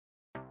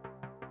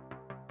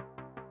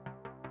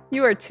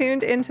You are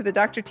tuned into the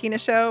Dr. Tina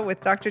Show with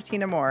Dr.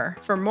 Tina Moore.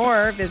 For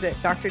more, visit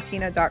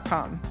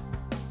drtina.com.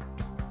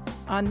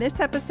 On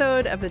this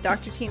episode of the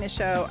Dr. Tina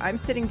Show, I'm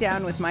sitting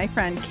down with my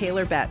friend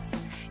Kaylor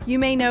Betts. You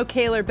may know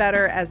Kaylor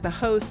better as the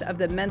host of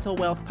the Mental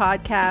Wealth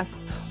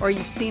Podcast, or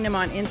you've seen him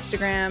on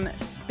Instagram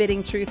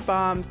spitting truth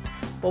bombs.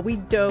 Well, we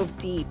dove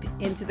deep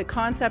into the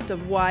concept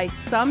of why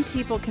some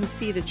people can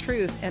see the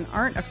truth and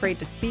aren't afraid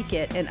to speak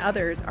it, and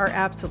others are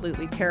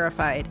absolutely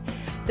terrified.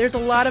 There's a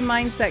lot of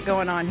mindset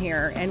going on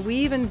here, and we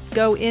even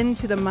go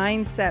into the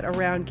mindset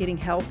around getting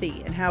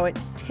healthy and how it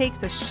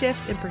takes a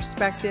shift in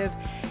perspective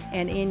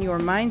and in your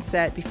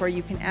mindset before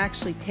you can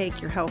actually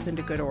take your health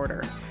into good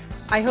order.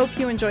 I hope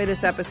you enjoy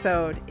this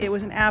episode. It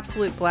was an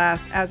absolute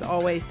blast, as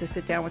always, to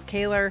sit down with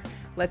Kaylor.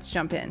 Let's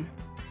jump in.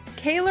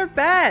 Kaylor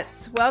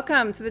Betts,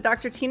 welcome to the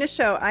Dr. Tina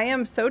Show. I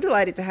am so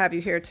delighted to have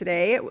you here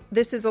today.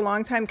 This is a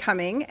long time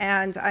coming,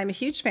 and I'm a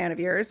huge fan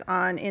of yours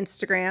on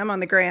Instagram, on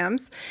the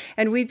grams,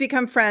 and we've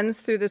become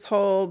friends through this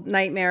whole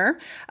nightmare.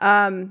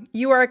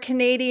 You are a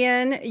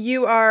Canadian.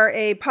 You are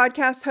a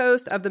podcast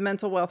host of the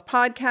Mental Wealth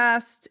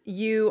Podcast.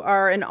 You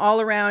are an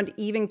all-around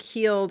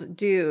even-keeled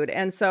dude,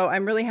 and so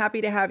I'm really happy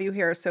to have you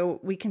here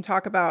so we can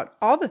talk about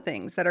all the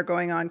things that are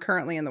going on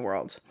currently in the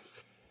world.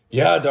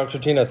 Yeah, Dr.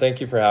 Tina,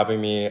 thank you for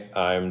having me.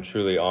 I'm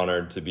truly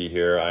honored to be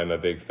here. I'm a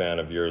big fan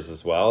of yours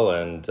as well,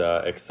 and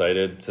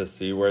excited to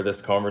see where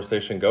this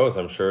conversation goes.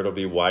 I'm sure it'll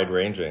be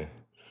wide-ranging.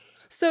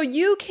 So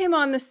you came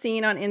on the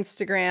scene on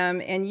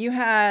Instagram, and you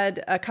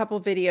had a couple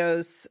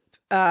videos.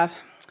 Well,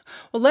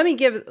 let me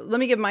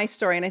give my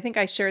story, and I think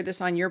I shared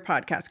this on your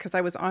podcast because I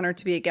was honored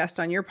to be a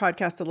guest on your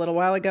podcast a little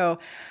while ago.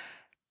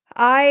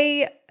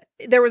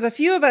 There was a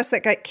few of us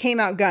that came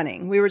out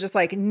gunning. We were just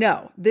like,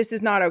 no, this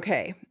is not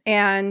okay,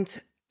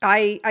 and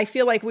I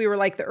feel like we were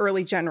like the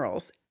early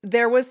generals.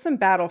 There was some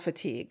battle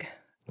fatigue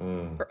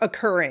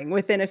occurring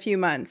within a few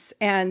months.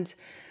 And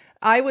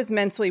I was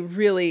mentally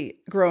really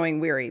growing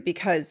weary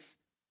because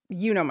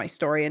you know my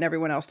story and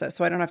everyone else does,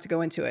 so I don't have to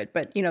go into it.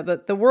 But, you know,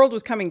 the world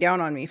was coming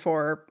down on me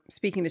for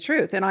speaking the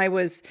truth. And I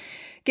was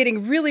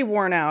getting really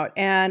worn out.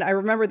 And I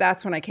remember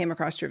that's when I came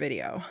across your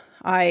video.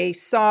 I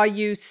saw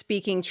you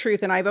speaking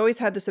truth. And I've always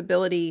had this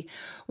ability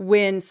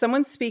when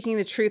someone's speaking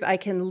the truth, I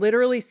can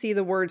literally see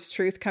the words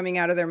truth coming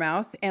out of their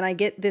mouth. And I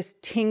get this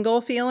tingle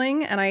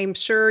feeling. And I'm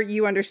sure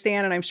you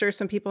understand. And I'm sure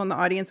some people in the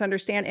audience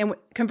understand. And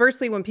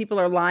conversely, when people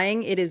are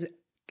lying, it is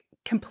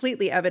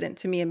completely evident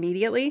to me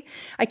immediately.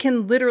 I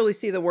can literally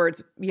see the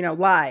words,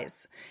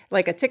 lies,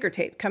 like a ticker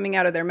tape coming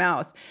out of their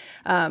mouth.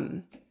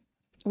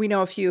 We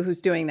know a few who's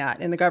doing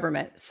that in the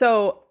government.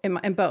 So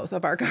in both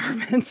of our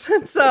governments.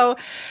 So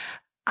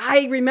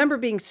I remember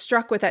being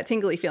struck with that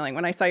tingly feeling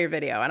when I saw your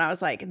video. And I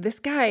was like, this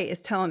guy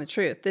is telling the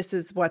truth. This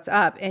is what's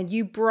up. And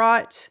you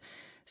brought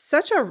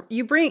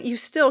you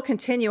still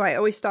continue. I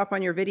always stop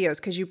on your videos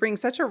because you bring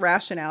such a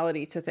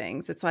rationality to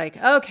things. It's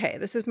like, okay,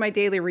 this is my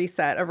daily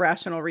reset of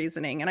rational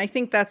reasoning. And I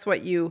think that's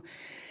what you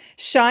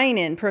shine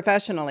in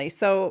professionally.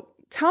 So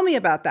tell me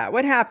about that.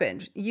 What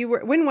happened?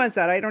 When was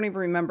that? I don't even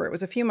remember. It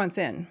was a few months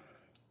in.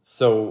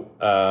 So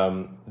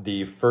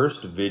the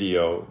first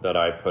video that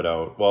I put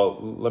out, well,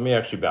 let me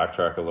actually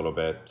backtrack a little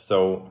bit.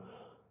 So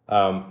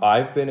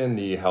I've been in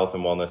the health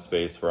and wellness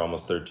space for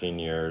almost 13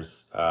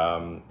 years,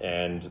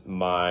 and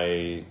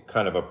my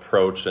kind of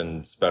approach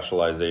and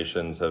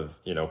specializations have,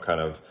 kind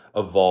of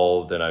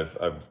evolved, and I've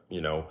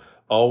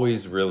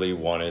always really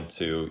wanted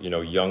to,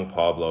 young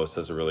Pablo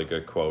says a really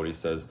good quote. He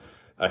says,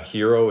 a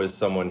hero is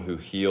someone who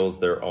heals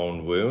their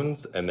own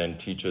wounds and then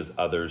teaches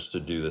others to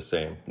do the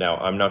same. Now,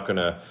 I'm not going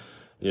to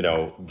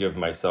give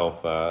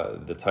myself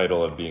the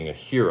title of being a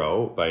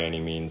hero by any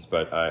means,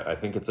 but I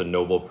think it's a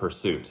noble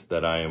pursuit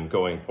that I am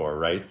going for,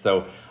 right?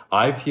 So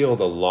I've healed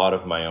a lot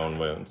of my own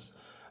wounds.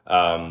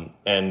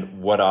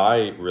 And what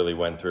I really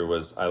went through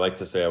was, I like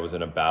to say I was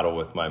in a battle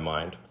with my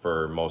mind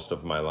for most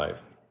of my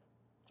life.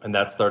 And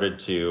that started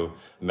to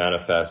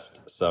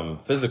manifest some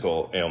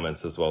physical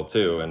ailments as well,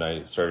 too. And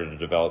I started to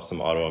develop some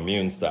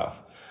autoimmune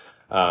stuff.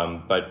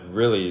 But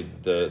really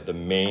the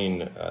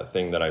main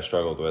thing that I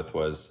struggled with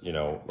was,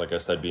 like I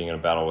said, being in a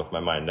battle with my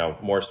mind. Now,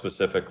 more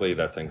specifically,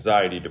 that's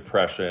anxiety,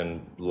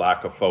 depression,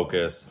 lack of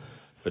focus,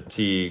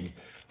 fatigue.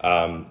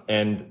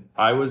 And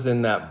I was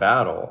in that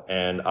battle,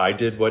 and I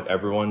did what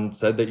everyone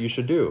said that you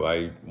should do.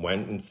 I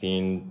went and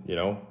seen,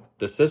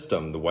 the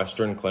system, the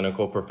Western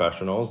clinical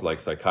professionals like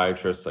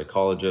psychiatrists,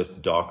 psychologists,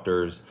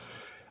 doctors,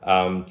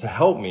 to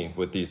help me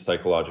with these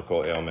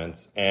psychological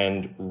ailments.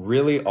 And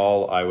really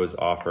all I was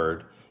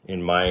offered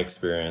in my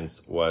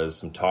experience was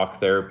some talk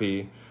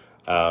therapy,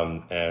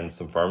 and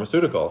some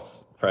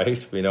pharmaceuticals,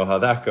 right? We know how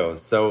that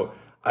goes. So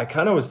I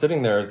kind of was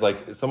sitting there as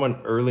like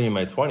someone early in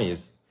my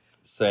 20s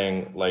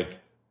saying like,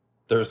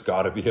 there's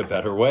got to be a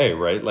better way,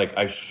 right? Like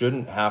I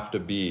shouldn't have to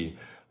be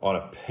on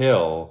a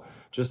pill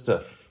just to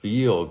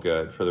feel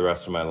good for the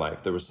rest of my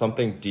life. There was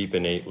something deep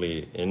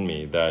innately in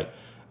me that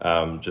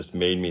just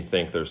made me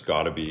think there's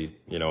got to be,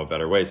 a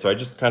better way. So I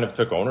just kind of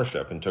took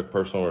ownership and took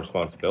personal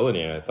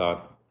responsibility. And I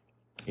thought,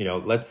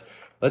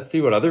 let's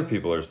see what other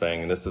people are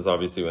saying. And this is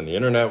obviously when the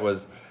internet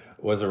was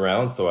was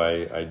around. So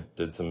I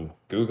did some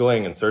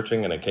Googling and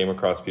searching, and I came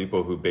across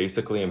people who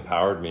basically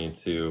empowered me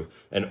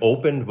and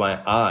opened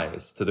my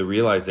eyes to the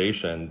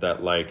realization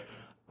that like,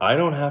 I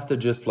don't have to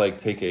just like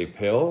take a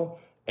pill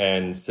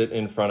and sit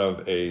in front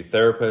of a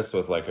therapist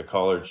with like a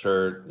collared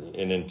shirt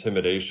in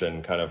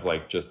intimidation, kind of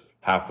like just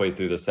halfway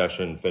through the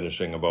session,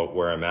 finishing about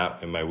where I'm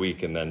at in my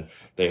week. And then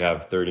they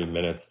have 30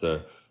 minutes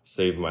to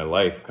save my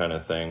life kind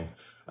of thing.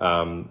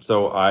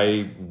 So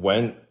I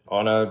went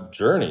on a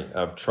journey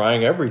of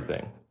trying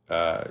everything,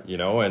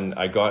 and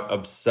I got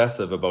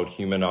obsessive about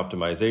human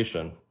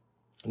optimization.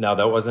 Now,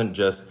 that wasn't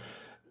just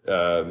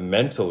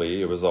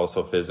mentally, it was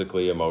also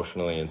physically,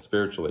 emotionally, and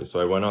spiritually. So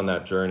I went on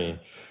that journey,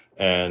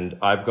 and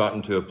I've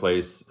gotten to a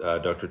place,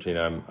 Dr.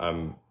 Tina,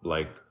 I'm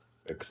like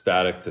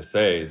ecstatic to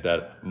say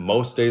that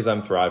most days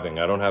I'm thriving.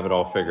 I don't have it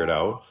all figured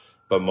out,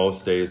 but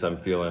most days I'm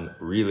feeling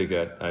really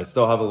good. I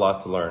still have a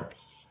lot to learn.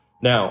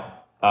 Now,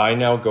 I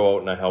now go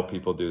out and I help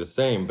people do the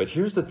same. But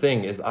here's the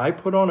thing is I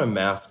put on a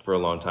mask for a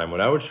long time.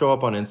 When I would show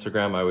up on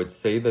Instagram, I would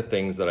say the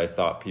things that I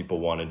thought people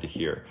wanted to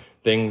hear,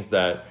 things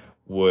that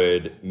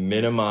would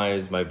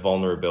minimize my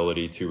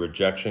vulnerability to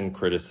rejection,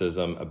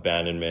 criticism,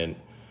 abandonment,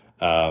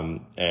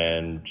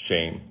 and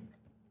shame.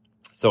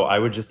 So I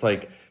would just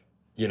like,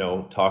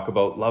 talk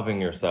about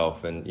loving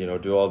yourself and,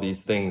 do all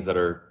these things that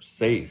are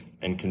safe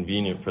and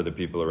convenient for the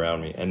people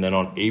around me. And then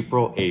on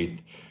April 8th,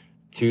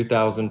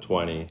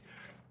 2020,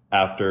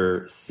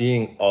 after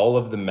seeing all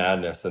of the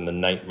madness and the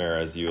nightmare,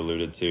 as you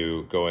alluded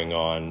to, going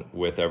on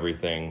with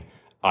everything,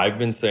 I've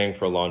been saying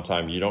for a long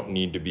time, you don't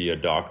need to be a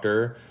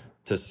doctor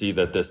to see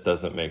that this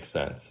doesn't make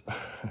sense.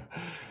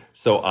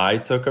 So I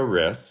took a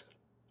risk,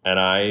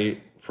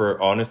 and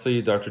for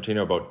honestly, Dr.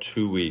 Tina, about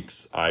 2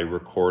 weeks, I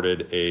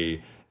recorded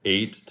a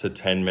 8 to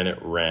 10 minute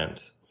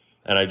rant.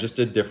 And I just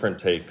did different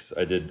takes.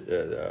 I did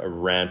a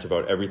rant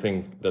about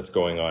everything that's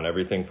going on,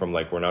 everything from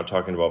like, we're not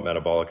talking about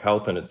metabolic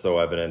health, and it's so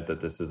evident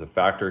that this is a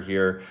factor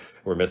here.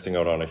 We're missing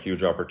out on a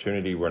huge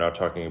opportunity. We're not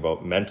talking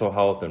about mental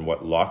health and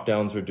what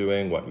lockdowns are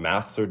doing, what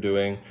masks are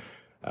doing,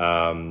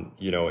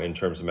 in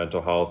terms of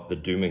mental health, the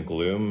doom and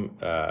gloom,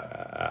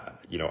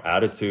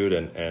 attitude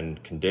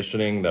and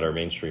conditioning that our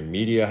mainstream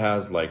media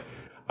has. Like,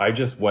 I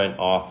just went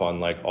off on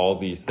like all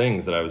these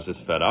things that I was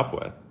just fed up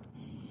with.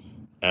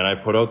 And I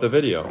put out the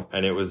video,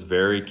 and it was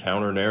very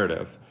counter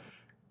narrative,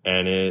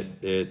 and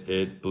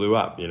it blew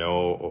up,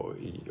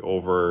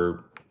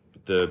 over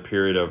the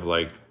period of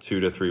like 2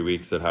 to 3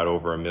 weeks. It had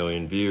over 1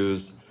 million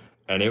views,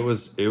 and it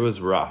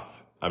was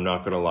rough. I'm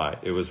not going to lie.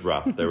 It was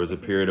rough. There was a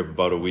period of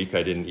about a week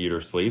I didn't eat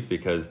or sleep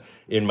because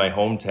in my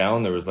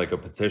hometown, there was like a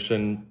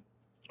petition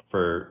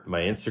for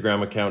my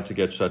Instagram account to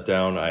get shut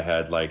down. I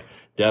had like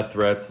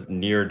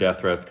near death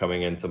threats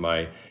coming into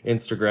my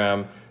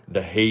Instagram,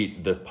 the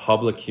hate, the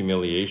public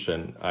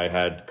humiliation. I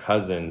had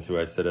cousins who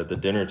I sit at the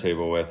dinner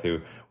table with who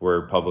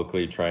were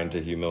publicly trying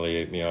to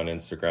humiliate me on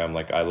Instagram.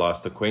 Like, I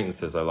lost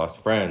acquaintances, I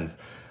lost friends.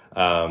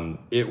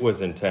 It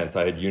was intense.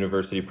 I had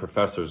university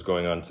professors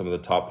going on some of the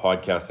top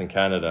podcasts in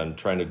Canada and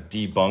trying to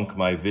debunk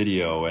my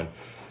video, and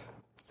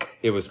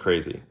it was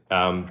crazy.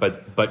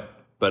 But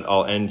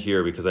I'll end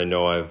here because I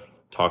know I've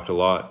talked a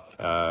lot,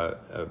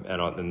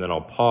 and then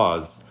I'll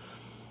pause.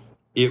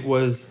 It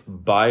was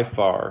by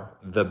far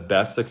the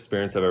best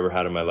experience I've ever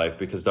had in my life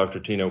because, Dr.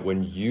 Tina,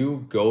 when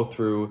you go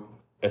through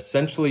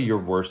essentially your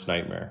worst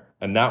nightmare,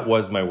 and that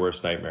was my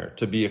worst nightmare,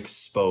 to be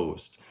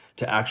exposed,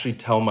 to actually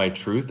tell my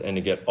truth and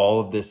to get all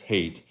of this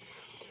hate.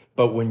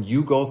 But when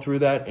you go through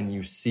that and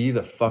you see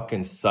the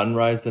fucking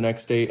sunrise the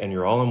next day and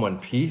you're all in one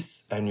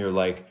piece and you're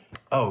like,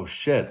 oh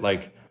shit,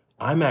 like,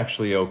 I'm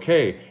actually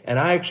okay. And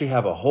I actually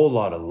have a whole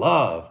lot of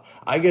love.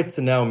 I get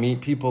to now meet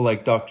people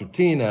like Dr.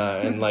 Tina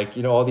and like,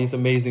 all these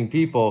amazing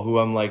people who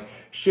I'm like,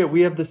 shit,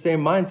 we have the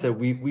same mindset.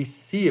 We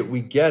see it,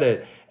 we get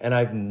it. And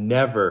I've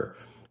never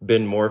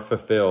been more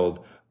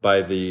fulfilled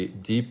by the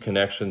deep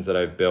connections that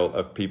I've built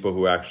of people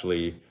who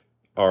actually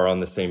are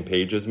on the same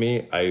page as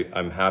me.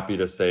 I'm happy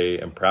to say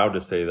and proud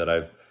to say that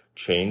I've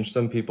changed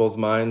some people's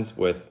minds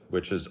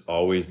which is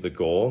always the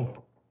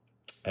goal,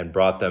 and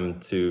brought them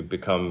to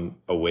become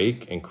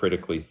awake and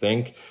critically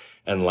think.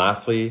 And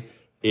lastly,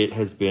 it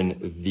has been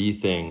the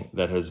thing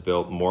that has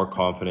built more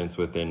confidence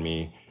within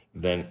me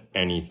than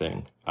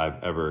anything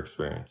I've ever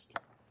experienced.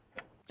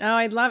 Oh,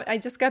 I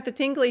just got the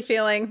tingly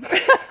feeling.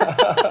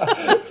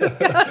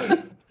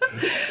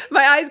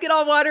 My eyes get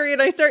all watery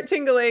and I start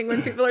tingling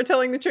when people are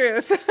telling the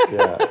truth.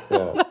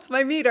 Yeah. That's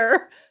my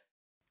meter.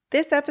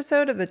 This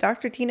episode of the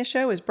Dr. Tina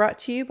Show is brought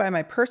to you by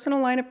my personal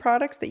line of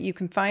products that you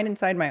can find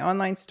inside my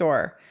online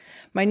store.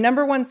 My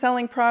number one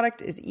selling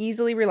product is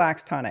Easily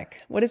Relax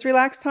Tonic. What is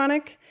Relax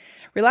Tonic?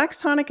 Relax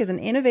Tonic is an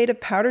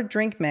innovative powdered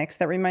drink mix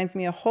that reminds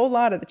me a whole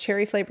lot of the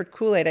cherry-flavored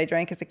Kool-Aid I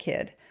drank as a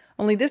kid.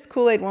 Only this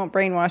Kool-Aid won't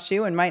brainwash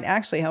you and might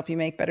actually help you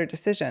make better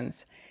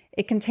decisions.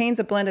 It contains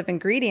a blend of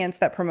ingredients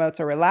that promotes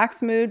a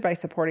relaxed mood by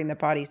supporting the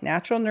body's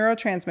natural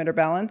neurotransmitter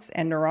balance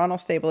and neuronal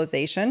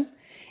stabilization.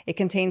 It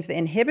contains the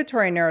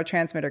inhibitory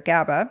neurotransmitter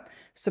GABA,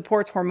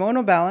 supports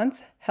hormonal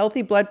balance,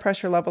 healthy blood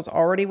pressure levels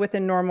already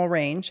within normal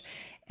range,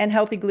 and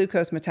healthy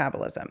glucose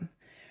metabolism.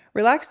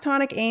 Relax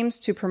Tonic aims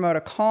to promote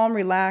a calm,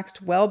 relaxed,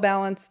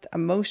 well-balanced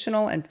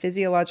emotional and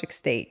physiologic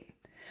state.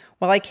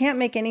 While I can't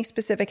make any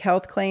specific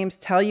health claims,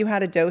 tell you how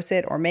to dose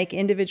it, or make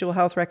individual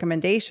health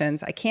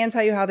recommendations, I can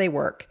tell you how they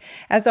work.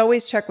 As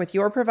always, check with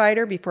your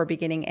provider before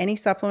beginning any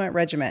supplement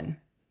regimen.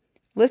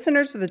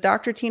 Listeners of the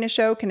Dr. Tina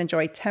Show can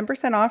enjoy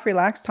 10% off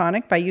Relax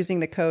Tonic by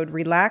using the code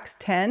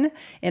RELAX10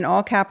 in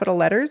all capital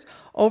letters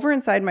over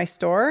inside my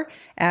store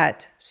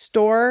at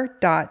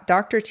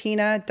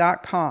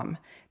store.drtina.com.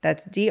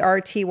 That's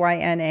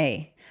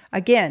DRTYNA.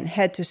 Again,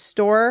 head to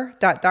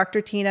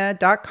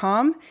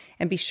store.drtina.com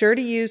and be sure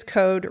to use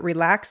code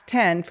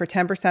RELAX10 for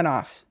 10%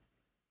 off.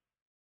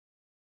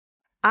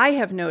 I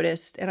have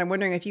noticed, and I'm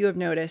wondering if you have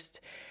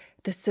noticed,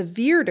 the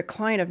severe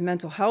decline of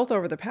mental health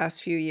over the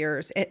past few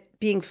years, it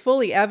being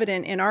fully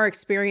evident in our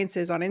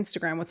experiences on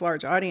Instagram with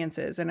large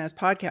audiences and as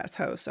podcast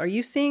hosts. Are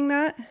you seeing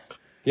that?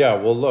 Yeah,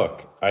 well,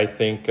 look, I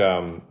think,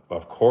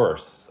 of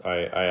course,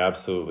 I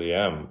absolutely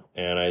am.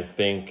 And I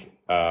think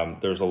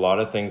there's a lot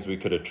of things we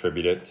could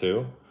attribute it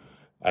to.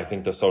 I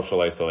think the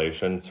social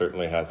isolation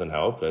certainly hasn't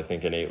helped. I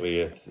think innately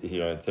it's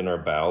in our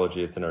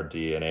biology, it's in our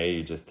DNA.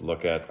 You just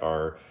look at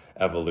our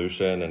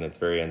evolution and it's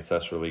very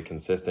ancestrally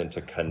consistent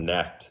to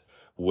connect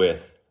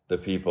with the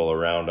people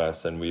around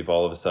us. And we've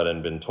all of a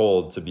sudden been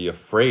told to be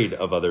afraid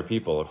of other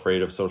people,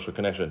 afraid of social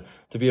connection,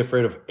 to be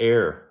afraid of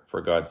air,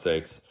 for God's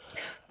sakes.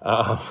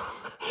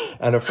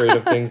 And afraid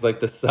of things like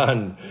the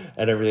sun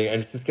and everything. And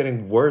it's just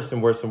getting worse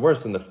and worse and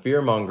worse. And the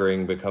fear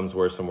mongering becomes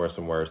worse and worse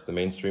and worse. The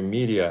mainstream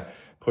media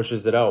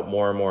pushes it out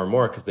more and more and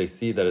more because they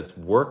see that it's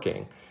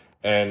working.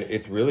 And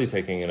it's really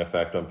taking an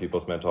effect on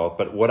people's mental health.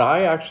 But what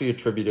I actually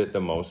attribute it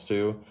the most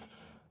to,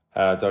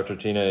 Dr.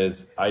 Tina,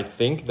 is I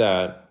think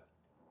that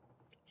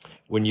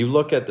when you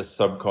look at the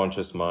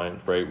subconscious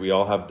mind, right, we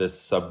all have this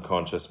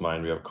subconscious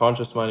mind. We have a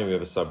conscious mind and we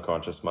have a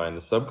subconscious mind.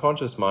 The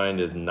subconscious mind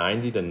is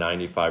 90 to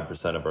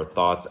 95% of our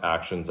thoughts,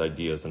 actions,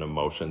 ideas, and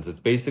emotions. It's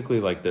basically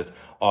like this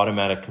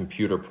automatic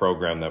computer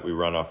program that we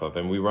run off of,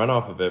 and we run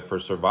off of it for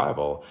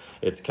survival.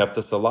 It's kept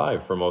us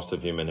alive for most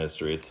of human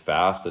history. It's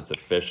fast, it's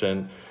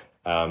efficient,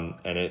 and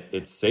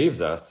it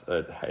saves us.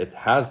 It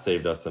has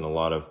saved us in a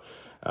lot of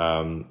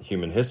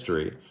human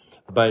history.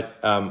 But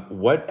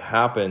what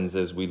happens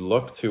is we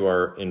look to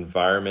our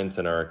environment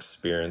and our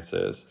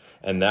experiences,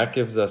 and that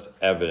gives us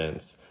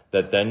evidence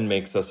that then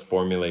makes us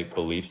formulate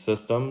belief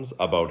systems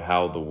about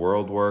how the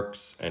world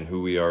works and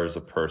who we are as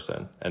a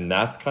person. And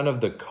that's kind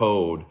of the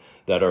code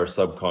that our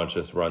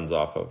subconscious runs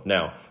off of.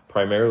 Now,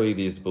 primarily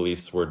these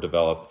beliefs were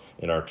developed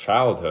in our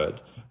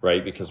childhood,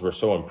 right? Because we're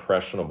so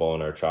impressionable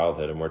in our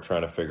childhood and we're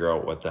trying to figure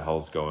out what the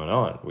hell's going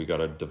on. We got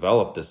to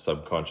develop this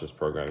subconscious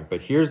programming.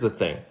 But here's the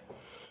thing.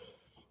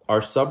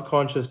 Our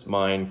subconscious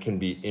mind can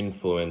be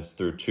influenced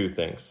through two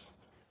things,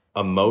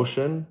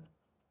 emotion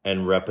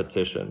and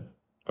repetition.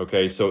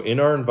 Okay, so in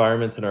our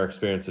environment and our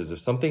experiences, if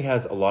something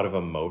has a lot of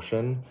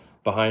emotion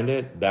behind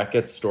it, that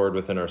gets stored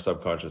within our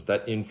subconscious.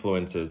 That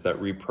influences, that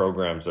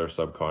reprograms our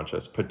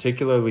subconscious,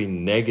 particularly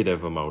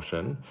negative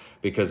emotion,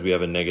 because we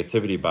have a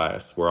negativity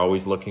bias. We're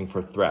always looking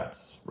for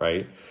threats,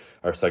 right?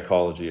 Our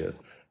psychology is.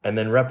 And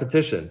then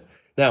repetition.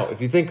 Now,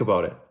 if you think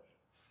about it,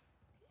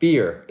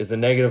 fear is a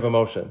negative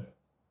emotion,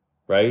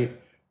 right?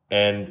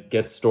 And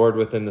gets stored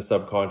within the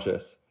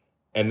subconscious.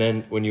 And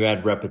then when you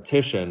add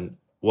repetition,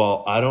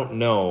 well, I don't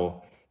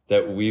know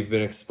that we've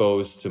been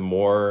exposed to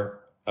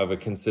more of a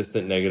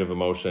consistent negative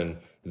emotion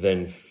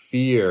than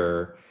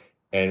fear,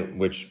 and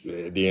which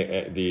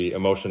the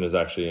emotion is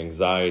actually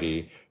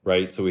anxiety,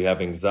 right? So we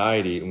have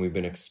anxiety and we've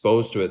been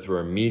exposed to it through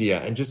our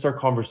media and just our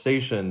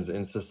conversations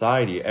in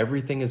society.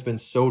 Everything has been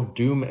so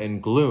doom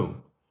and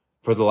gloom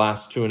for the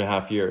last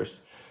 2.5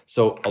 years.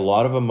 So a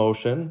lot of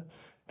emotion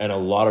and a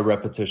lot of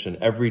repetition.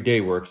 Every day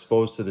we're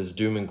exposed to this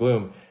doom and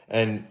gloom.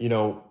 And,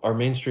 our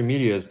mainstream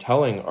media is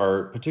telling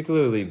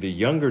particularly the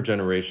younger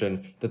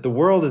generation, that the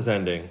world is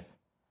ending.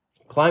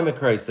 Climate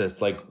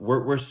crisis, like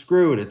we're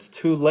screwed. It's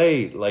too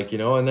late,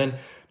 and then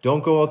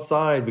don't go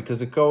outside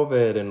because of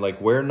COVID, and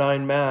wear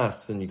 9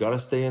 masks, and you got to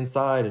stay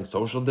inside, and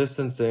social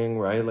distancing,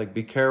 right?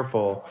 Be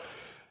careful.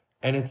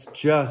 And it's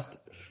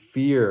just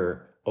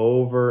fear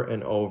over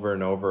and over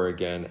and over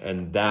again.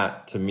 And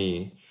that, to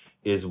me,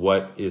 is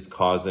what is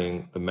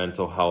causing the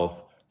mental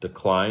health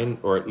decline,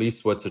 or at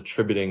least what's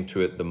attributing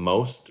to it the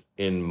most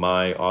in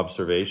my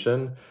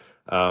observation.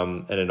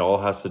 And it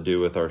all has to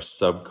do with our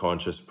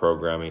subconscious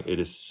programming.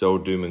 It is so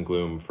doom and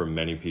gloom for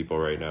many people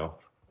right now.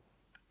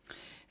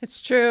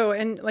 It's true.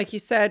 And like you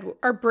said,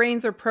 our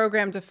brains are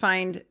programmed to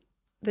find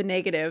the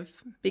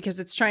negative because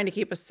it's trying to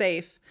keep us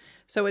safe.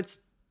 So it's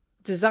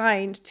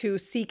designed to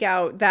seek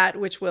out that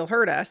which will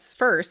hurt us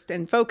first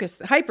and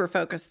hyper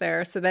focus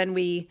there. So then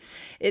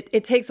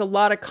it takes a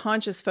lot of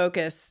conscious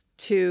focus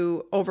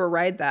to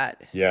override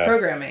that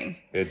programming.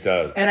 It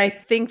does. And I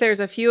think there's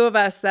a few of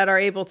us that are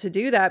able to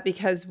do that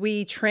because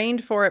we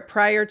trained for it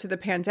prior to the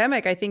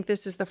pandemic. I think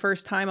this is the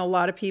first time a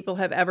lot of people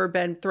have ever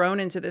been thrown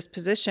into this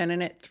position,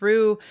 and it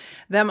threw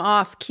them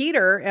off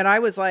Keter. And I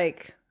was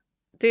like,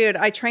 dude,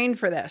 I trained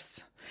for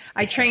this.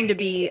 I trained to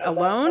be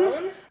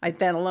alone. I've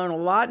been alone a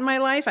lot in my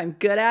life. I'm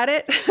good at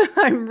it.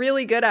 I'm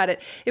really good at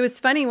it. It was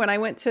funny when I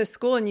went to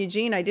school in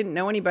Eugene, I didn't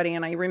know anybody.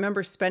 And I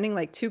remember spending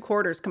like 2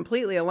 quarters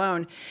completely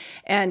alone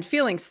and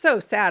feeling so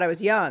sad. I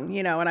was young,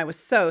 and I was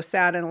so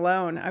sad and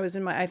alone. I was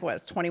I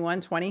was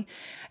 21, 20.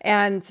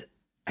 And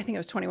I think I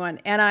was 21.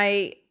 And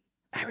I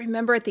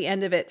remember at the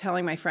end of it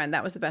telling my friend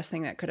that was the best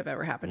thing that could have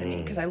ever happened to me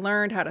because I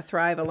learned how to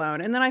thrive alone.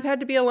 And then I've had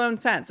to be alone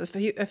since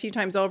a few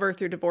times over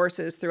through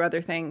divorces, through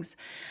other things.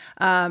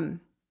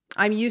 I'm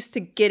used to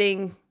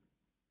getting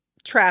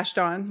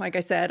trashed on. Like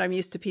I said, I'm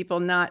used to people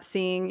not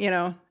seeing,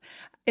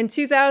 in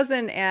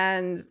 2000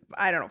 and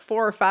I don't know,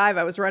 4 or 5,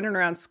 I was running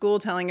around school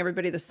telling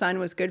everybody the sun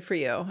was good for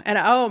you. And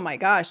oh my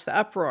gosh, the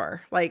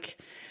uproar, like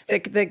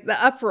the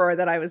uproar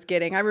that I was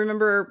getting. I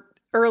remember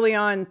early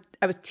on,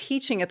 I was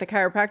teaching at the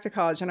chiropractic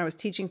college and I was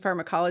teaching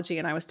pharmacology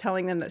and I was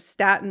telling them that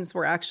statins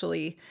were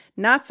actually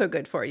not so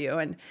good for you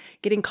and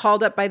getting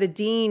called up by the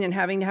dean and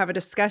having to have a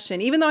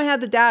discussion, even though I had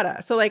the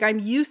data. So like I'm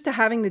used to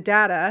having the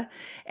data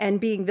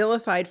and being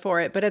vilified for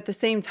it. But at the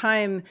same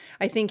time,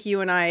 I think you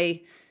and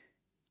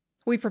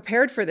we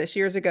prepared for this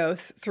years ago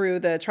through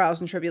the trials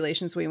and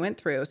tribulations we went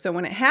through. So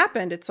when it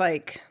happened, it's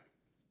like,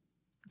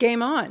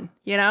 game on,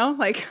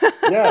 like,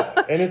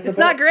 yeah. And it's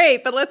not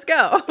great, but let's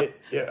go.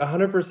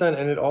 100%.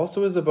 And it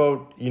also is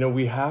about,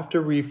 we have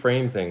to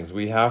reframe things.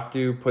 We have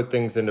to put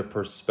things into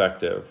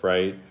perspective,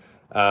 right?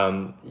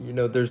 And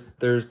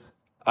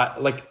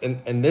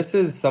this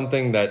is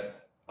something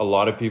that a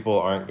lot of people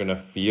aren't going to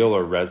feel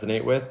or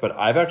resonate with, but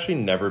I've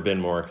actually never been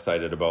more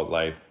excited about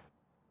life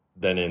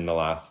than in the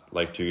last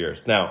 2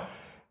 years. Now,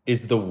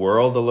 is the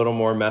world a little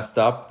more messed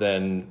up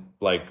than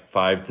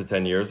 5 to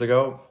 10 years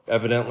ago?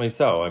 Evidently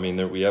so. I mean,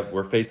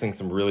 we're facing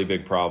some really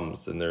big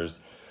problems, and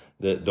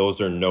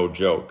those are no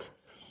joke.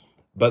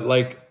 But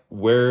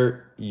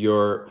where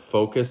your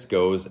focus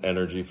goes,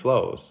 energy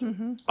flows.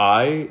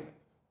 Mm-hmm.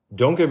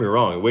 Don't get me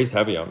wrong, it weighs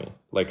heavy on me.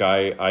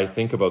 I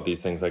think about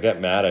these things. I get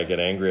mad, I get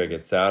angry, I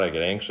get sad, I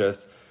get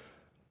anxious.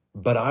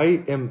 But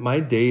my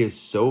day is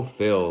so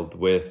filled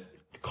with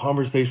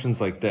conversations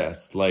like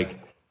this.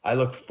 I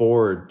look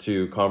forward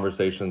to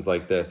conversations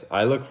like this.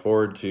 I look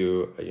forward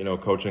to, a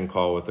coaching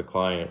call with a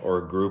client or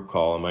a group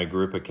call in my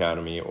group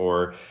academy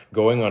or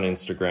going on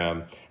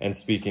Instagram and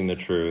speaking the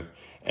truth.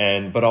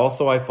 But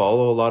also I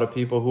follow a lot of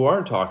people who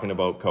aren't talking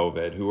about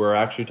COVID, who are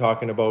actually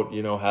talking about,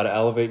 how to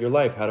elevate your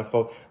life, how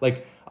to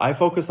I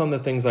focus on the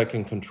things I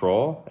can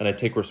control and I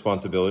take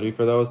responsibility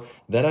for those.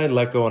 Then I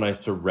let go and I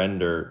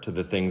surrender to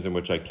the things in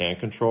which I can't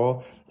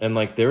control. And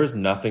there is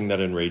nothing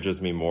that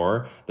enrages me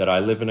more that I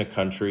live in a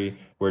country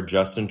where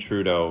Justin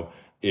Trudeau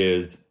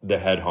is the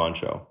head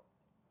honcho.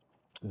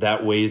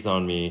 That weighs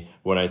on me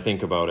when I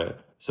think about it.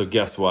 So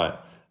guess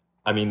what?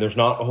 I mean, there's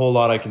not a whole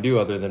lot I can do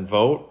other than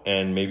vote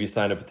and maybe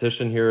sign a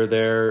petition here or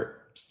there,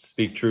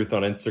 speak truth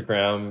on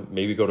Instagram,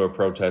 maybe go to a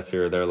protest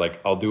here or there.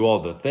 I'll do all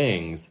the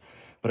things.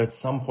 But at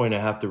some point I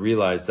have to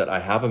realize that I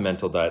have a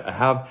mental diet. I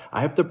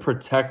have to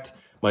protect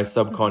my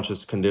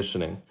subconscious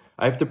conditioning.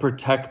 I have to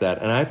protect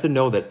that. And I have to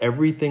know that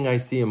everything I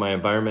see in my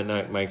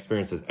environment, my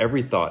experiences,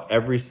 every thought,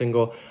 every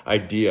single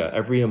idea,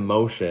 every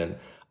emotion,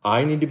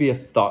 I need to be a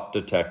thought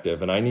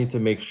detective. And I need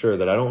to make sure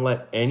that I don't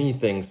let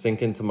anything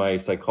sink into my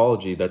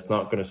psychology that's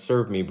not going to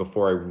serve me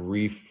before I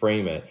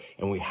reframe it.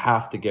 And we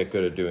have to get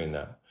good at doing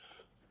that.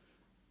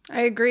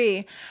 I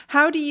agree.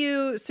 How do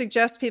you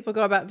suggest people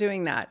go about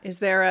doing that? Is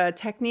there a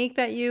technique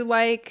that you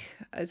like?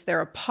 Is there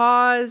a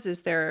pause?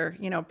 Is there,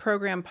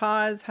 program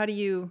pause? How do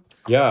you?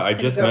 Yeah, I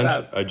just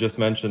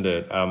mentioned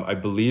it. I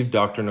believe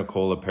Dr.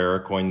 Nicole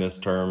LePera coined this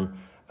term,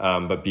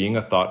 but being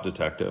a thought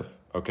detective.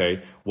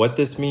 Okay. What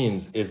this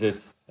means is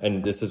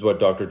and this is what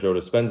Dr. Joe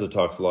Dispenza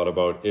talks a lot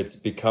about. It's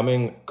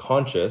becoming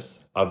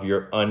conscious of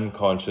your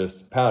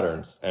unconscious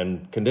patterns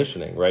and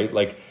conditioning, right?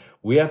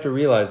 We have to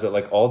realize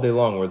that all day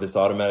long, we're this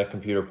automatic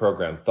computer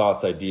program,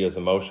 thoughts, ideas,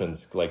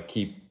 emotions,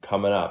 keep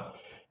coming up.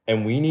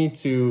 And we need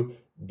to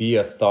be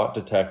a thought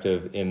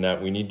detective in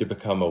that we need to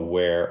become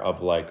aware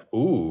of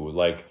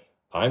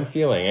I'm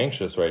feeling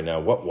anxious right now.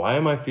 Why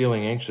am I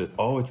feeling anxious?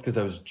 Oh, it's because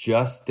I was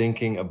just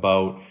thinking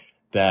about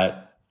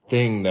that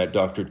thing that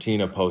Dr.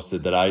 Tina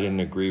posted that I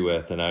didn't agree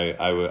with. And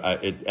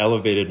it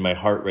elevated my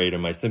heart rate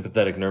and my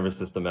sympathetic nervous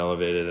system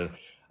elevated. And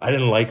I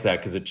didn't like that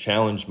because it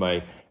challenged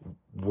my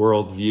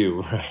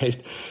worldview,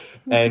 right?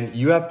 And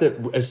you have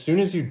to, as soon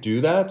as you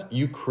do that,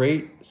 you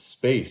create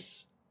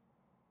space.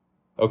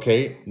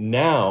 Okay.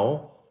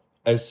 Now,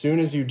 as soon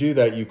as you do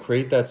that, you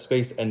create that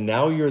space and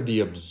now you're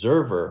the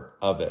observer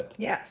of it.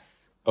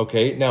 Yes.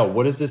 Okay. Now,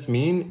 what does this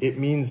mean? It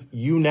means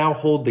you now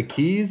hold the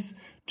keys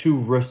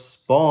to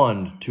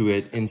respond to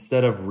it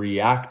instead of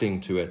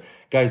reacting to it.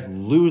 Guys,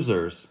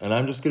 losers, and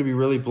I'm just going to be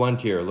really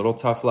blunt here, a little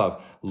tough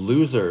love.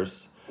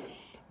 Losers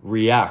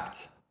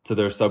react to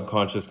their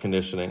subconscious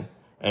conditioning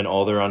and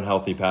all their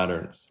unhealthy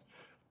patterns.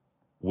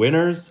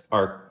 Winners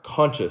are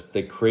conscious.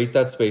 They create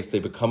that space. They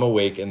become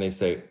awake and they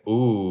say,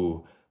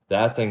 ooh,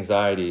 that's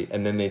anxiety.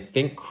 And then they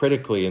think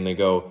critically and they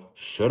go,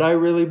 should I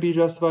really be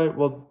justified?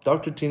 Well,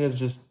 Dr. Tina's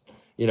just,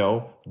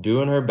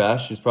 doing her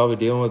best. She's probably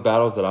dealing with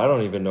battles that I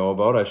don't even know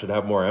about. I should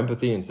have more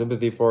empathy and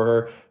sympathy for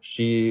her.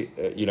 She,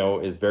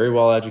 is very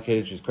well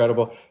educated. She's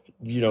credible.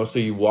 So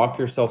you walk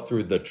yourself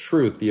through the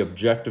truth, the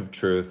objective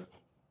truth,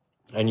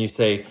 and you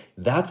say,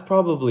 that's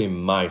probably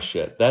my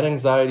shit. That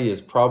anxiety is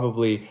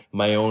probably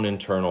my own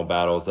internal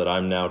battles that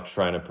I'm now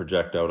trying to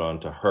project out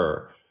onto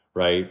her,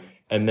 right?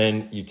 And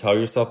then you tell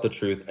yourself the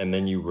truth, and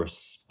then you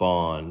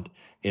respond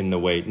in the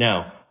way.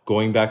 Now,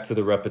 going back to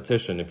the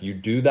repetition, if you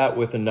do that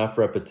with enough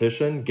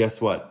repetition, guess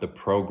what? The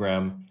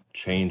program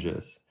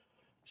changes.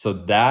 So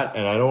that,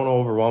 and I don't want to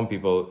overwhelm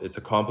people, it's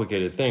a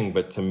complicated thing,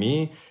 but to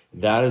me,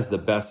 that is the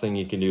best thing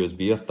you can do, is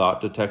be a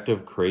thought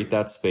detective, create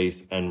that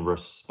space, and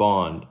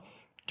respond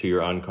to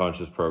your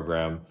unconscious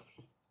program,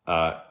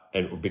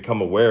 and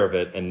become aware of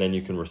it, and then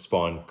you can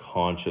respond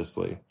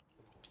consciously.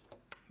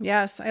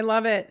 Yes, I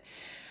love it.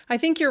 I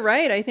think you're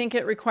right. I think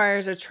it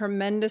requires a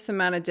tremendous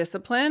amount of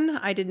discipline.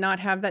 I did not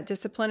have that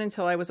discipline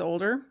until I was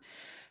older.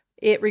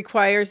 It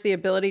requires the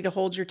ability to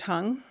hold your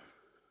tongue.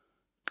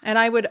 And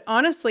I would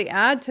honestly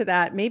add to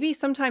that, maybe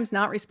sometimes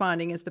not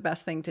responding is the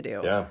best thing to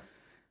do. Yeah.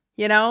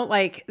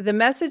 Like the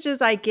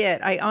messages I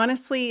get,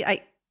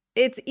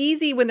 it's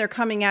easy when they're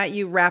coming at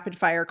you rapid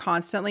fire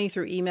constantly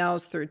through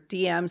emails, through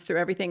DMs, through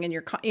everything. And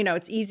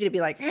it's easy to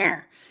be like,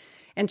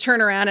 and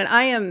turn around. And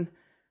I am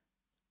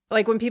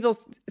like, when people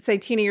say,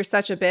 Tina, you're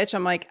such a bitch,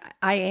 I'm like,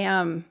 I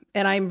am.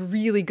 And I'm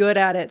really good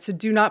at it. So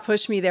do not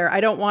push me there. I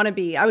don't want to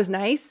be. I was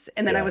nice.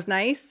 And then I was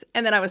nice.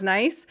 And then I was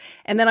nice.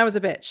 And then I was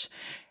a bitch.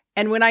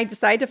 And when I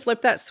decide to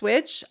flip that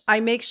switch, I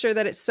make sure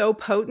that it's so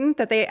potent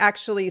that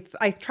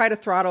I try to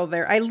throttle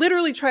I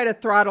literally try to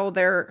throttle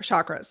their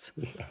chakras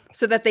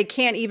so that they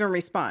can't even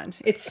respond.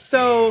 It's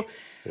so,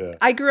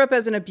 I grew up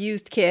as an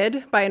abused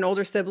kid by an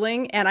older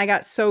sibling, and I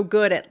got so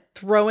good at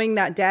throwing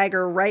that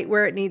dagger right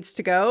where it needs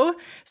to go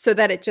so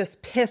that it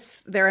just piths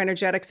their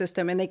energetic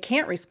system and they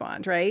can't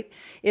respond, right?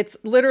 It's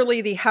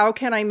literally how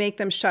can I make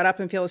them shut up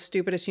and feel as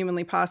stupid as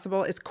humanly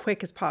possible, as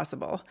quick as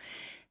possible,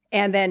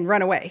 and then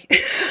run away.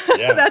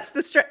 Yeah.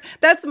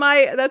 That's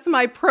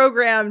my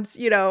programmed,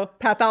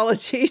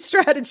 pathology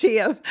strategy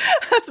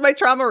that's my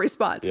trauma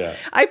response. Yeah.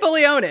 I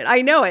fully own it.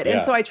 I know it. Yeah.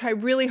 And so I try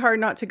really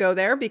hard not to go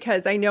there,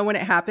 because I know when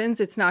it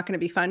happens, it's not going to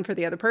be fun for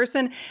the other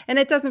person, and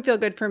it doesn't feel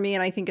good for me.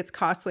 And I think it's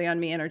costly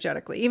on me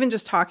energetically. Even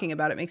just talking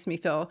about it makes me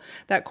feel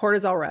that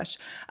cortisol rush.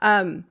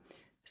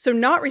 So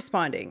not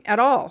responding at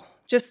all,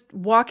 just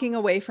walking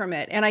away from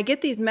it. And I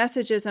get these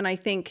messages and I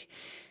think,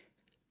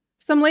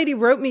 some lady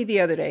wrote me the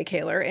other day,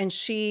 Kaylor, and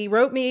she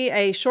wrote me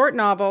a short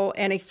novel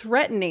and a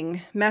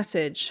threatening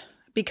message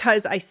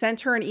because I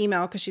sent her an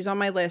email, because she's on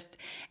my list,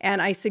 and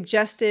I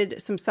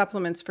suggested some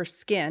supplements for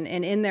skin.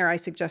 And in there, I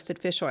suggested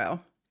fish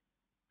oil.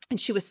 And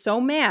she was so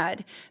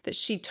mad that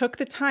she took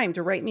the time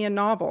to write me a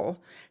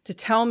novel to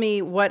tell me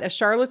what a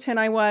charlatan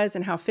I was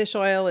and how fish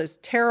oil is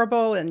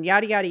terrible and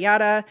yada, yada,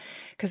 yada.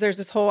 Because there's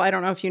this whole, I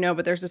don't know if you know,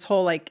 but there's this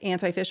whole like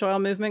anti-fish oil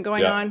movement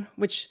going on,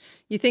 which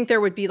you think there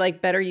would be like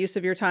better use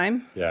of your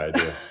time. Yeah, I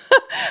do.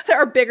 There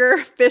are bigger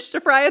fish to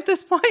fry at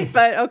this point,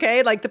 but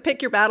okay. Like the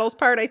pick your battles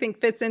part, I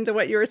think fits into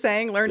what you were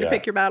saying. Learn to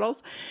pick your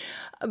battles,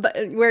 but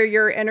where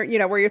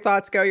where your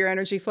thoughts go, your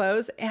energy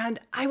flows. And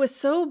I was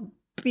so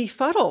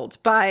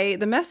befuddled by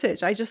the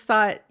message. I just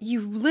thought,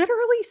 you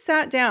literally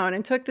sat down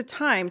and took the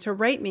time to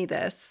write me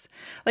this.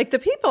 Like the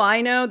people I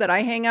know that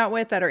I hang out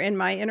with that are in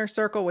my inner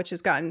circle, which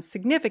has gotten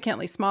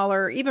significantly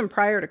smaller even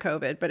prior to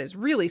COVID, but is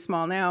really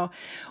small now.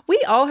 We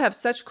all have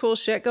such cool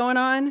shit going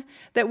on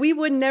that we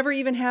would never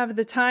even have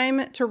the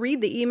time to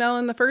read the email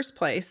in the first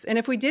place. And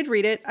if we did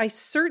read it, I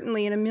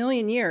certainly in a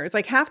million years,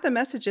 like half the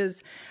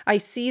messages I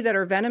see that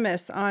are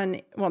venomous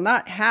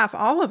not half,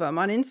 all of them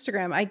on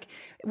Instagram, I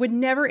would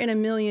never in a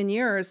million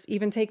years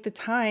even take the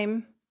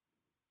time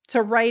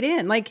to write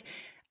in. Like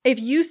if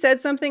you said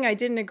something I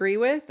didn't agree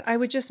with, I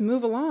would just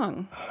move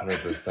along.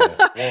 100%.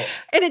 Well,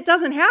 and it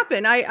doesn't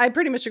happen. I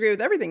pretty much agree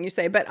with everything you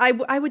say, but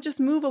I would just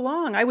move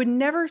along. I would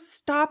never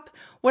stop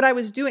what I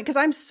was doing because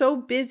I'm so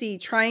busy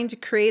trying to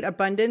create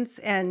abundance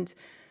and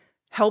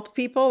help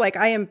people. Like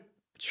I am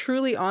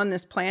truly on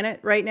this planet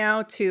right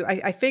now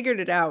I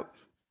figured it out.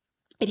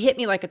 It hit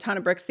me like a ton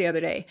of bricks the other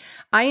day.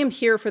 I am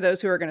here for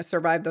those who are going to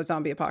survive the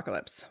zombie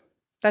apocalypse.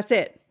 That's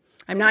it.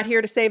 I'm not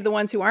here to save the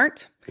ones who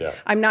aren't. Yeah.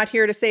 I'm not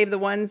here to save the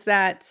ones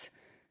that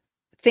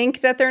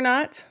think that they're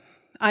not.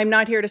 I'm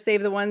not here to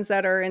save the ones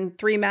that are in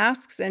 3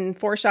 masks and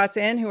 4 shots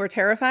in who are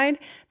terrified.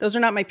 Those are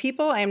not my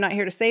people. I am not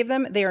here to save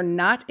them. They are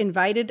not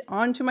invited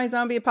onto my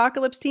zombie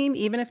apocalypse team,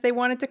 even if they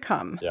wanted to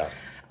come. Yeah.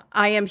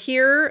 I am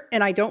here,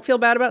 and I don't feel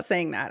bad about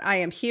saying that. I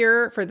am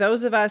here for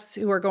those of us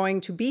who are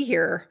going to be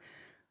here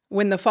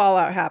when the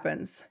fallout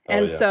happens.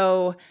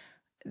 So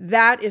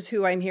that is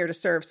who I'm here to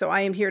serve. So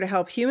I am here to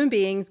help human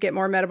beings get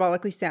more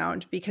metabolically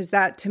sound, because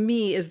that to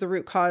me is the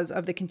root cause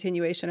of the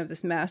continuation of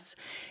this mess.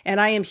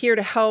 And I am here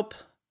to help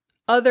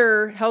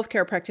other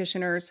healthcare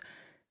practitioners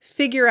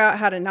figure out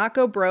how to not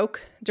go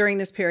broke during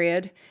this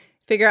period,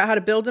 figure out how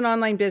to build an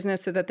online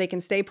business so that they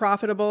can stay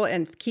profitable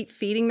and keep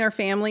feeding their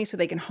family so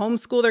they can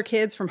homeschool their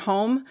kids from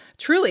home.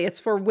 Truly, it's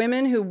for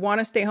women who want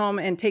to stay home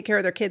and take care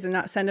of their kids and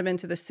not send them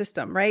into the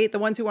system, right? The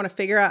ones who want to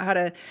figure out how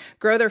to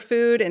grow their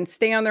food and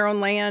stay on their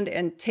own land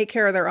and take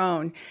care of their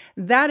own.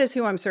 That is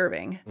who I'm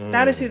serving.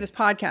 That is who this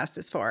podcast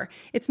is for.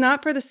 It's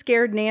not for the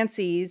scared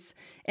Nancys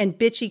and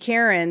bitchy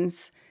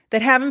Karens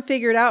that haven't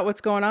figured out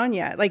what's going on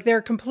yet. Like,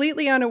 they're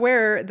completely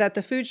unaware that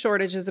the food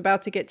shortage is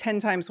about to get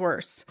 10 times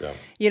worse.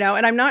 Yeah.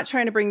 And I'm not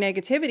trying to bring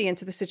negativity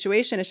into the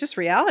situation. It's just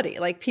reality.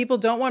 Like, people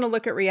don't want to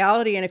look at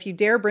reality. And if you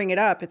dare bring it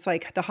up, it's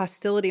like the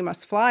hostility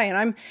must fly.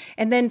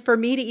 And then for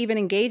me to even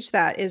engage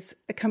that is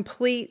a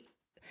complete,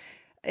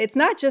 it's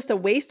not just a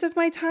waste of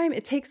my time.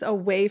 It takes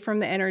away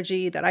from the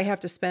energy that I have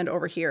to spend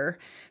over here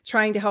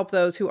trying to help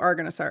those who are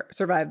going to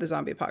survive the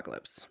zombie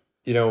apocalypse.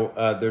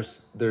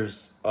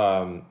 There's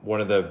one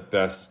of the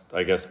best,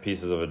 I guess,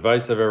 pieces of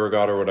advice I've ever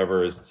got or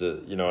whatever is to,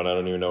 and I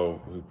don't even know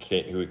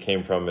who it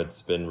came from.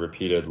 It's been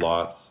repeated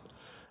lots,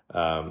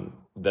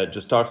 that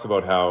just talks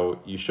about how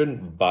you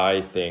shouldn't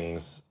buy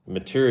things,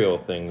 material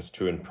things,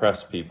 to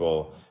impress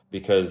people,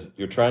 because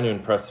you're trying to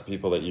impress the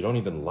people that you don't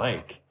even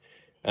like.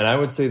 And I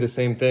would say the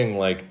same thing,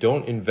 like,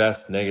 don't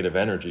invest negative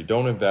energy.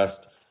 Don't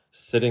invest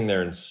sitting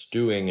there and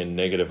stewing in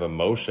negative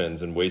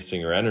emotions and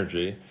wasting your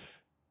energy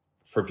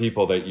for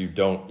people that you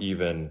don't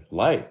even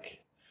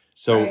like.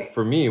 So right.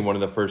 For me, one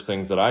of the first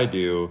things that I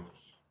do,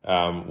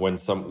 when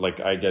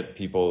I get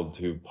people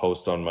to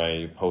post on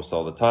my post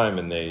all the time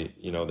and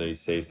they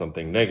say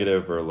something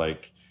negative, or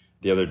like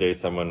the other day,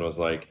 someone was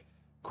like,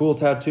 "Cool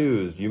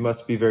tattoos, you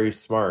must be very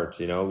smart,"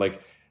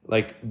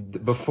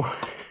 before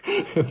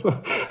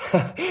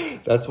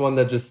that's one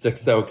that just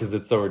sticks out because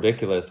it's so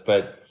ridiculous.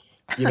 But,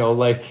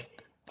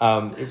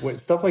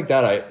 stuff like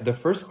that, the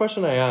first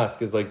question I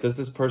ask is like, does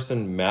this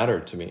person matter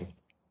to me?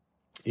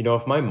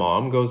 If my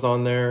mom goes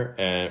on there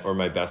or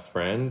my best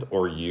friend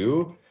or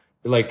you,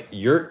 like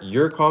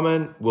your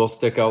comment will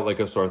stick out like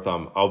a sore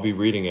thumb. I'll be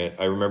reading it.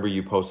 I remember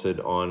you posted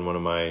on one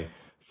of my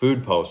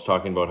food posts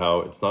talking about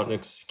how it's not an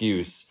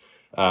excuse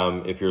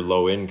if you're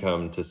low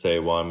income to say,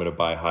 well, I'm going to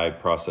buy high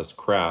processed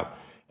crap.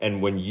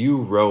 And when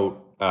you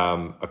wrote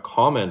a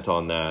comment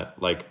on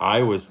that, like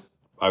I was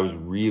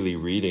really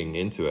reading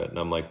into it, and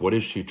I'm like, what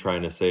is she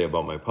trying to say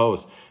about my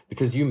post?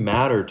 Because you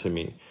matter to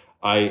me.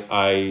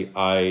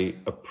 I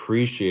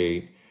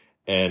appreciate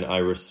and I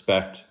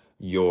respect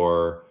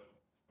your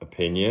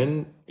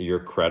opinion, your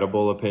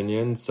credible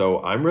opinion.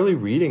 So I'm really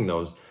reading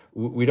those.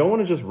 We don't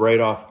want to just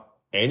write off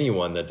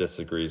anyone that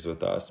disagrees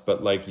with us,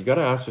 but like, you got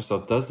to ask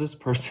yourself, does this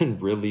person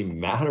really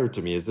matter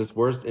to me? Is this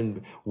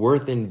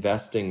worth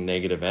investing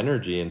negative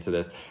energy into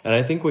this? And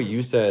I think what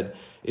you said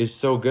is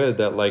so good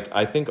that, like,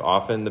 I think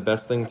often the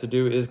best thing to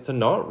do is to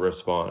not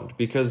respond,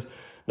 because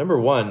number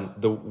one,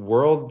 the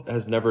world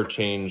has never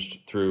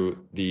changed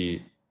through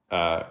the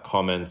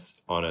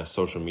comments on a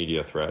social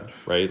media thread,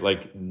 right?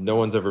 Like, no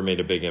one's ever made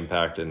a big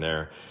impact in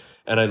there.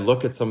 And I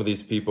look at some of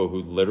these people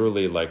who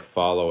literally like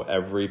follow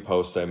every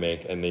post I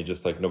make, and they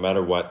just, like, no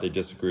matter what, they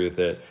disagree with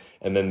it.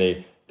 And then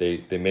they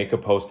make a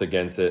post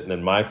against it. And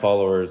then my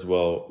followers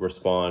will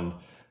respond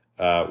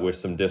with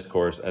some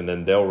discourse, and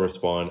then they'll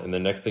respond. And the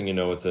next thing you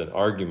know, it's an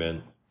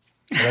argument.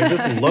 And I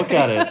just look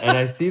at it and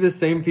I see the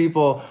same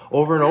people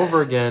over and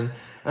over again.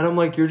 And I'm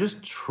like, you're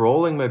just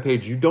trolling my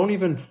page. You don't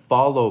even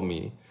follow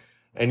me,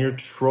 and you're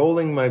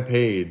trolling my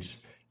page,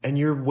 and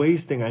you're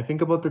wasting. I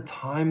think about the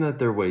time that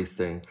they're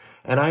wasting,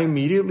 and I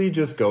immediately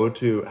just go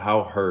to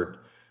how hurt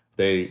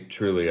they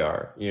truly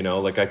are.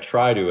 Like, I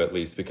try to, at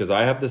least, because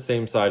I have the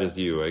same side as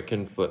you. I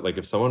can flip, like,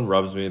 if someone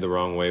rubs me the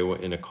wrong way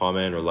in a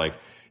comment, or like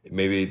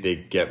maybe they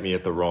get me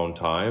at the wrong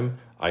time,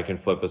 I can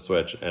flip a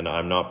switch, and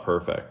I'm not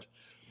perfect.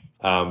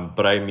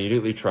 But I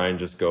immediately try and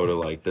just go to,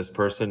 like, this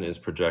person is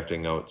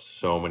projecting out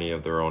so many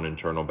of their own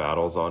internal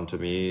battles onto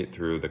me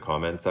through the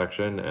comment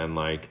section. And,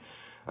 like,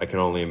 I can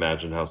only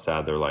imagine how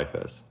sad their life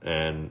is.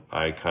 And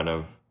I kind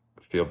of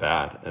feel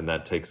bad. And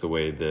that takes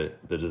away the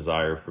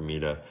desire for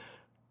me to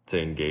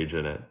engage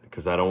in it,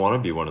 because I don't want to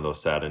be one of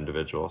those sad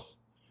individuals.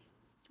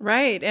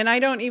 Right. And I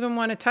don't even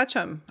want to touch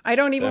them. I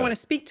don't even want to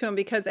speak to them,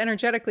 because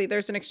energetically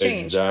there's an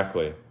exchange.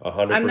 Exactly.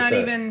 100%. I'm not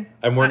even.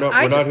 And we're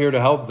not here to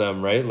help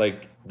them, right?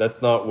 Like,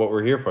 that's not what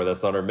we're here for.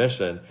 That's not our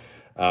mission.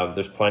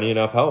 There's plenty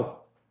enough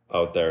help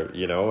out there,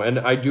 and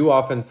I do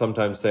often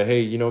sometimes say,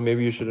 hey,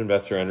 maybe you should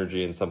invest your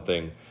energy in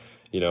something,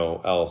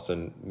 else.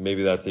 And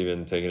maybe that's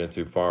even taking it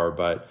too far,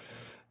 but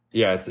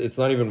yeah, it's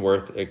not even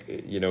worth it,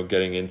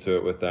 getting into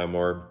it with them.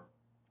 Or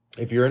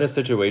if you're in a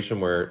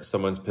situation where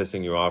someone's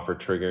pissing you off or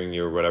triggering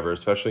you or whatever,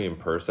 especially in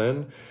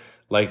person,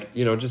 like,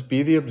 just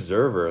be the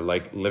observer,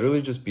 like,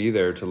 literally just be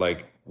there to,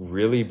 like,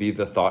 really be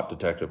the thought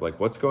detective. Like,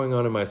 what's going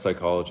on in my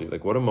psychology?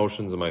 Like, what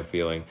emotions am I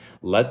feeling?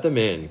 Let them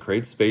in,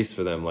 create space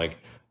for them, like,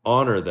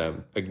 honor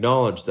them,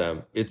 acknowledge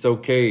them. It's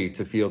okay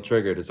to feel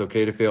triggered. It's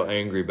okay to feel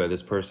angry by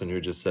this person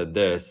who just said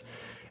this.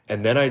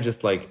 And then I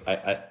just, like,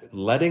 I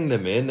letting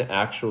them in,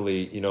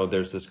 actually,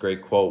 there's this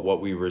great quote,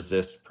 what we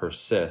resist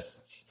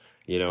persists.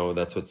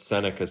 That's what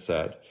Seneca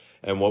said.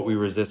 And what we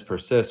resist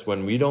persists.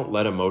 When we don't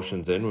let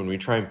emotions in, when we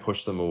try and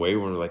push them away,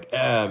 when we're like,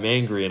 I'm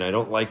angry and I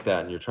don't like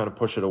that, and you're trying to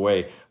push it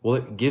away, well,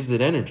 it gives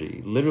it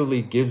energy,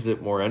 literally gives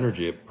it more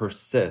energy. It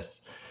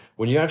persists.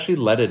 When you actually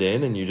let it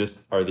in and you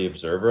just are the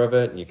observer of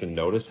it and you can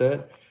notice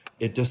it,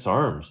 it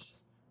disarms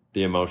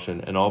the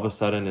emotion. And all of a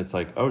sudden it's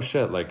like, oh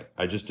shit, like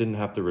I just didn't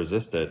have to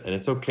resist it. And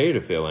it's okay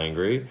to feel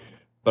angry,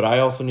 but I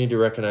also need to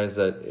recognize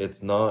that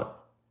it's not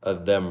a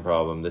them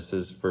problem. This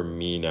is for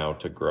me now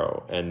to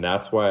grow. And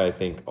that's why I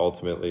think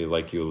ultimately,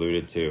 like you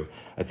alluded to,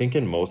 I think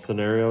in most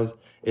scenarios,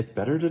 it's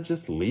better to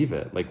just leave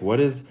it. Like what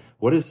is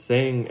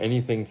saying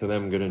anything to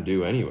them going to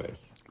do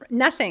anyways?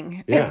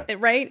 Nothing. Yeah.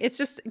 Right? It's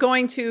just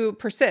going to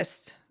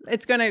persist.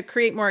 It's going to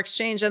create more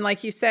exchange. And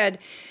like you said,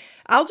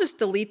 I'll just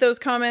delete those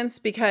comments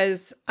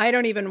because I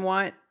don't even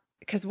want,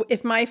 because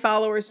if my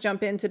followers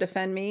jump in to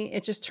defend me,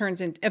 it just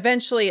turns in,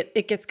 eventually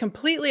it gets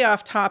completely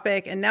off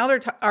topic. And now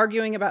they're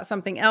arguing about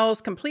something else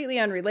completely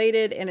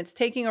unrelated, and it's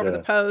taking over the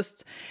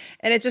post,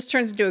 and it just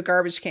turns into a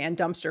garbage can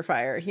dumpster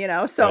fire, you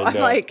know? So I'm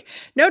like,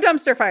 no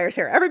dumpster fires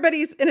here.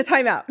 Everybody's in a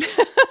timeout.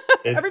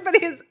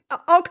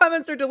 All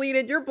comments are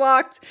deleted. You're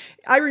blocked.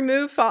 I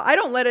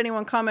don't let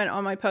anyone comment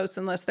on my posts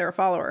unless they're a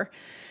follower.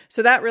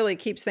 So that really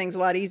keeps things a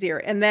lot easier.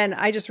 And then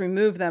I just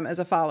remove them as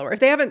a follower. If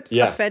they haven't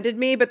offended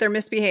me, but they're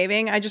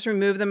misbehaving, I just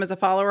remove them as a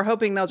follower,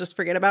 hoping they'll just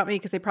forget about me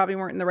because they probably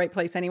weren't in the right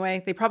place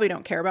anyway. They probably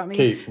don't care about me.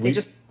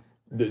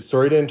 Okay,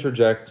 sorry to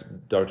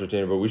interject, Dr.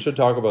 Tina, but we should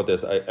talk about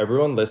this.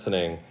 Everyone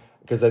listening,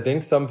 because I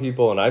think some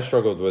people, and I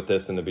struggled with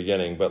this in the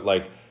beginning, but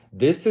like,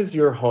 this is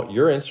your home.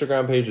 Your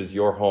Instagram page is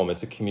your home.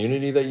 It's a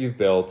community that you've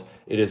built.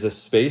 It is a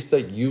space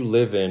that you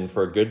live in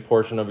for a good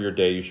portion of your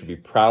day. You should be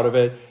proud of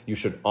it. You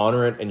should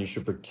honor it, and you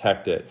should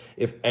protect it.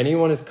 If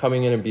anyone is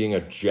coming in and being a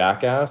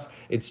jackass,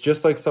 it's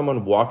just like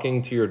someone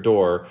walking to your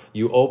door.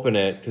 You open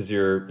it because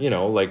you're,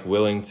 like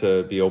willing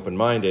to be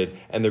open-minded,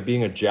 and they're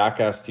being a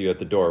jackass to you at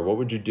the door. What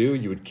would you do?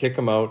 You would kick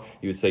them out.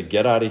 You would say,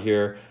 get out of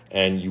here,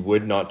 and you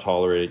would not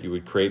tolerate it. You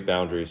would create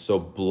boundaries. So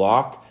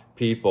block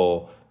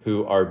people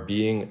who are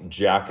being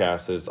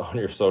jackasses on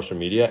your social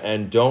media,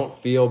 and don't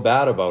feel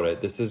bad about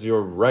it. This is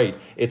your right.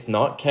 It's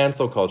not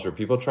cancel culture.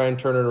 People try and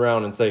turn it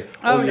around and say,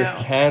 you're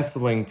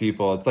canceling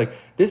people. It's like,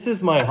 this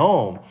is my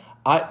home.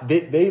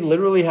 They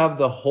literally have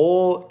the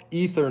whole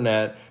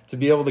Ethernet to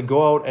be able to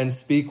go out and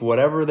speak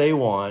whatever they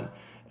want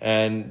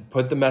and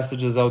put the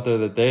messages out there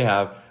that they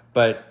have.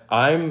 But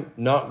I'm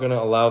not going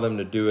to allow them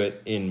to do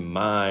it in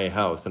my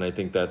house. And I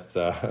think that's,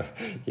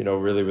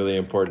 really, really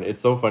important. It's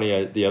so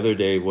funny. The other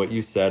day, what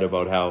you said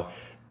about how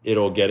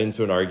it'll get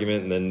into an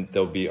argument and then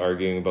they'll be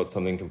arguing about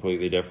something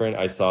completely different.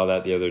 I saw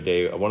that the other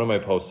day. One of my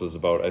posts was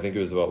about, I think it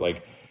was about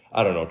like,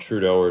 I don't know,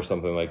 Trudeau or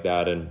something like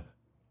that. And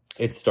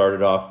it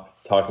started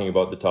off talking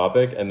about the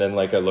topic. And then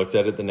like I looked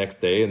at it the next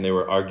day and they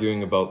were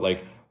arguing about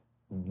like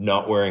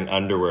not wearing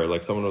underwear.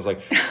 Like someone was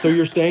like, so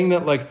you're saying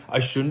that like I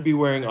shouldn't be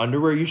wearing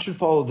underwear? You should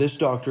follow this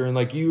doctor, and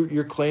like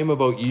your claim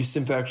about yeast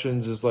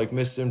infections is like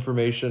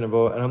misinformation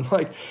about, and I'm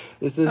like,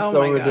 this is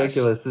so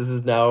ridiculous. This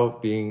is now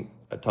being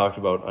talked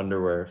about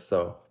underwear.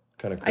 So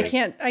kind of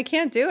crazy. I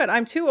can't do it.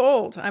 I'm too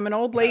old. I'm an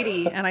old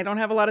lady and I don't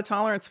have a lot of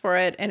tolerance for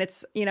it. And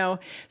it's,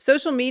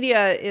 social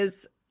media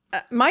is,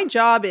 my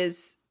job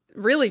is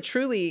really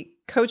truly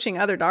coaching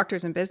other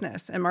doctors in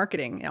business and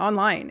marketing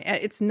online.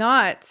 It's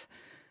not,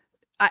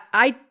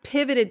 I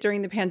pivoted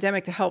during the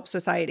pandemic to help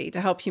society,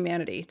 to help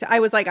humanity. I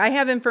was like, I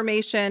have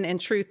information and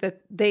truth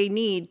that they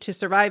need to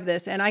survive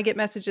this. And I get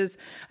messages.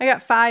 I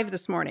got 5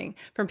 this morning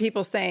from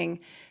people saying,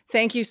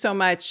 thank you so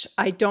much.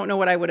 I don't know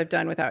what I would have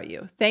done without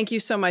you. Thank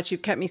you so much.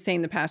 You've kept me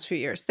sane the past few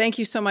years. Thank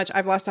you so much.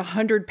 I've lost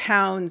 100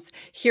 pounds.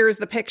 Here's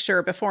the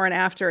picture before and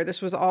after.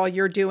 This was all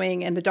you're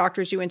doing and the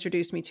doctors you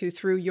introduced me to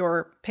through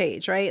your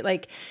page, right?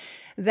 Like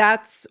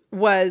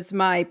was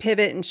my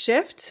pivot and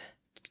shift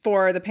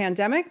for the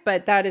pandemic,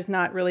 but that is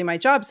not really my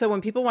job. So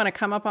when people want to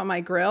come up on my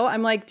grill,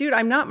 I'm like, dude,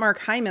 I'm not Mark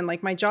Hyman.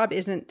 Like my job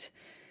isn't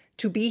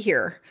to be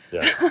here.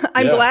 Yeah.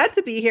 I'm glad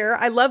to be here.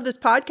 I love this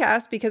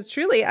podcast because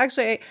truly,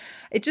 actually,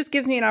 it just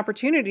gives me an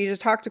opportunity to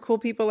talk to cool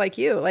people like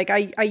you. Like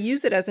I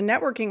use it as a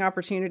networking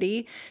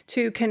opportunity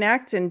to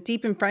connect and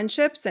deepen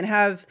friendships and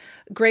have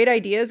great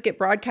ideas get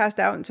broadcast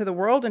out into the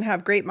world and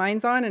have great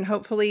minds on. And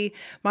hopefully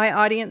my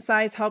audience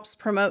size helps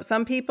promote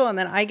some people. And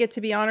then I get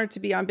to be honored to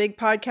be on big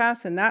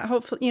podcasts. And that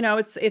hopefully,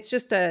 it's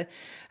just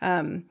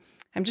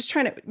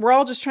we're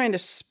all just trying to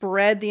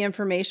spread the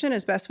information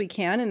as best we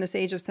can in this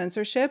age of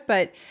censorship.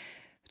 But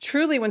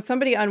truly, when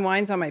somebody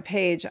unwinds on my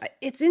page,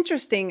 it's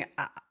interesting.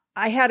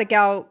 I had a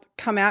gal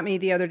come at me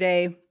the other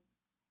day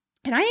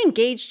and I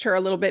engaged her a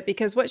little bit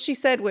because what she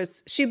said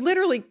was she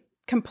literally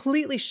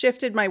completely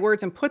shifted my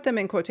words and put them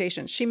in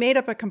quotations. She made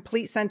up a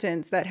complete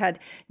sentence that had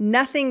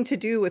nothing to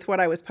do with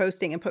what I was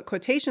posting and put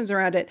quotations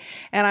around it.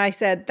 And I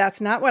said, that's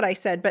not what I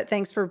said, but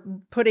thanks for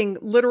putting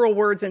literal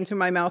words into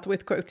my mouth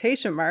with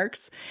quotation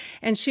marks.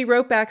 And she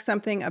wrote back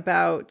something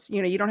about,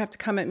 you don't have to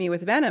come at me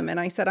with venom. And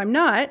I said, I'm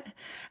not.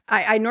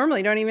 I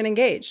normally don't even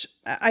engage.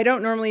 I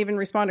don't normally even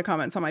respond to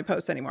comments on my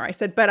posts anymore. I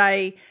said, but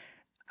I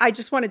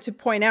just wanted to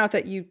point out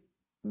that you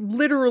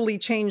literally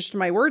changed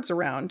my words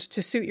around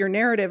to suit your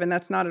narrative. And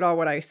that's not at all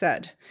what I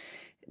said,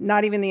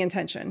 not even the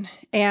intention.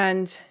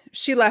 And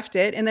she left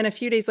it. And then a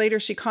few days later,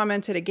 she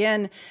commented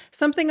again,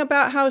 something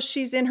about how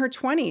she's in her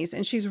 20s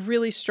and she's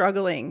really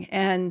struggling,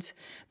 and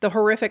the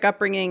horrific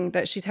upbringing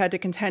that she's had to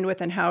contend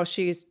with, and how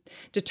she's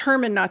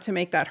determined not to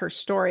make that her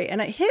story.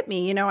 And it hit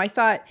me, you know, I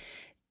thought,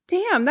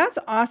 damn, that's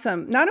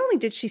awesome. Not only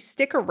did she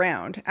stick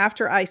around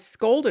after I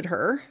scolded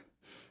her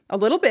a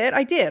little bit,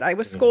 I did. I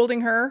was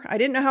scolding her. I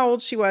didn't know how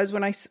old she was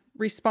when I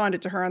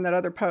responded to her on that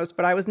other post,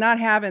 but I was not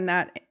having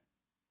that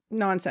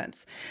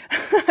nonsense.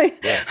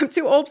 I'm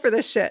too old for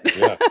this shit.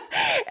 Yeah.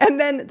 And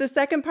then the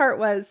second part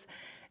was,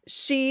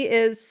 she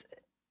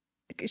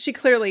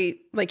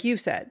clearly, like you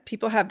said,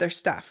 people have their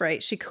stuff,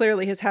 right? She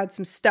clearly has had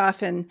some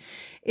stuff, and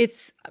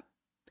it's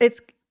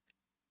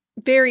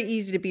very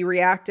easy to be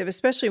reactive,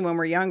 especially when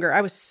we're younger.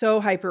 I was so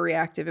hyper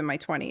reactive in my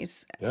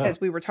 20s, as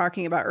we were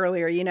talking about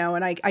earlier, you know,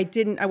 and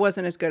I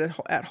wasn't as good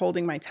at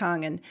holding my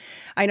tongue. And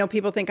I know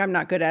people think I'm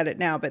not good at it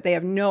now, but they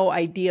have no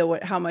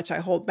idea how much I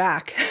hold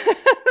back.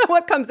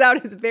 What comes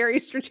out is very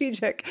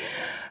strategic,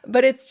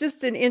 but it's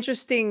just an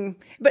interesting,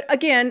 but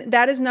again,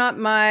 that's not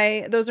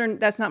my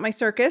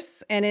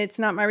circus, and it's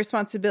not my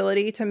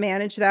responsibility to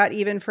manage that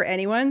even for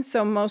anyone.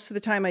 So most of the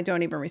time I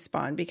don't even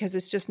respond, because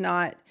it's just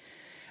not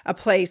a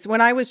place.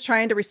 When I was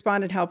trying to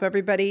respond and help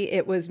everybody,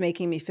 it was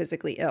making me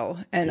physically ill.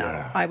 And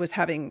I was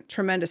having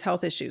tremendous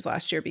health issues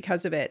last year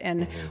because of it.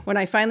 And when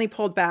I finally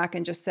pulled back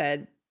and just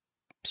said,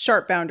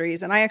 sharp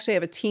boundaries. And I actually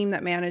have a team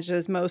that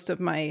manages most of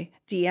my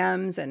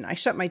DMs, and I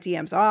shut my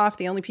DMs off.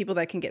 The only people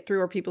that can get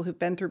through are people who've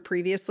been through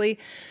previously.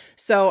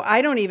 So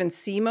I don't even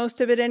see most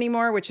of it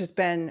anymore, which has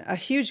been a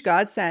huge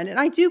godsend.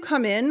 And I do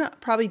come in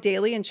probably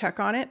daily and check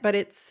on it,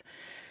 but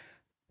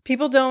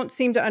people don't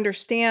seem to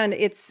understand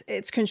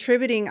it's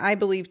contributing, I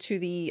believe, to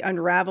the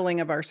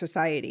unraveling of our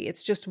society.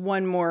 It's just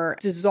one more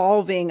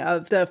dissolving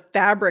of the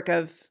fabric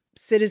of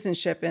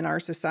citizenship in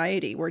our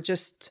society. We're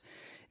just,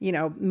 you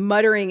know,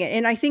 muttering it.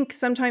 And I think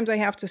sometimes I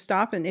have to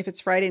stop. And if it's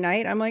Friday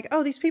night, I'm like,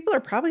 oh, these people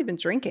are probably been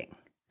drinking.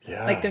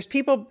 Yeah. Like, there's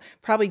people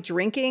probably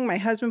drinking. My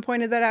husband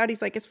pointed that out.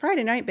 He's like, it's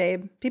Friday night,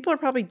 babe. People are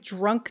probably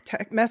drunk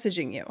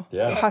messaging you.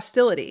 Yeah.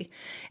 Hostility.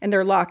 And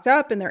they're locked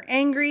up and they're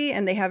angry,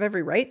 and they have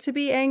every right to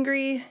be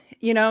angry,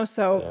 you know?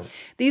 So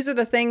these are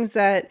the things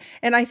that,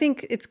 and I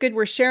think it's good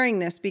we're sharing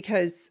this,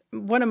 because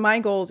one of my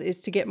goals is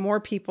to get more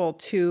people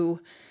to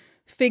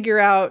figure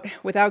out,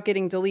 without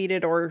getting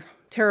deleted or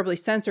terribly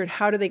censored,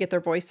 how do they get their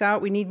voice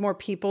out? We need more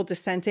people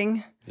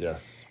dissenting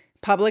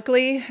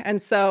publicly. And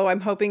so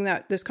I'm hoping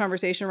that this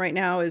conversation right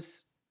now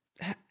is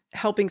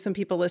helping some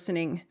people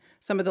listening,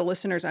 some of the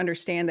listeners,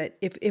 understand that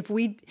if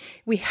we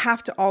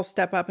have to all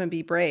step up and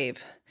be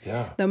brave.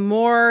 Yeah. The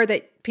more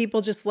that people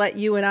just let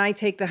you and I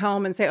take the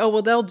helm and say, oh,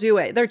 well, they'll do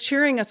it. They're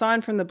cheering us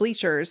on from the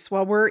bleachers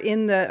while we're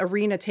in the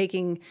arena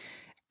taking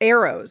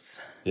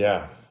arrows.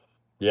 Yeah.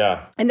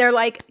 Yeah. And they're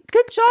like,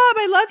 good job.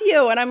 I love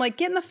you. And I'm like,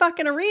 get in the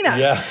fucking arena.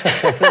 Yeah.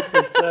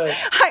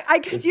 I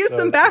could use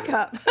some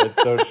backup.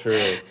 It's so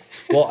true.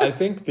 Well, I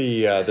think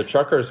the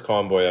truckers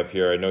convoy up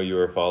here, I know you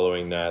were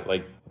following that.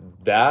 Like,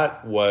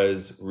 that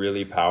was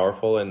really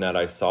powerful in that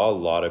I saw a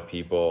lot of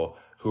people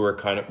who are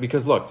kind of,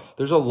 because look,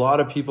 there's a lot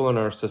of people in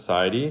our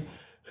society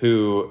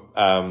who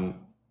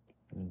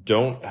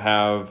don't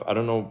have, I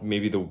don't know,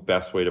 maybe the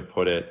best way to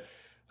put it.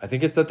 I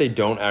think it's that they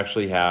don't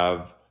actually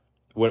have,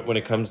 when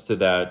it comes to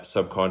that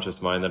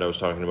subconscious mind that I was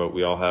talking about,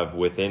 we all have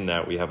within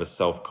that, we have a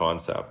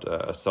self-concept,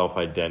 a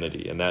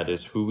self-identity, and that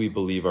is who we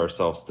believe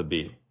ourselves to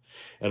be.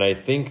 And I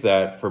think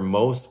that for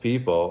most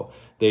people,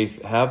 they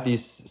have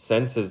these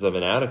senses of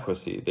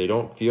inadequacy. They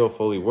don't feel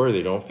fully worthy.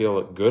 They don't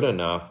feel good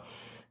enough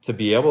to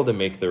be able to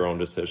make their own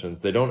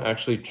decisions. They don't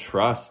actually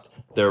trust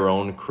their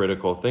own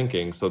critical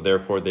thinking. So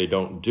therefore they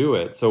don't do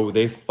it. So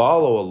they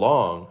follow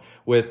along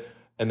with,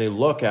 and they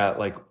look at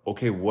like,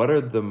 okay,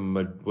 what's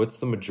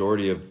the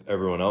majority of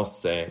everyone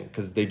else saying?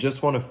 Because they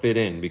just want to fit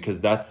in,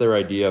 because that's their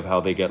idea of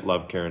how they get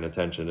love, care, and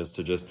attention, is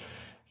to just,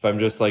 if I'm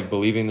just like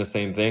believing the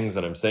same things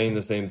and I'm saying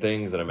the same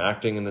things and I'm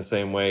acting in the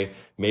same way,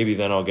 maybe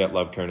then I'll get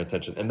love, care, and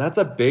attention. And that's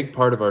a big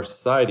part of our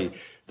society.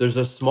 There's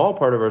a small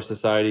part of our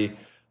society,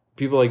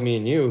 people like me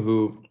and you,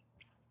 who,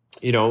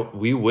 you know,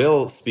 we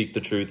will speak the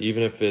truth,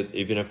 even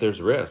if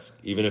there's risk,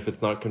 even if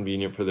it's not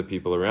convenient for the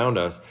people around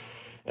us.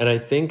 And I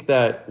think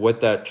that what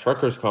that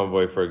truckers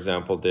convoy, for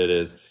example, did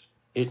is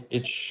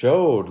it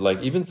showed,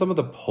 like, even some of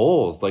the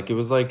polls, like, it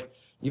was like,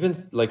 even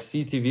like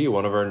CTV,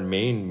 one of our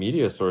main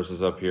media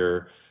sources up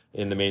here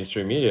in the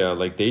mainstream media,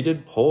 like, they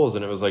did polls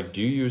and it was like,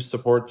 do you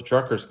support the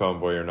truckers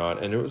convoy or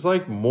not? And it was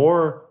like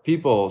more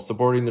people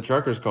supporting the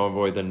truckers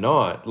convoy than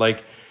not.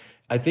 Like,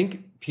 I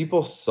think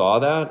people saw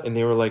that and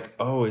they were like,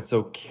 oh, it's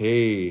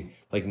okay.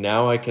 Like,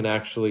 now I can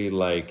actually,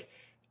 like,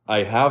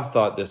 I have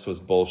thought this was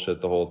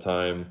bullshit the whole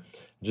time,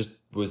 just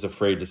was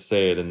afraid to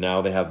say it. And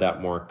now they have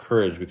that more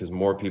courage because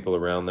more people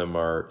around them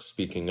are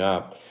speaking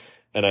up.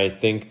 And I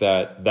think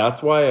that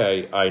that's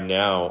why I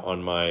now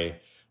in my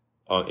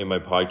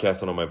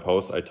podcast and on my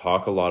posts, I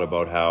talk a lot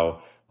about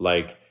how,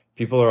 like,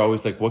 people are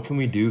always like, what can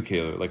we do,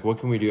 Kaylor? Like, what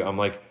can we do? I'm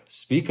like,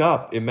 speak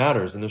up. It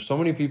matters. And there's so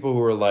many people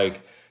who are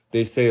like,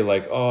 they say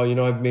like, oh, you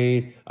know,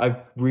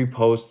 I've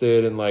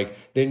reposted and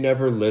like, they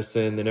never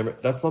listen.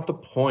 That's not the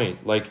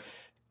point. Like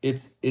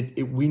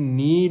we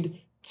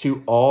need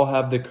to all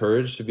have the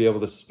courage to be able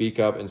to speak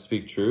up and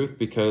speak truth,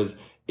 because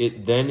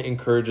it then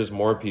encourages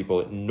more people.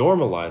 It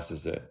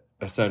normalizes it,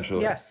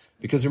 essentially. Yes.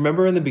 Because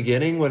remember in the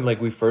beginning when like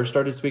we first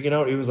started speaking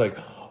out, it was like,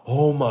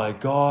 oh my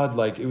God,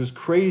 like it was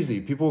crazy.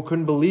 People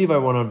couldn't believe I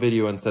went on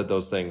video and said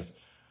those things.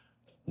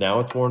 Now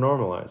it's more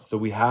normalized. So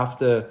we have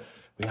to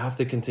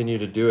continue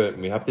to do it.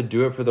 And we have to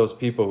do it for those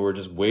people who are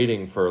just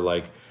waiting for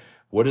like,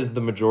 what is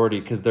the majority?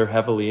 Because they're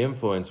heavily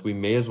influenced. We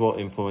may as well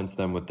influence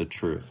them with the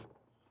truth.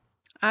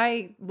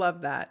 I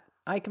love that.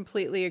 I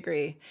completely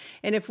agree.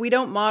 And if we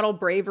don't model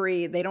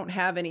bravery, they don't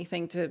have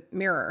anything to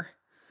mirror.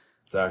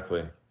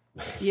 Exactly.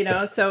 You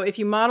know, so if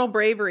you model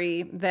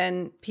bravery,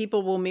 then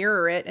people will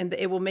mirror it and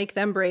it will make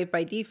them brave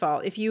by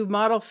default. If you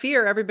model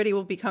fear, everybody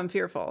will become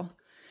fearful.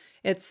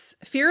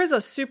 Fear is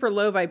a super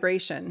low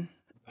vibration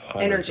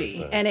energy,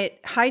 100%. and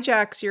it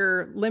hijacks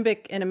your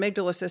limbic and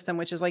amygdala system,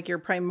 which is like your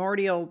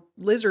primordial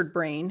lizard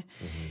brain.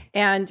 Mm-hmm.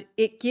 And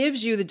it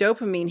gives you the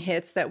dopamine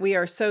hits that we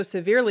are so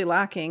severely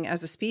lacking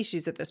as a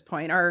species at this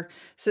point. Our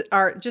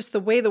just the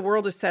way the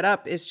world is set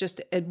up is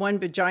just one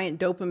giant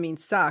dopamine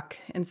suck.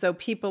 And so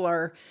people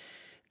are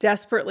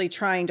desperately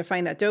trying to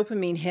find that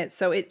dopamine hit.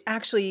 So it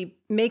actually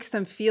makes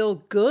them feel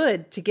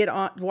good to get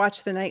on,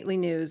 watch the nightly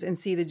news and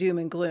see the doom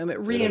and gloom. It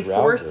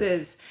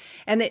reinforces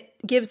and it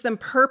gives them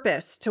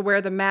purpose to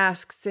wear the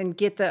masks and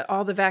get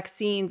all the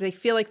vaccines. They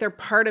feel like they're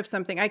part of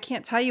something. I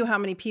can't tell you how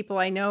many people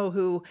I know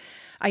who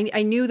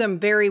I knew them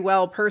very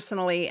well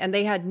personally, and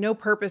they had no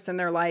purpose in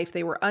their life.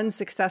 They were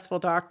unsuccessful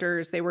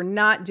doctors. They were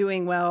not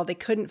doing well. They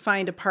couldn't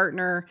find a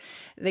partner.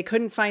 They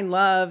couldn't find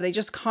love. They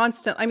just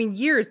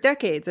years,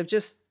 decades of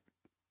just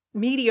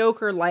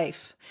mediocre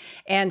life,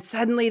 and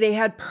suddenly they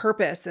had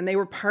purpose and they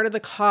were part of the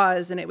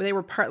cause, and they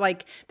were part,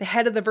 like the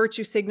head of the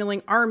virtue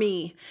signaling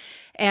army,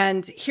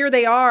 and here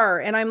they are.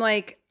 And I'm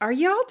like, are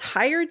y'all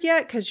tired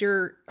yet? Because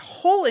your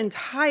whole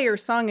entire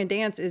song and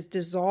dance is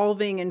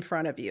dissolving in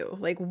front of you.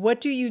 Like,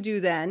 what do you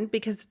do then?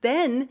 Because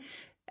then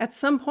at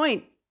some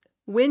point,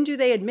 when do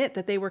they admit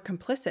that they were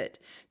complicit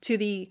to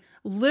the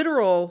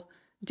literal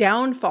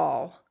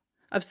downfall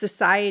of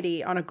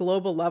society on a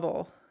global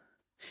level,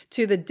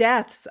 to the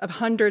deaths of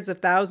hundreds of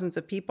thousands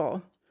of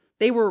people?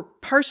 They were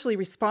partially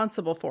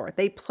responsible for it.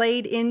 They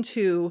played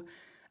into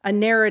a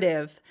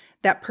narrative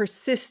that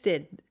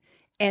persisted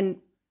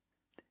and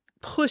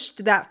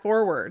pushed that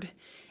forward.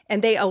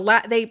 And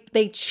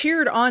they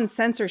cheered on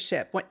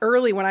censorship.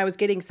 When I was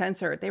getting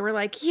censored, they were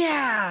like,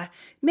 yeah,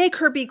 make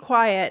her be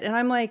quiet. And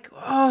I'm like,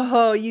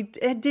 oh,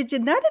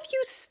 did none of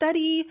you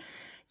study,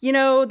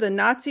 the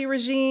Nazi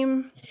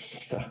regime?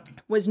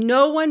 Was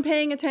no one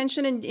paying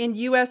attention in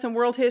U.S. and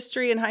world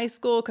history in high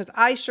school? Because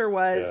I sure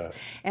was. Yeah.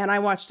 And I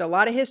watched a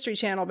lot of History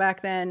Channel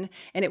back then.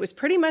 And it was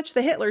pretty much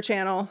the Hitler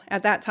Channel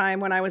at that time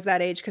when I was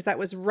that age, because that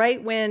was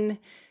right when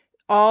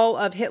all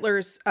of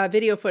Hitler's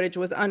video footage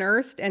was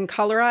unearthed and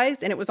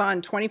colorized. And it was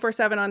on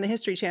 24/7 on the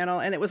History Channel.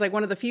 And it was like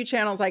one of the few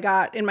channels I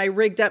got in my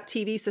rigged up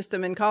TV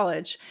system in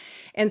college.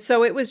 And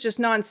so it was just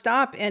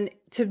nonstop. And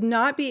to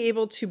not be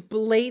able to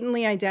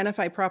blatantly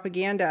identify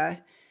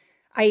propaganda,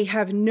 I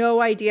have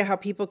no idea how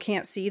people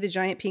can't see the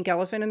giant pink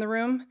elephant in the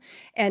room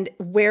and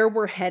where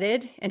we're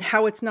headed and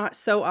how it's not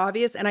so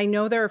obvious. And I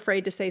know they're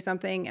afraid to say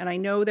something, and I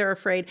know they're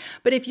afraid.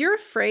 But if you're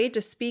afraid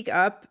to speak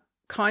up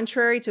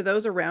contrary to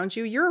those around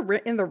you, you're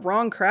in the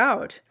wrong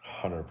crowd.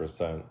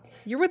 100%.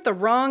 You're with the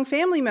wrong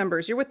family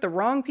members. You're with the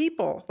wrong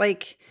people.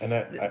 And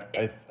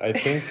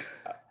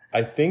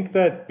I think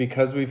that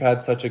because we've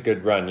had such a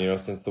good run,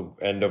 since the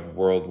end of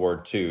World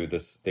War II,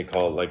 they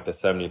call it like the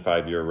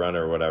 75-year run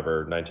or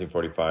whatever,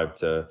 1945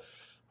 to,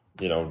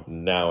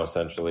 now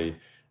essentially,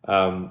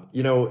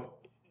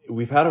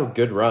 we've had a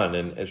good run.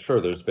 And sure,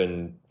 there's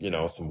been,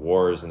 some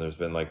wars, and there's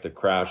been like the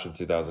crash of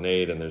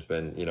 2008, and there's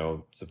been,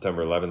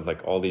 September 11th,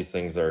 like all these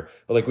things but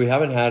like we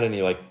haven't had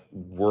any like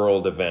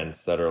world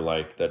events that are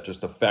like, that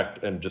just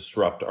affect and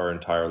disrupt our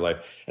entire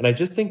life. And I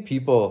just think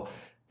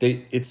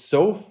it's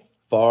so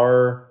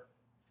far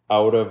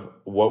out of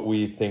what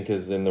we think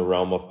is in the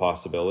realm of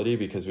possibility,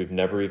 because we've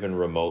never even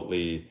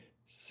remotely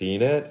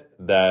seen it,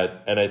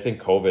 and I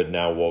think COVID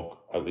now woke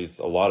at least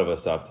a lot of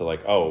us up to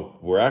like, oh,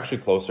 we're actually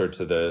closer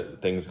to the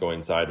things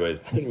going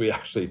sideways than we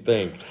actually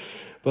think.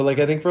 But like,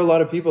 I think for a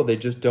lot of people, they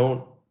just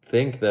don't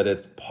think that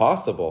it's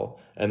possible.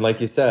 And like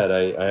you said,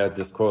 I had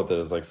this quote that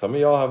was like, some of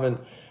y'all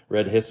haven't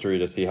read history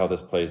to see how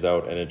this plays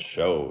out, and it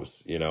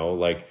shows,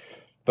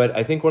 But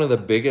I think one of the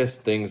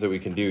biggest things that we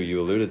can do,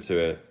 you alluded to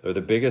it, or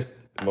the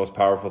biggest, most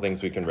powerful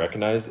things we can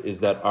recognize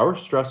is that our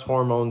stress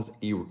hormones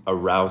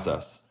arouse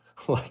us.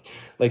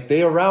 like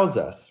they arouse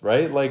us,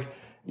 right? Like,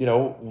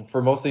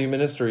 for most of human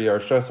history, our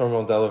stress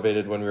hormones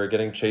elevated when we were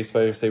getting chased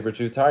by a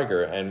saber-toothed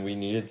tiger, and we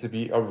needed to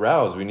be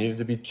aroused. We needed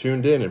to be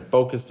tuned in and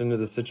focused into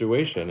the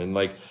situation. And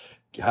like,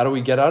 how do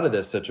we get out of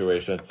this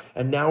situation?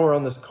 And now we're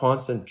on this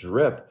constant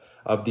drip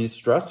of these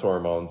stress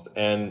hormones.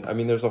 And I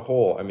mean, there's a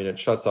whole, I mean, it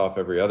shuts off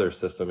every other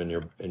system in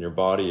your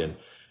body and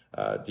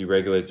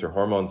deregulates your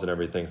hormones and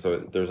everything. So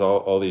there's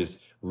all these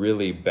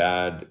really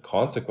bad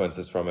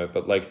consequences from it.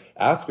 But like,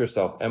 ask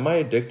yourself, am I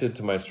addicted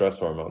to my stress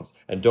hormones?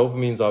 And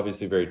dopamine's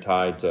obviously very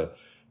tied to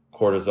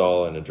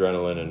cortisol and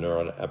adrenaline and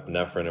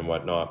norepinephrine and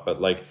whatnot.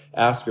 But like,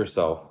 ask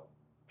yourself,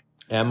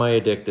 am I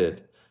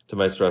addicted to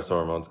my stress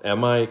hormones?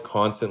 Am I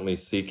constantly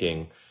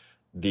seeking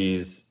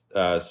these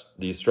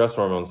stress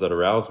hormones that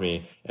arouse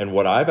me? And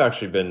what I've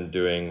actually been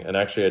doing, and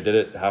actually I did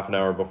it half an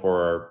hour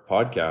before our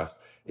podcast,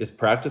 is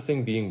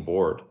practicing being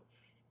bored.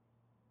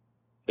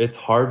 It's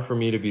hard for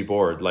me to be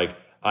bored. Like,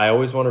 I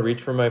always want to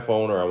reach for my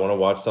phone, or I want to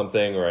watch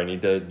something, or I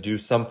need to do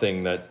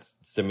something that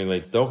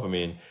stimulates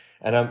dopamine.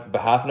 And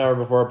half an hour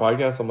before our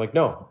podcast, I'm like,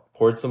 no,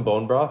 poured some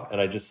bone broth,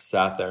 and I just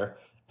sat there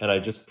and I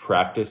just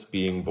practiced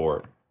being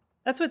bored.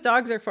 That's what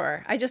dogs are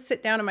for. I just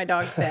sit down in my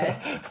dog's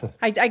bed.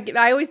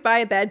 I always buy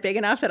a bed big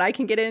enough that I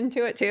can get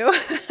into it too.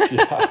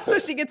 Yeah. So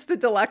she gets the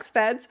deluxe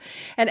beds.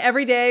 And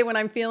every day when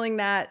I'm feeling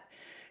that,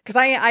 because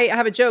I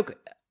have a joke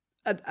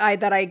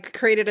that I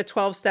created a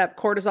 12-step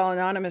Cortisol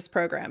Anonymous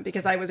program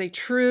because I was a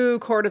true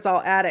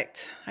cortisol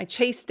addict. I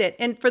chased it.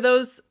 And for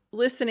those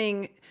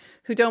listening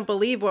who don't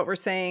believe what we're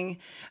saying,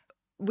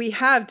 we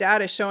have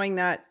data showing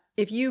that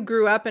if you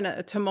grew up in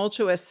a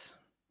tumultuous,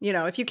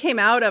 if you came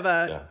out of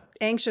a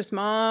anxious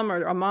mom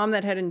or a mom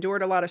that had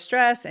endured a lot of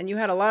stress and you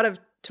had a lot of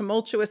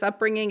tumultuous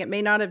upbringing, it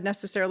may not have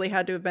necessarily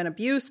had to have been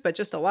abuse, but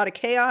just a lot of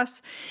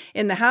chaos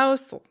in the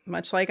house,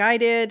 much like I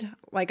did.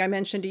 Like I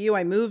mentioned to you,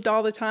 I moved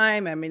all the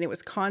time. I mean, it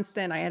was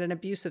constant. I had an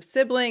abusive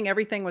sibling.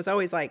 Everything was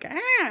always like,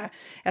 at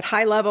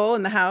high level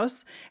in the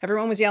house.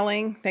 Everyone was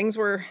yelling. Things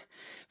were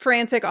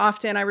frantic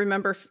often. I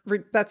remember,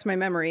 that's my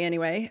memory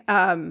anyway.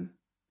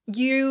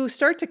 You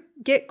start to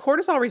get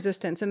cortisol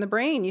resistance in the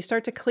brain. You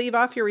start to cleave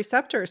off your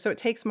receptors. So it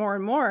takes more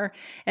and more.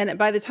 And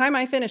by the time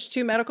I finished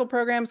 2 medical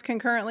programs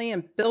concurrently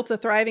and built a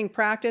thriving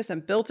practice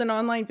and built an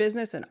online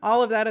business and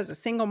all of that as a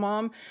single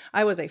mom,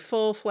 I was a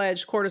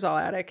full-fledged cortisol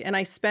addict. And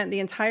I spent the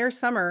entire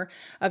summer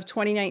of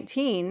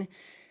 2019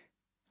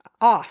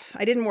 off.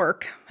 I didn't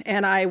work.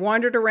 And I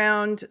wandered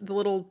around the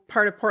little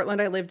part of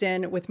Portland I lived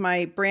in with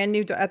my brand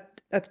new,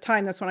 at the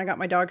time, that's when I got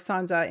my dog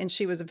Sansa, and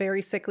she was a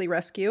very sickly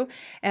rescue.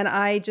 And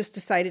I just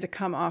decided to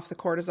come off the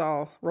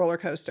cortisol roller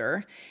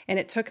coaster. And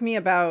it took me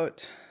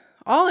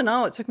all in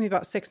all, it took me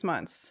about 6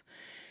 months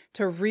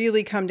to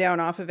really come down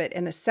off of it.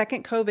 And the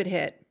second COVID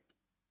hit,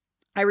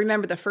 I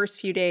remember the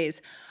first few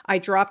days, I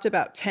dropped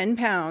about 10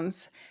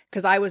 pounds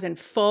because I was in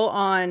full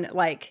on,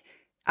 like,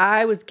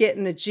 I was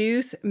getting the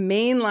juice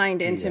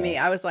mainlined into me.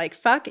 I was like,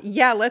 fuck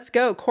yeah, let's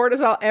go.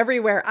 Cortisol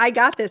everywhere. I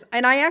got this.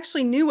 And I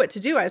actually knew what to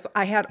do.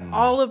 I had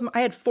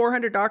I had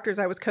 400 doctors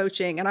I was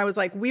coaching, and I was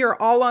like, we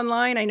are all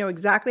online. I know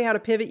exactly how to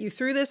pivot you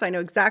through this. I know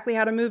exactly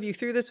how to move you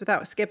through this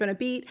without skipping a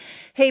beat.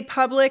 Hey,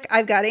 public,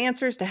 I've got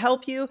answers to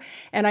help you.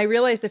 And I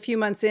realized a few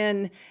months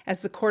in, as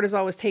the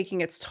cortisol was taking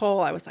its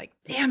toll, I was like,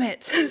 damn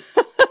it.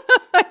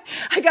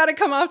 I got to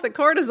come off the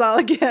cortisol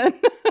again.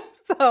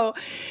 So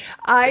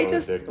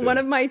one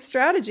of my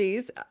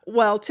strategies,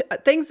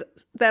 things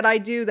that I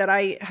do that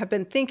I have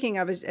been thinking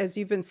of as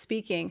you've been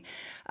speaking,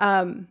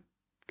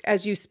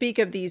 as you speak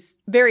of these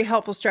very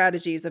helpful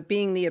strategies of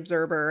being the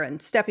observer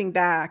and stepping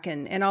back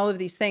and all of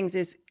these things,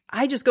 is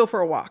I just go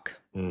for a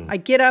walk. I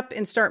get up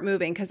and start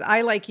moving because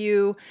I, like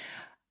you,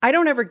 I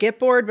don't ever get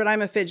bored, but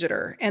I'm a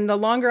fidgeter. And the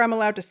longer I'm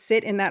allowed to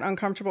sit in that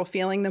uncomfortable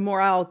feeling, the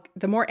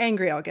more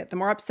angry I'll get, the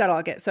more upset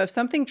I'll get. So if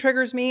something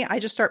triggers me, I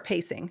just start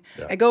pacing.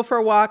 Yeah. I go for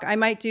a walk. I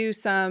might do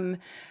some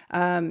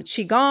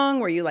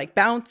qigong where you like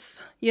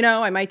bounce,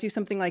 I might do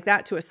something like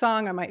that to a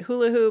song. I might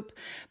hula hoop,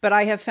 but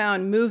I have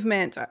found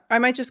movement. I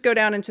might just go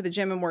down into the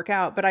gym and work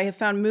out, but I have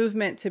found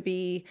movement to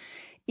be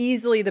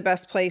easily the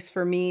best place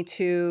for me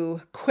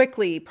to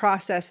quickly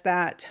process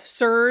that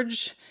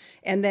surge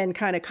and then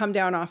kind of come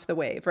down off the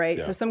wave, right?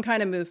 Yeah. So some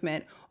kind of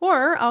movement.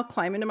 Or I'll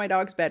climb into my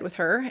dog's bed with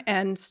her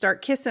and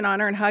start kissing on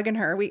her and hugging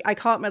her. I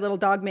call it my little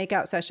dog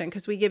makeout session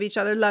because we give each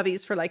other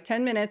lovies for like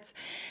 10 minutes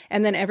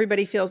and then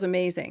everybody feels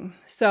amazing.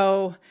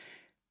 So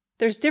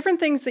there's different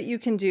things that you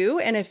can do.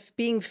 And if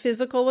being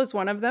physical is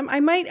one of them, I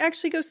might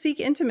actually go seek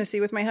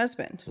intimacy with my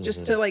husband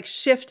just to like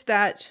shift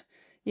that,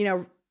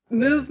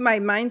 move my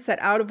mindset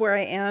out of where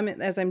I am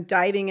as I'm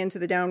diving into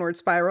the downward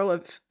spiral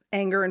of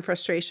anger and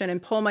frustration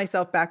and pull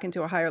myself back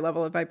into a higher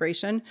level of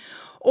vibration.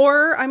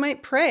 Or I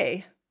might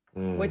pray,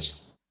 which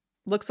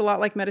looks a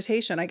lot like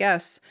meditation, I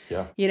guess.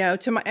 Yeah.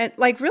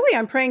 Really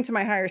I'm praying to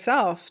my higher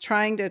self,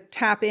 trying to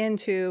tap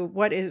into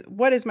what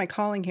is my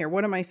calling here?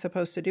 What am I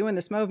supposed to do in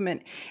this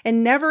moment?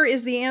 And never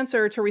is the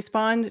answer to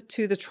respond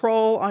to the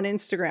troll on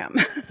Instagram.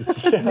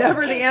 It's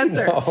never the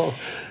answer.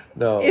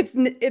 No.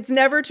 It's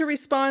never to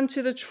respond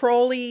to the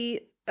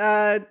trolly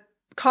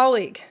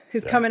colleague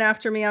who's coming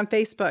after me on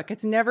Facebook.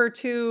 It's never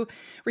to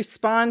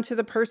respond to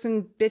the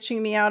person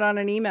bitching me out on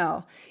an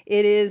email.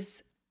 It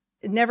is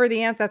never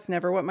the answer. That's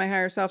never what my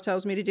higher self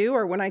tells me to do.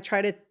 Or when I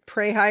try to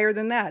pray higher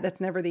than that, that's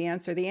never the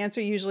answer. The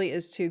answer usually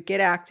is to get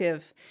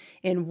active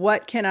in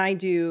what can I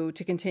do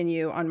to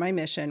continue on my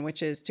mission,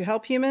 which is to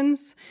help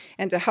humans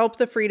and to help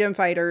the freedom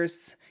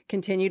fighters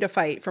continue to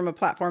fight from a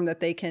platform that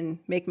they can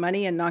make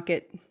money and not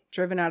get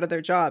driven out of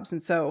their jobs.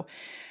 And so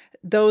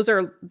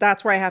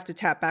that's where I have to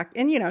tap back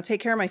and, take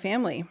care of my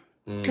family.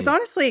 Because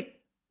honestly,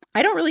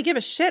 I don't really give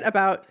a shit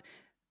about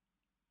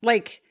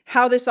like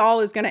how this all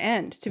is going to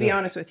end, to be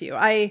honest with you.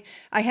 I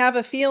have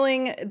a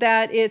feeling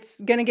that it's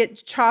going to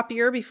get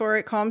choppier before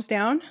it calms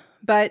down,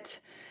 but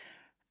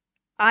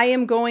I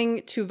am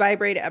going to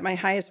vibrate at my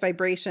highest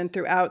vibration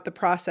throughout the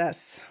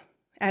process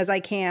as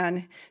I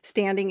can,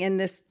 standing in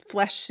this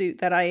flesh suit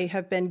that I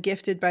have been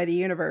gifted by the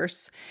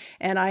universe.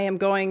 And I am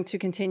going to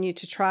continue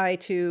to try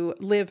to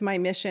live my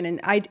mission.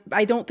 And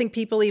I don't think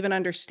people even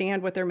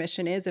understand what their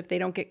mission is if they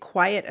don't get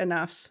quiet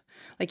enough.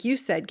 Like you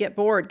said, get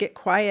bored, get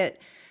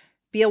quiet,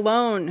 be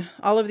alone,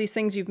 all of these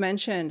things you've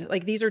mentioned.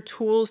 Like these are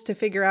tools to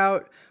figure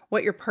out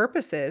what your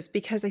purpose is,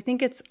 because I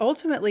think it's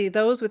ultimately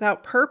those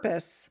without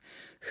purpose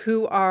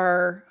who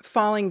are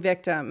falling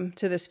victim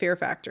to this fear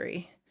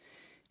factory.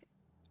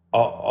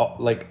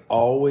 Like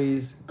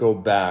always go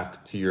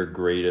back to your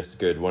greatest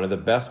good. One of the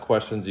best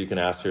questions you can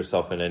ask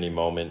yourself in any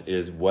moment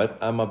is, what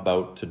I'm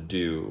about to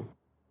do,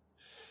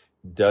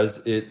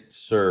 does it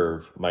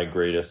serve my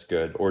greatest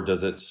good, or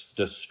does it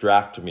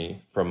distract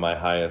me from my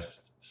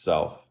highest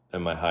self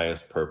and my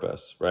highest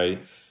purpose,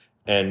 right?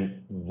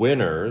 And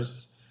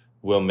winners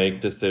will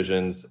make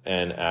decisions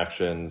and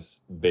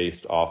actions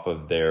based off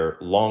of their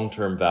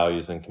long-term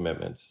values and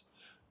commitments.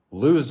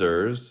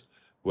 Losers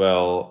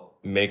will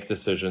make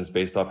decisions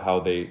based off how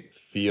they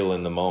feel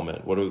in the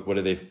moment. What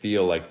do they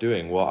feel like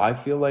doing? Well, I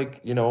feel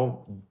like,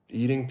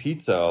 eating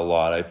pizza a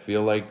lot. I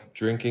feel like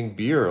drinking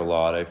beer a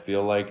lot. I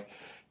feel like,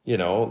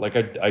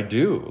 I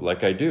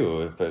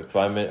do. If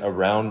I'm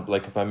around,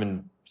 like if I'm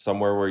in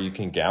somewhere where you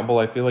can gamble,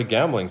 I feel like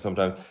gambling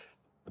sometimes.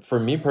 For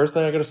me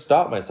personally, I got to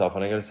stop myself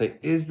and I got to say,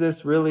 is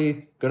this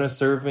really going to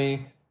serve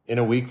me in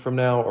a week from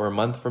now or a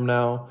month from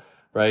now?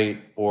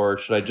 Right? Or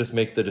should I just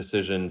make the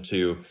decision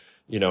to,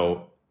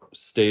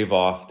 stave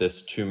off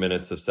this 2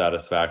 minutes of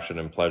satisfaction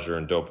and pleasure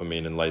and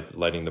dopamine and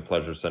lighting the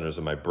pleasure centers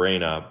of my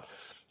brain up?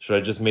 Should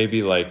I just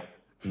maybe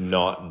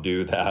not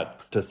do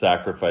that to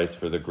sacrifice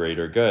for the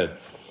greater good?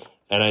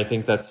 And I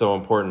think that's so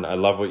important. I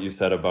love what you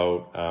said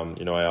about,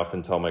 I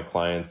often tell my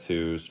clients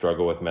who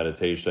struggle with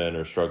meditation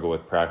or struggle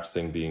with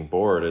practicing being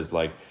bored is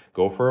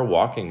go for a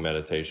walking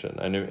meditation.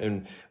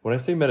 And when I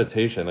say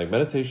meditation,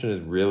 meditation is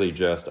really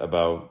just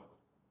about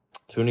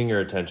tuning your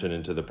attention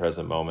into the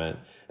present moment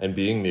and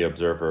being the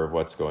observer of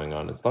what's going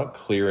on. It's not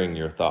clearing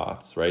your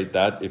thoughts, right?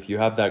 That if you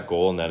have that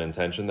goal and that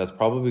intention, that's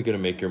probably going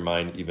to make your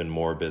mind even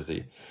more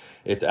busy.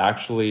 It's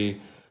actually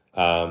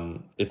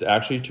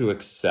to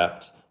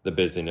accept the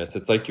busyness.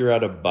 It's like you're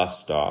at a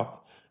bus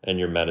stop and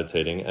you're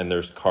meditating and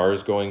there's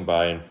cars going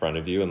by in front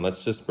of you. And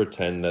let's just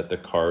pretend that the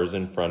cars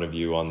in front of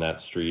you on that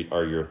street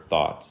are your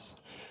thoughts.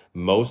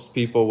 Most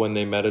people, when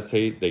they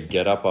meditate, they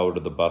get up out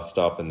of the bus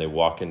stop and they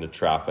walk into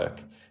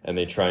traffic. And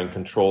they try and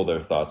control their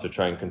thoughts. They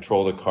try and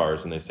control the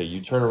cars. And they say,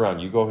 you turn around,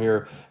 you go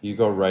here, you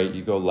go right,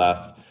 you go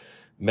left.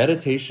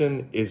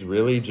 Meditation is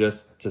really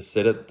just to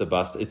sit at the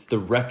bus. It's the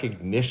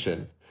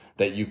recognition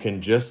that you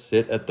can just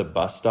sit at the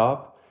bus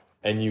stop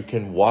and you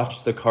can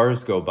watch the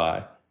cars go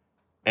by.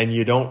 And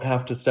you don't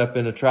have to step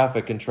into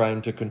traffic and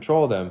trying to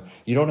control them.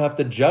 You don't have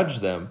to judge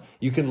them.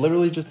 You can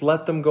literally just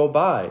let them go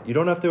by. You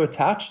don't have to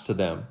attach to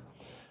them.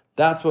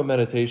 That's what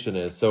meditation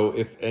is. So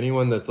if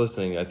anyone that's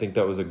listening, I think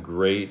that was a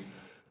great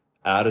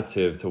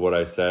additive to what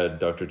I said,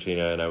 Dr.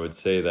 Tina, and I would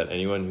say that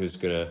anyone who's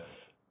going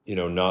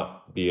to,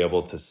 not be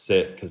able to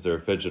sit because they're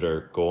a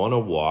fidgeter, go on a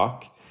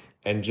walk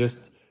and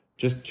just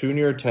tune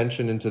your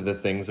attention into the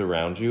things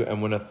around you.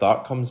 And when a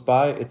thought comes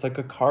by, it's like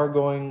a car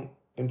going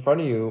in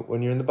front of you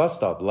when you're in the bus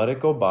stop. Let it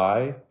go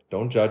by,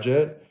 don't judge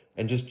it,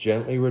 and just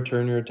gently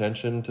return your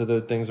attention to the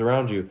things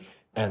around you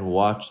and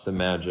watch the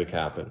magic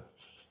happen.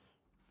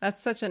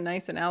 That's such a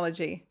nice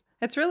analogy.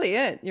 That's really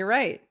it. You're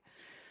right.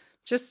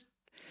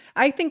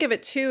 I think of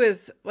it too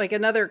as like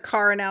another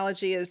car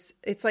analogy is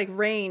it's like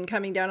rain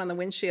coming down on the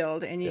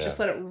windshield and you just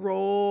let it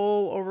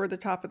roll over the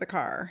top of the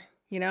car.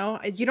 You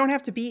don't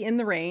have to be in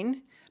the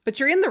rain, but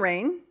you're in the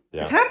rain.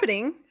 Yeah. It's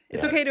happening.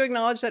 It's okay to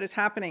acknowledge that it's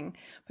happening,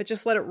 but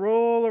just let it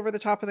roll over the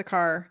top of the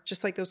car,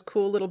 just like those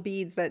cool little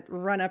beads that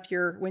run up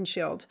your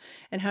windshield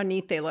and how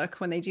neat they look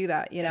when they do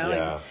that,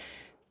 And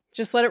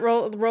just let it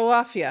roll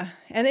off you.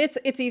 And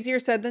it's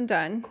easier said than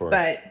done,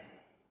 but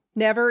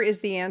never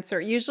is the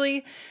answer.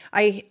 Usually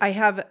I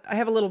have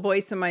a little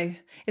voice in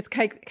it's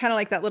kind of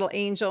like that little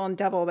angel and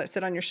devil that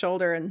sit on your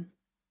shoulder. And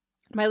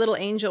my little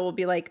angel will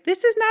be like,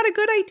 this is not a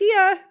good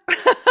idea.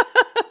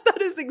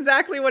 That is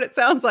exactly what it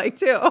sounds like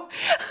too.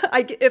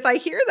 If I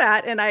hear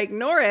that and I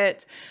ignore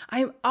it,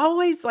 I'm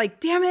always like,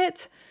 damn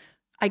it.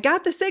 I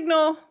got the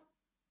signal.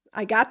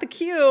 I got the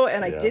cue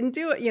and I didn't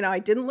do it. I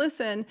didn't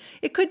listen.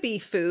 It could be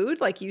food,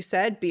 like you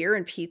said, beer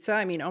and pizza.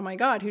 I mean, oh my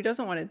God, who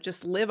doesn't want to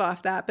just live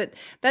off that? But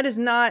that is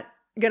not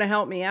going to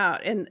help me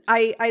out. And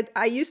I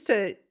used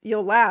to,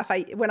 you'll laugh.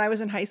 When I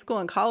was in high school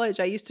and college,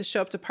 I used to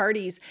show up to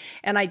parties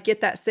and I'd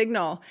get that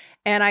signal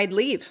and I'd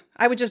leave.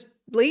 I would just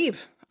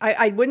leave.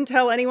 I wouldn't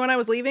tell anyone I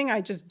was leaving.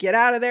 I'd just get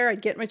out of there.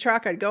 I'd get in my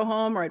truck. I'd go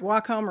home or I'd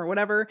walk home or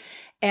whatever.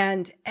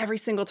 And every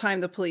single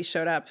time the police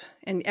showed up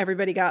and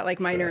everybody got like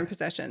minor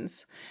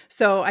impossessions.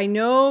 So I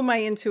know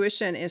my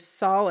intuition is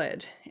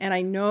solid and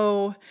I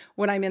know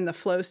when I'm in the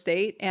flow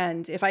state.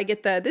 And if I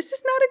get this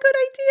is not a good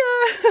idea.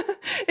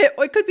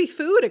 It could be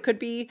food. It could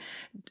be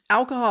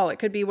alcohol. It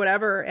could be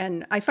whatever.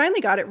 And I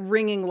finally got it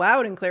ringing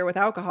loud and clear with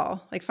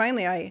alcohol. Like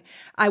finally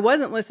I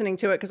wasn't listening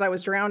to it because I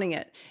was drowning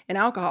it in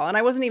alcohol and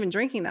I wasn't even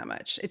drinking that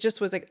much. It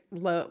just was like,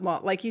 well,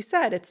 like you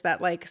said, it's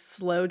that like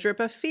slow drip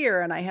of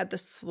fear. And I had the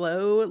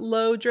slow,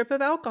 low drip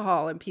of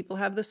alcohol and people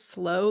have the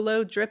slow,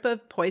 low drip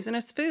of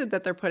poisonous food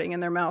that they're putting in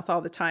their mouth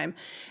all the time.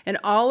 And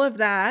all of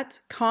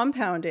that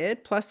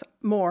compounded plus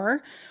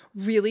more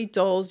really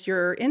dulls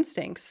your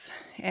instincts.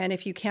 And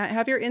if you can't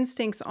have your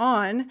instincts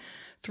on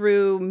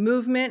through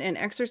movement and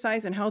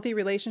exercise and healthy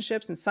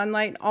relationships and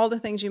sunlight, all the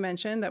things you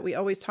mentioned that we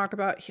always talk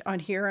about on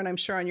here, and I'm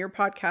sure on your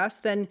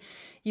podcast, then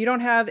you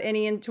don't have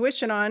any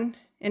intuition on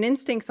and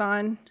instincts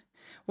on.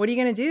 What are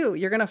you going to do?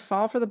 You're going to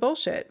fall for the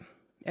bullshit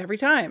every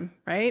time,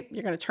 right?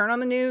 You're going to turn on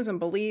the news and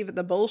believe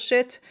the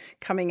bullshit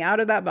coming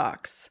out of that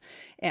box.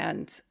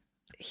 And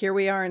here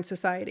we are in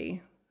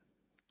society.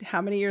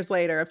 How many years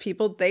later of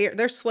people,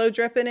 they're slow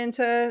dripping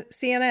into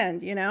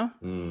CNN, you know?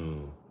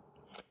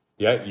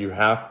 Yeah, you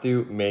have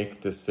to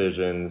make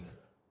decisions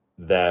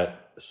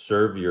that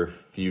serve your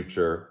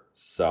future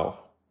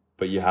self.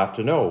 But you have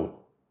to know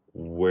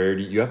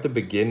you have to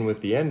begin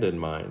with the end in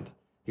mind.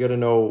 You got to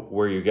know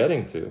where you're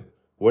getting to.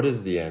 What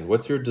is the end?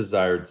 What's your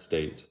desired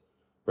state,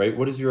 right?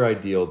 What is your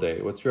ideal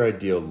day? What's your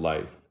ideal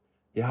life?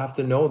 You have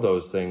to know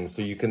those things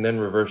so you can then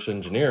reverse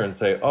engineer and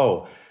say,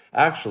 oh,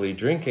 actually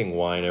drinking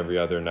wine every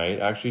other night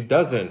actually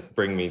doesn't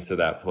bring me to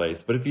that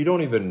place. But if you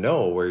don't even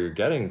know where you're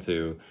getting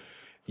to,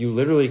 you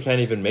literally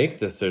can't even make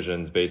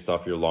decisions based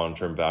off your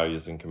long-term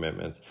values and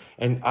commitments.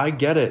 And I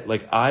get it.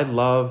 Like I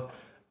love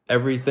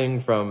everything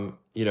from,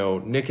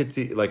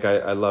 nicotine. Like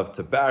I love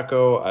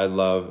tobacco. I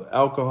love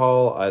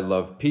alcohol. I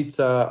love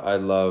pizza. I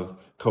love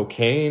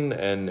cocaine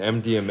and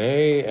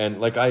MDMA.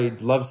 And like, I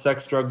love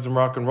sex, drugs, and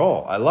rock and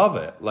roll. I love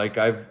it. Like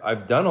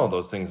I've done all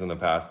those things in the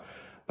past,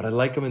 but I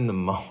like them in the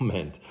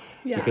moment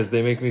because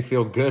they make me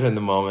feel good in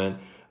the moment.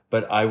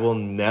 But I will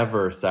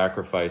never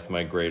sacrifice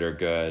my greater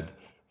good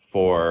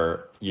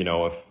for,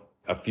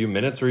 a few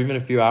minutes or even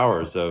a few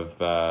hours of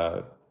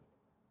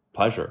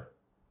pleasure.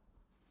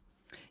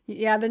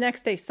 Yeah, the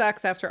next day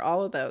sucks after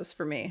all of those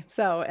for me.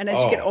 So, and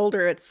as you get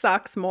older, it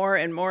sucks more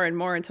and more and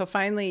more until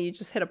finally you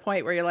just hit a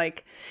point where you're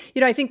like,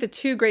 I think the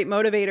two great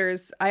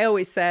motivators I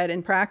always said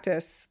in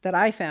practice that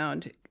I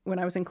found when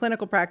I was in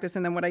clinical practice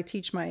and then what I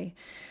teach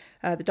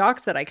the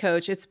docs that I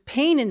coach, it's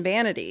pain and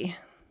vanity,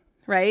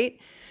 right?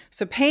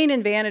 So pain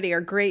and vanity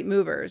are great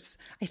movers.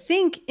 I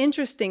think,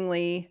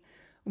 interestingly,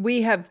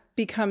 we have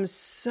become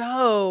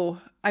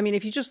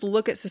if you just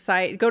look at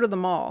society, go to the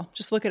mall,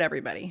 just look at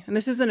everybody. And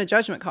this isn't a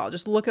judgment call.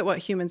 Just look at what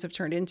humans have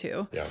turned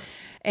into. Yeah.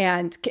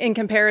 And in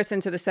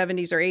comparison to the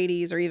 70s or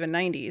 80s or even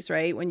 90s,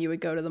 right? When you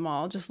would go to the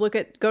mall, just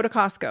go to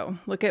Costco,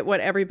 look at what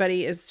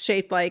everybody is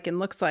shaped like and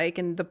looks like.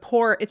 And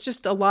it's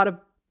just a lot of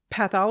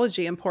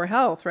pathology and poor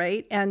health,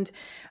 right? And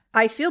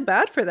I feel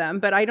bad for them,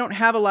 but I don't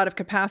have a lot of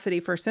capacity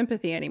for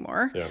sympathy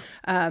anymore.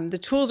 Yeah. The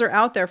tools are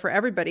out there for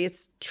everybody.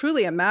 It's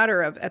truly a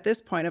matter of, at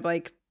this point, of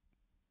like,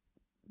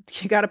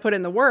 you got to put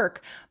in the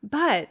work.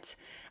 But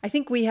I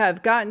think we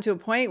have gotten to a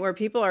point where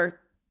people are,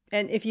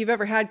 and if you've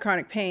ever had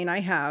chronic pain,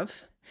 I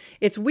have.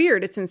 It's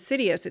weird. It's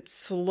insidious. It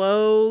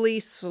slowly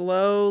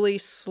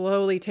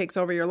takes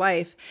over your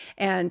life.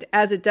 And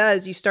as it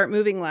does, you start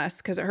moving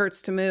less because it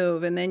hurts to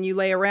move. And then you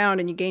lay around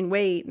and you gain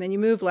weight and then you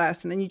move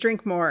less and then you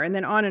drink more and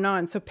then on and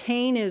on. So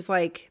pain is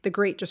like the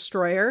great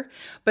destroyer,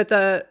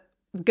 but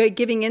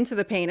giving into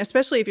the pain,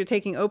 especially if you're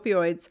taking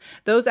opioids,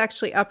 those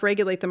actually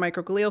upregulate the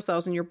microglial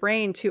cells in your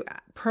brain to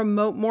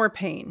promote more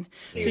pain.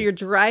 So you're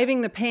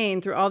driving the pain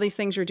through all these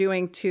things you're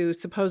doing to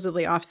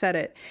supposedly offset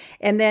it.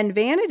 And then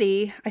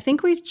vanity, I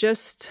think I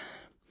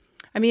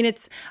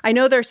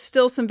know there's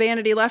still some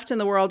vanity left in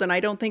the world, and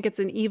I don't think it's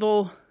an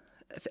evil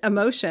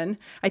emotion.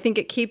 I think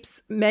it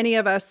keeps many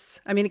of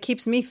us, it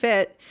keeps me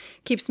fit,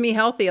 keeps me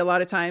healthy a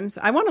lot of times.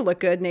 I want to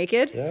look good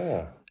naked.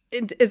 Yeah.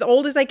 As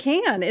old as I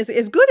can,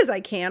 as good as I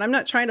can. I'm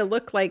not trying to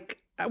look like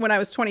when I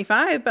was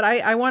 25, but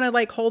I want to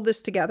like hold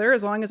this together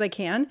as long as I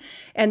can.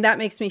 And that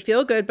makes me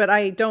feel good, but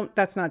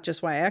that's not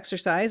just why I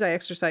exercise. I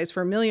exercise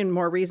for a million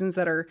more reasons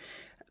that are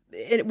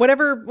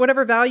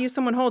whatever value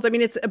someone holds.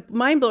 It's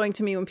mind blowing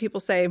to me when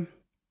people say,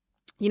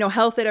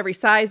 health at every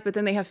size, but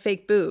then they have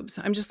fake boobs.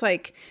 I'm just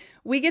like,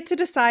 we get to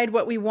decide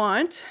what we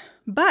want.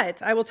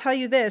 But I will tell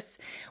you this,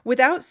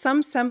 without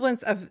some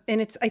semblance of,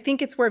 I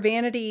think it's where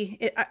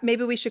vanity,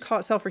 maybe we should call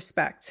it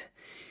self-respect,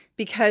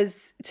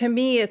 because to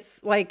me,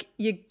 it's like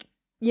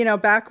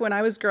back when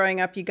I was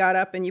growing up, you got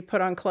up and you put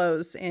on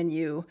clothes and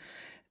you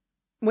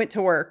went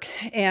to work,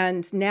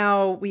 and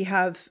now we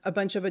have a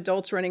bunch of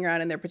adults running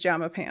around in their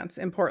pajama pants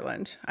in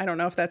Portland. I don't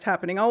know if that's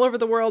happening all over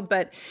the world,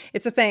 but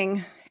it's a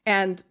thing.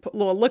 And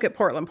well, look at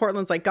Portland.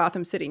 Portland's like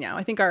Gotham City now.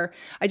 I think I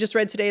just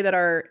read today that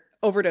our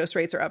overdose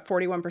rates are up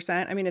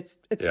 41%. I mean, it's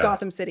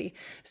Gotham City.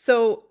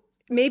 So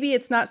maybe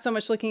it's not so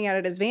much looking at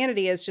it as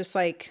vanity as just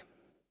like,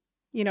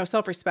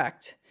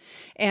 self-respect.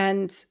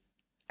 And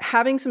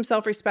having some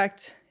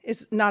self-respect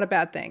is not a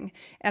bad thing.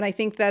 And I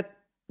think that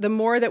the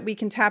more that we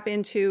can tap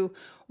into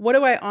what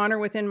do I honor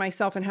within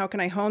myself and how can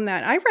I hone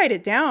that? I write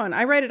it down.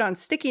 I write it on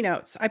sticky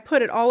notes. I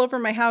put it all over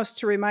my house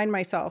to remind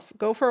myself,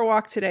 go for a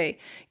walk today,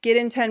 get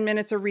in 10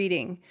 minutes of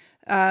reading,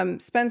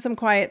 spend some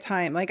quiet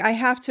time. Like I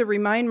have to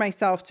remind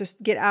myself to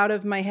get out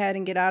of my head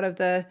and get out of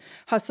the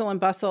hustle and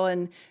bustle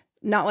and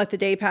not let the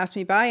day pass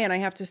me by. And I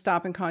have to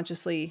stop and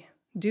consciously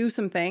do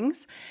some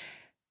things.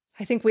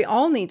 I think we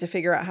all need to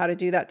figure out how to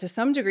do that to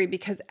some degree,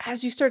 because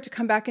as you start to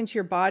come back into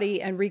your body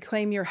and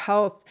reclaim your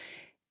health,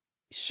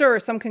 sure,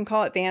 some can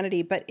call it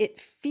vanity, but it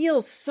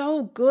feels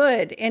so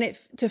good. And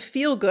to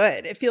feel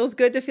good, it feels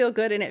good to feel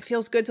good. And it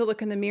feels good to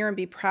look in the mirror and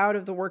be proud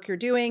of the work you're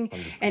doing.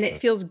 100%. And it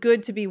feels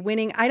good to be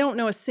winning. I don't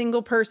know a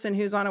single person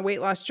who's on a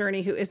weight loss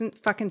journey who isn't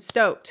fucking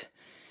stoked.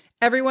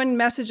 Everyone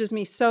messages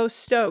me so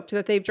stoked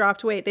that they've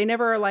dropped weight. They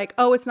never are like,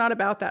 oh, it's not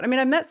about that. I mean,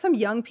 I've met some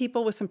young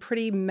people with some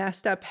pretty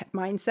messed up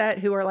mindset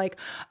who are like,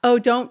 oh,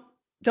 don't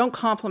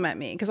compliment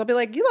me. Because I'll be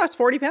like, you lost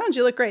 40 pounds.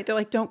 You look great. They're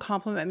like, don't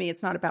compliment me.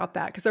 It's not about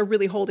that. Because they're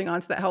really holding on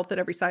to that health at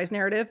every size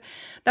narrative.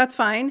 That's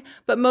fine.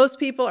 But most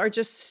people are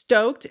just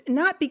stoked,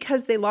 not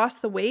because they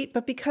lost the weight,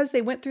 but because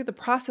they went through the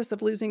process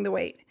of losing the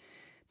weight.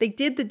 They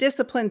did the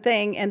discipline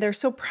thing and they're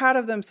so proud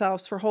of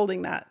themselves for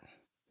holding that.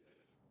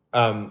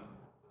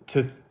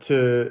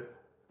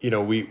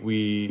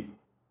 We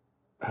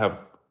have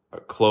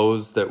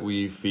clothes that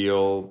we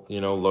feel,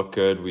 look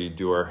good. We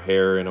do our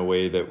hair in a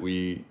way that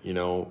we,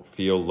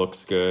 feel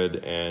looks good,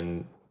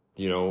 and,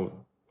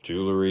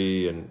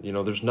 jewelry, and,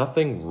 there's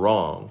nothing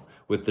wrong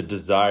with the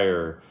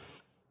desire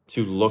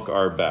to look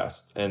our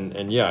best.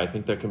 And yeah, I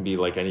think that can be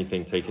like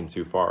anything taken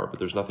too far, but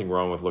there's nothing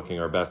wrong with looking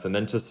our best. And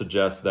then to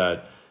suggest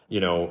that,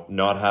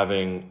 not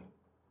having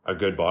a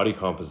good body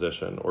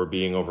composition or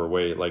being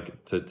overweight,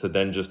 like to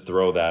then just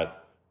throw that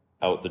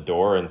out the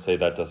door and say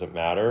that doesn't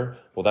matter,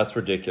 well, that's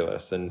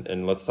ridiculous.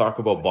 And let's talk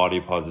about body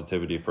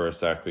positivity for a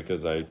sec,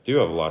 because I do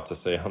have a lot to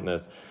say on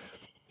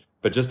this.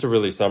 But just to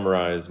really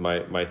summarize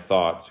my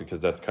thoughts,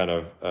 because that's kind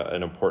of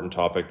an important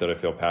topic that I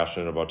feel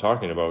passionate about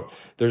talking about.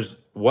 There's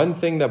one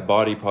thing that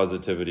body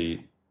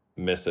positivity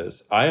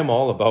misses. I am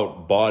all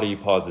about body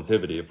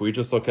positivity. If we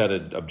just look at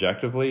it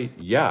objectively,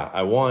 yeah,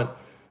 I want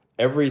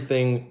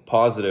everything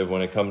positive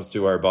when it comes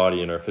to our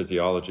body and our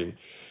physiology.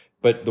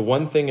 But the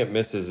one thing it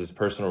misses is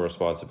personal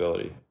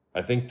responsibility.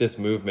 I think this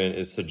movement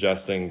is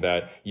suggesting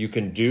that you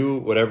can do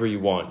whatever you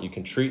want. You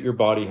can treat your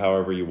body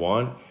however you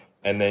want,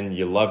 and then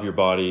you love your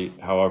body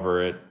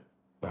however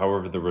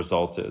the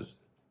result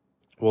is.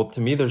 Well,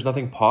 to me, there's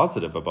nothing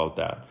positive about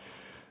that,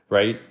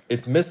 right?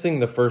 It's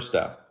missing the first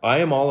step. I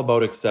am all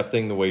about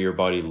accepting the way your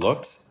body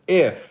looks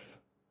if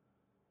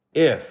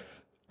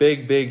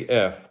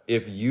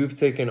you've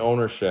taken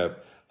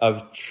ownership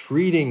of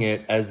treating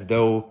it as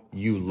though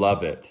you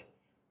love it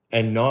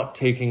and not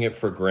taking it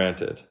for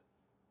granted.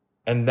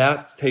 And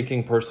that's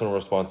taking personal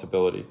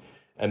responsibility.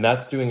 And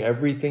that's doing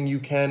everything you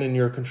can in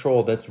your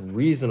control that's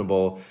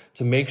reasonable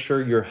to make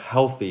sure you're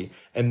healthy.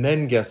 And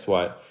then guess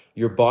what?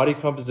 Your body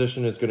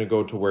composition is going to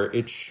go to where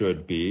it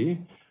should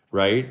be,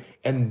 right?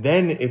 And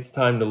then it's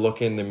time to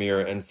look in the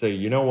mirror and say,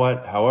 you know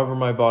what? However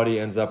my body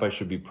ends up, I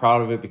should be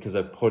proud of it because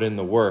I've put in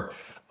the work.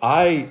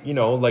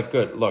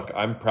 Good. Look,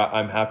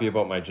 I'm happy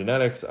about my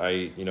genetics.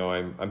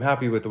 I'm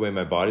happy with the way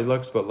my body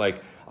looks, but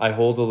like I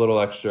hold a little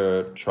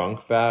extra trunk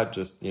fat.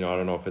 Just, I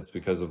don't know if it's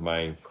because of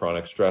my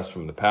chronic stress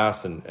from the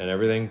past and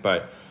everything,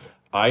 but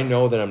I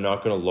know that I'm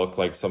not going to look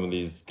like some of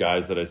these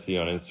guys that I see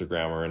on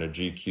Instagram or in a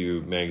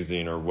GQ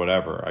magazine or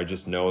whatever. I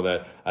just know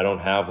that I don't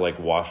have like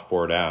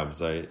washboard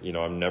abs.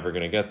 I'm never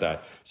going to get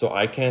that. So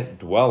I can't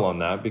dwell on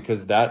that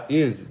because that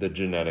is the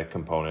genetic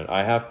component.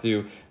 I have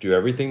to do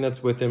everything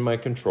that's within my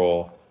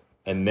control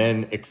and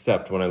then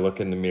accept when I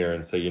look in the mirror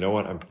and say, you know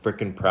what, I'm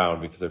freaking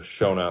proud because I've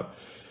shown up.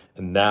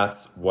 And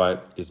that's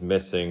what is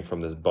missing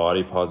from this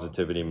body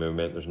positivity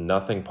movement. There's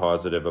nothing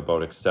positive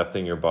about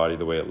accepting your body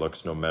the way it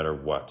looks no matter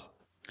what.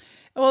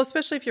 Well,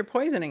 especially if you're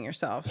poisoning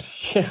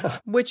yourself, yeah,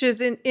 which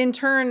is in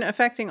turn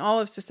affecting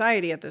all of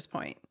society at this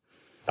point.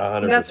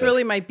 100%. That's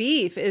really my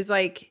beef, is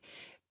like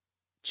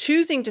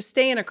choosing to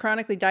stay in a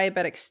chronically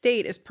diabetic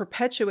state is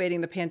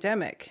perpetuating the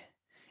pandemic.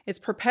 It's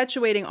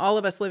perpetuating all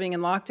of us living in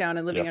lockdown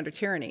and living under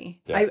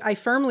tyranny. Yeah. I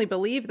firmly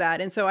believe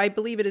that. And so I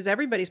believe it is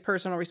everybody's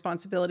personal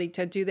responsibility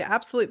to do the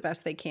absolute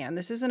best they can.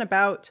 This isn't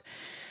about,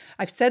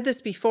 I've said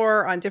this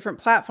before on different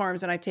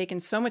platforms and I've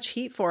taken so much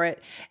heat for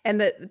it. And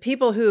the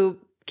people who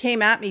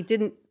came at me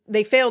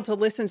they failed to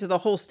listen to the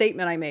whole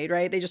statement I made,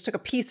 right? They just took a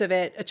piece of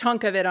it, a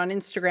chunk of it on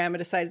Instagram and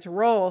decided to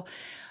roll.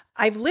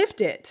 I've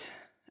lived it.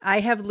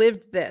 I have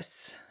lived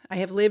this. I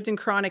have lived in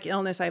chronic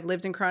illness. I've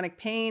lived in chronic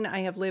pain. I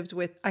have lived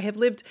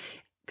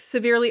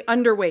severely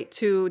underweight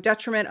to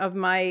detriment of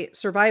my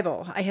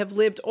survival. I have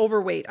lived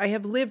overweight. I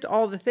have lived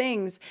all the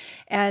things.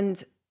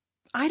 And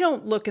I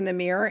don't look in the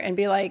mirror and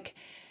be like,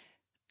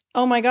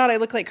 oh my God, I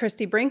look like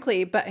Christy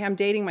Brinkley, but I'm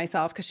dating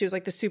myself because she was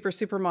like the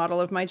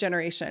supermodel of my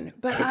generation.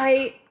 But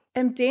I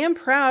am damn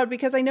proud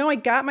because I know I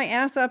got my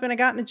ass up and I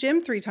got in the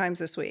gym 3 times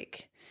this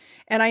week.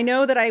 And I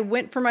know that I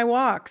went for my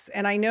walks,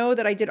 and I know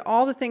that I did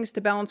all the things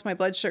to balance my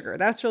blood sugar.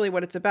 That's really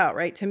what it's about,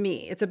 right? To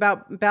me, it's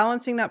about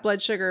balancing that blood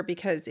sugar,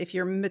 because if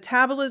your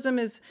metabolism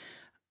is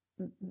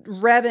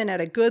revving at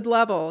a good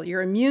level,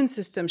 your immune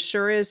system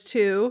sure is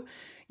too.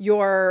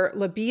 Your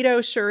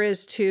libido sure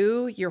is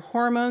too. Your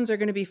hormones are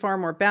going to be far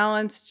more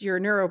balanced. Your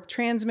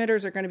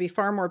neurotransmitters are going to be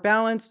far more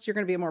balanced. You're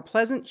going to be a more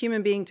pleasant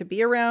human being to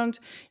be around.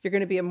 You're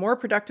going to be a more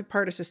productive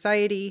part of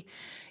society.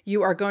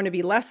 You are going to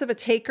be less of a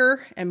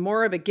taker and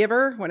more of a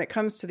giver when it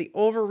comes to the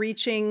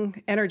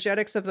overreaching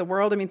energetics of the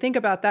world. I mean, think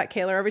about that,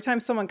 Kaylor. Every time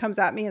someone comes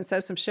at me and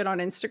says some shit on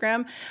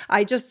Instagram,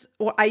 I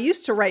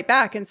used to write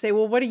back and say,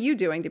 well, what are you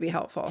doing to be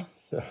helpful?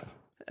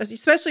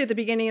 Especially at the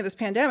beginning of this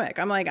pandemic.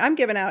 I'm like, I'm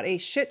giving out a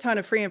shit ton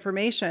of free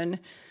information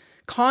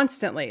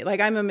constantly. Like,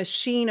 I'm a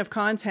machine of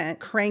content,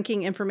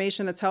 cranking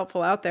information that's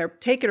helpful out there.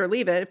 Take it or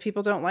leave it. If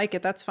people don't like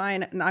it, that's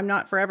fine. I'm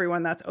not for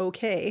everyone. That's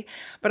okay.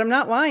 But I'm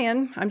not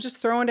lying. I'm just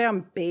throwing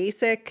down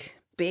basic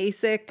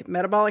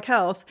metabolic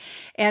health.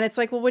 And it's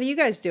like, well, what are you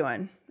guys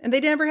doing? And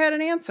they never had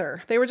an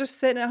answer. They were just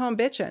sitting at home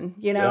bitching,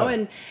 Yeah.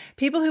 And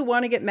people who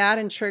want to get mad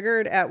and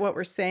triggered at what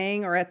we're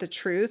saying or at the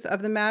truth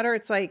of the matter,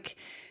 it's like,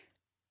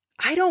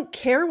 I don't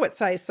care what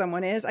size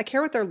someone is. I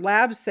care what their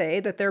labs say,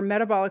 that they're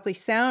metabolically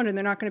sound and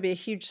they're not going to be a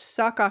huge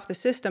suck off the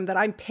system that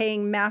I'm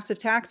paying massive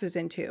taxes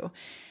into.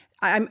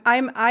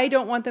 I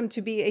don't want them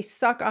to be a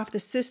suck off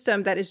the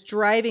system that is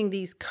driving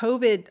these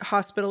COVID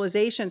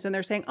hospitalizations. And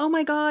they're saying, oh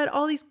my God,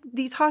 all these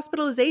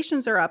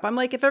hospitalizations are up. I'm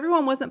like, if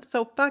everyone wasn't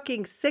so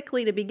fucking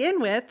sickly to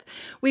begin with,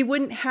 we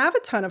wouldn't have a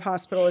ton of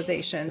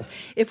hospitalizations.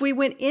 If we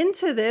went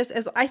into this,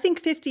 as I think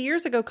 50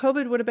 years ago,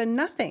 COVID would have been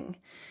nothing.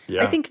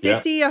 I think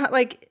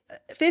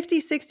 50,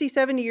 60,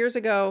 70 years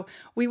ago,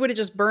 we would have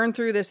just burned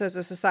through this as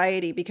a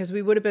society because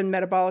we would have been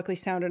metabolically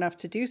sound enough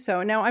to do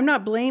so. Now, I'm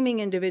not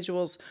blaming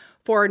individuals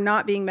for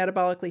not being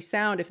metabolically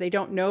sound if they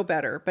don't know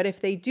better. But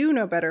if they do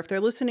know better, if they're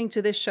listening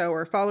to this show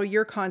or follow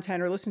your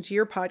content or listen to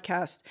your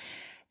podcast,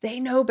 they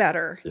know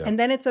better. Yeah. And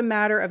then it's a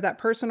matter of that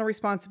personal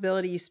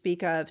responsibility you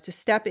speak of to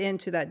step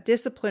into that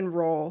discipline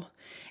role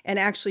and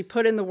actually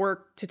put in the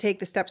work to take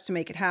the steps to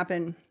make it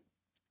happen.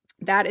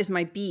 That is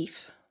my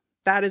beef.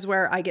 That is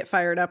where I get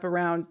fired up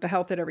around the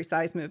health at every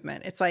size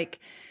movement. It's like,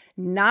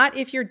 not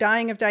if you're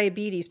dying of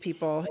diabetes,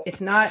 people. It's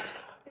not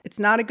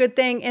a good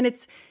thing. And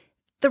it's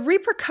the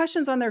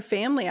repercussions on their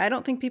family. I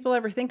don't think people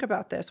ever think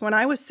about this. When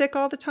I was sick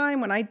all the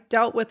time, when I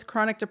dealt with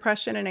chronic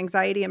depression and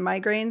anxiety and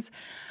migraines,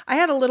 I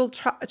had a little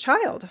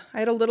child. I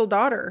had a little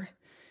daughter.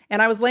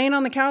 And I was laying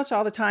on the couch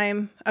all the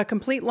time, a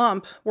complete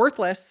lump,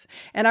 worthless.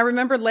 And I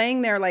remember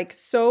laying there like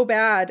so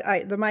bad.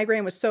 The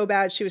migraine was so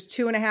bad. She was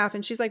 2.5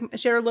 and she's like,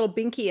 she had her little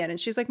binky in and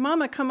she's like,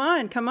 Mama, come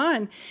on, come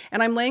on.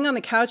 And I'm laying on the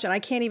couch and I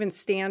can't even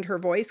stand her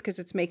voice because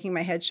it's making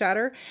my head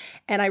shatter.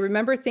 And I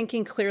remember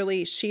thinking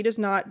clearly, she does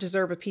not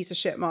deserve a piece of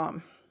shit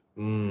mom.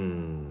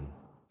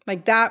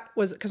 Like that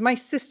was because my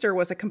sister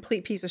was a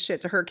complete piece of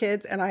shit to her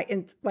kids. And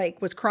I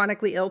was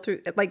chronically ill through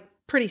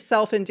pretty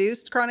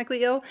self-induced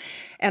chronically ill.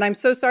 And I'm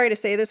so sorry to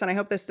say this, and I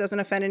hope this doesn't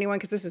offend anyone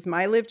because this is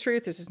my lived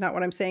truth. This is not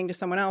what I'm saying to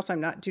someone else.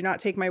 Do not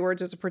take my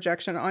words as a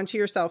projection onto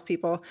yourself,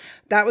 people.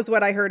 That was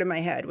what I heard in my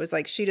head, was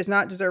like, she does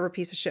not deserve a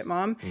piece of shit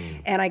mom.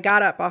 And I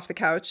got up off the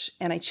couch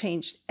and I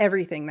changed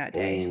everything that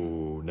day.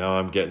 Ooh, now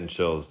I'm getting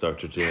chills,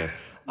 Dr. Gina.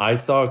 I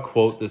saw a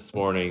quote this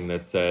morning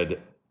that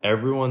said,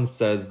 everyone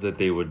says that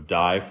they would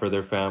die for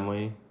their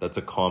family. That's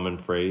a common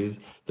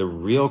phrase. The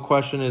real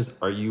question is,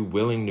 are you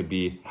willing to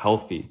be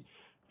healthy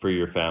for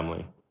your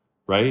family,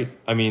 right?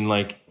 I mean,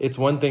 like, it's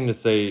one thing to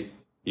say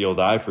you'll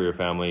die for your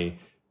family.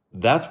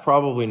 That's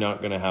probably not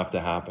going to have to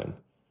happen.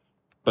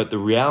 But the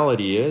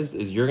reality is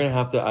you're going to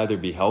have to either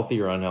be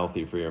healthy or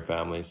unhealthy for your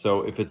family.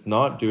 So if it's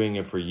not doing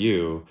it for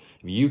you,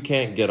 if you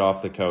can't get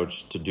off the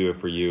couch to do it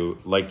for you,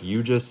 like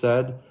you just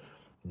said,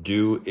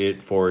 do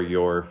it for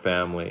your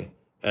family.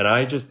 And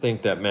I just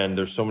think that, man,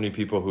 there's so many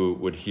people who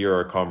would hear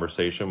our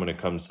conversation when it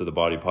comes to the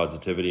body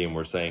positivity, and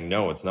we're saying,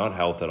 no, it's not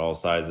health at all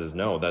sizes.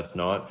 No,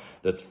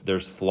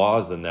 there's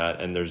flaws in that,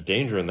 and there's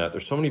danger in that.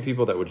 There's so many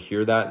people that would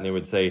hear that and they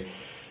would say,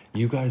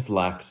 you guys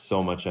lack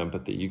so much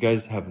empathy. You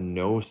guys have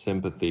no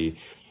sympathy.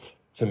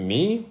 To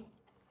me,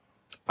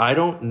 I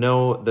don't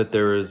know that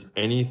there is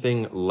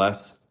anything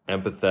less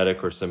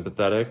empathetic or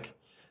sympathetic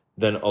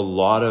than a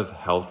lot of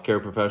healthcare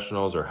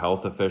professionals or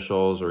health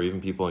officials or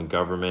even people in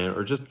government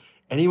or just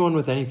anyone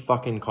with any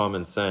fucking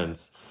common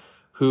sense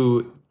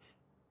who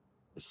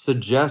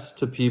suggests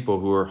to people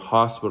who are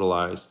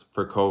hospitalized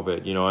for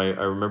COVID. You know, I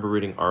remember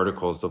reading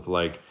articles of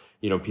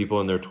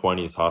people in their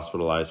 20s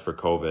hospitalized for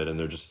COVID, and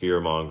they're just fear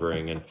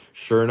mongering. And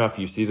sure enough,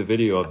 you see the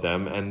video of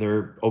them and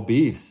they're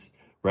obese,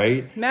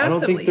 right?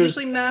 Massively,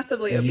 usually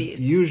massively obese.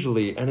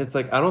 Usually. And it's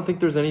like, I don't think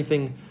there's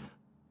anything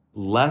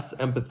less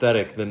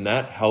empathetic than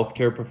that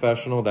healthcare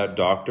professional, that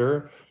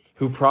doctor,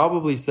 who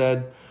probably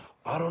said,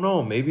 I don't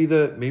know, maybe,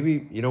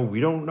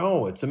 we don't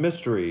know. It's a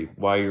mystery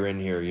why you're in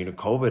here.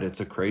 COVID, it's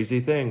a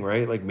crazy thing,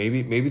 right? Like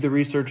maybe the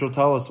research will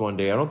tell us one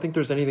day. I don't think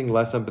there's anything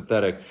less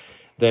empathetic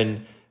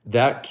than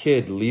that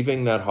kid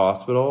leaving that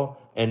hospital,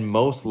 and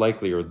most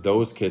likely, or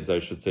those kids, I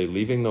should say,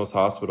 leaving those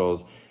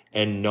hospitals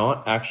and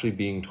not actually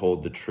being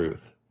told the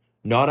truth.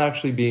 Not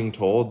actually being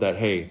told that,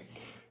 hey,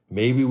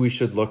 maybe we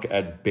should look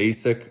at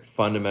basic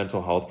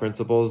fundamental health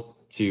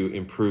principles to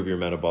improve your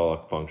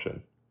metabolic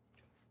function.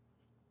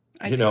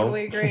 I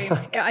totally agree.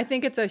 I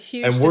think it's a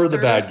huge and we're disservice. The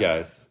bad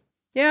guys.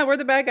 Yeah, we're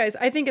the bad guys.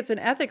 I think it's an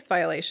ethics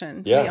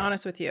violation, to be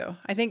honest with you.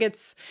 I think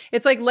it's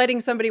like letting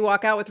somebody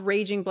walk out with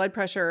raging blood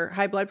pressure,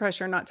 high blood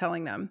pressure, and not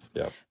telling them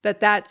that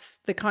that's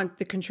the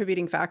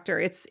contributing factor.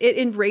 It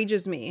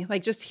enrages me.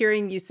 Like just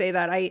hearing you say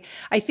that,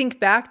 I think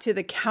back to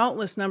the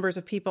countless numbers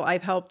of people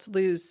I've helped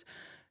lose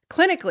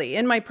clinically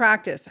in my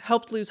practice,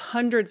 helped lose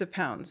hundreds of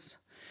pounds.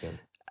 Yeah.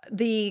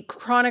 The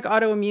chronic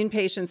autoimmune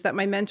patients that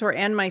my mentor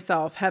and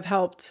myself have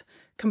helped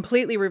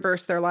completely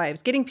reverse their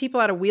lives, getting people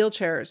out of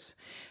wheelchairs,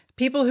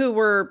 people who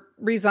were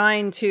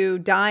resigned to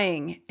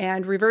dying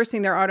and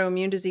reversing their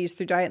autoimmune disease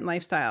through diet and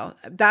lifestyle.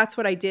 That's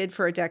what I did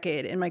for a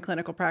decade in my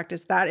clinical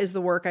practice. That is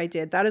the work I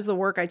did. That is the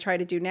work I try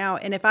to do now.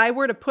 And if I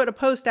were to put a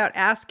post out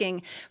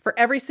asking for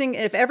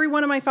if every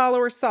one of my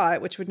followers saw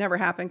it, which would never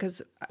happen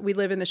because we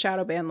live in the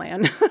shadow ban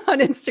land on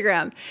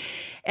Instagram,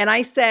 and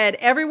I said,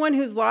 everyone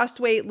who's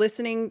lost weight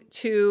listening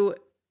to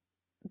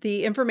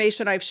the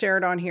information I've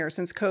shared on here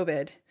since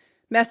COVID,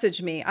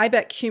 message me. I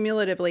bet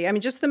cumulatively,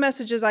 just the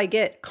messages I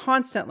get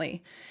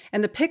constantly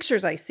and the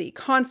pictures I see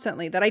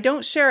constantly that I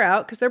don't share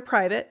out because they're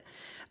private,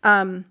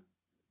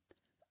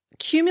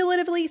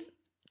 cumulatively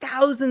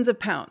thousands of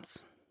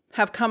pounds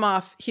have come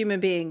off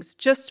human beings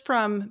just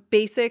from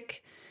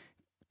basic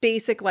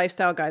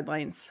lifestyle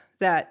guidelines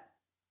that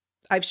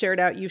I've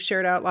shared out, you've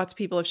shared out, lots of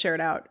people have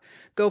shared out.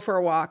 Go for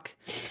a walk,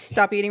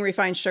 stop eating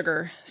refined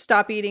sugar,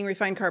 stop eating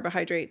refined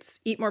carbohydrates,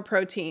 eat more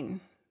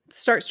protein,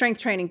 start strength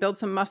training, build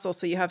some muscle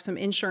so you have some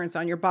insurance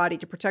on your body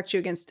to protect you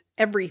against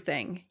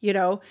everything,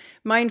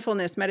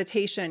 mindfulness,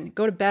 meditation,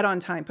 go to bed on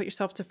time, put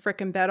yourself to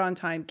frickin' bed on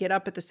time, get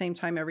up at the same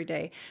time every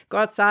day, go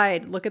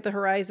outside, look at the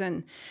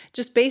horizon,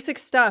 just basic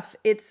stuff.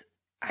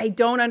 I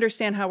don't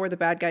understand how we're the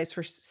bad guys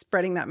for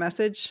spreading that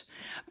message,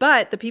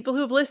 but the people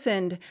who have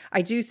listened,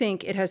 I do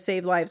think it has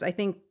saved lives. I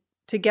think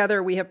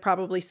together, we have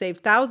probably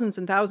saved thousands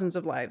and thousands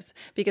of lives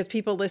because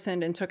people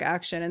listened and took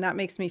action, and that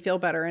makes me feel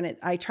better. And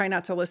I try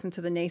not to listen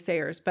to the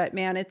naysayers, but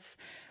man, it's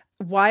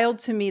wild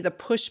to me the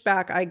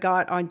pushback I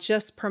got on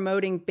just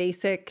promoting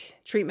basic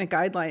treatment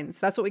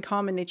guidelines. That's what we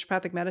call them in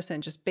naturopathic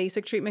medicine, just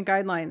basic treatment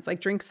guidelines, like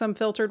drink some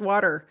filtered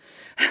water,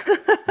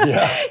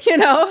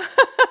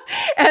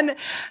 and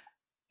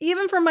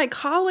even from my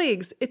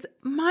colleagues, it's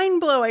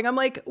mind-blowing. I'm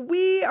like,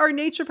 we are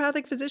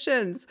naturopathic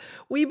physicians.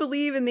 We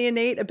believe in the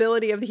innate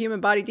ability of the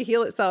human body to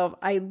heal itself.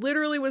 I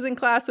literally was in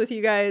class with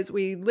you guys.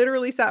 We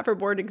literally sat for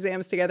board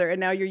exams together. And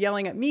now you're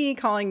yelling at me,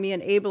 calling me an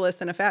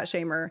ableist and a fat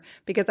shamer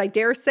because I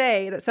dare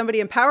say that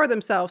somebody empowered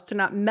themselves to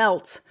not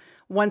melt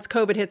once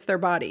COVID hits their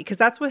body, because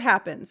that's what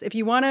happens. If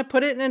you want to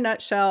put it in a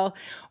nutshell,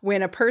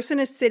 when a person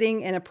is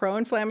sitting in a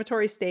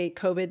pro-inflammatory state,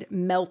 COVID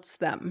melts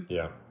them.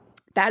 Yeah.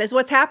 That is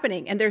what's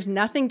happening. And there's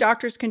nothing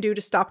doctors can do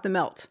to stop the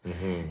melt.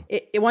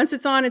 Mm-hmm. Once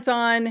it's on, it's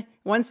on.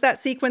 Once that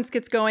sequence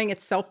gets going,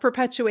 it's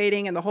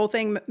self-perpetuating, and the whole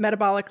thing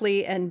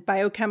metabolically and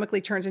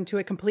biochemically turns into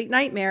a complete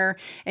nightmare.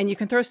 And you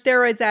can throw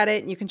steroids at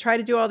it and you can try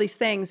to do all these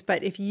things.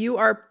 But if you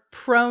are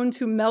prone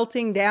to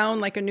melting down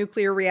like a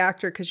nuclear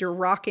reactor because you're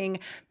rocking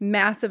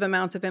massive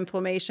amounts of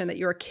inflammation that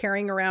you're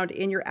carrying around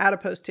in your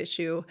adipose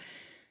tissue,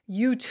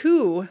 you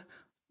too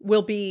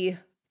will be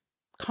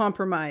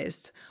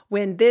compromised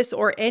when this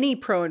or any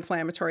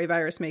pro-inflammatory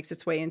virus makes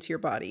its way into your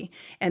body.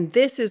 And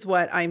this is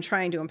what I'm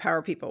trying to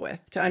empower people with,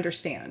 to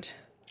understand.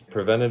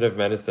 Preventative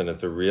medicine,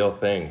 it's a real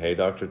thing. Hey,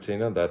 Dr.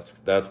 Tina,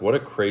 that's what a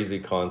crazy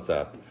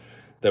concept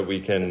that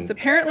we can... It's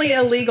apparently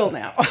illegal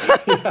now.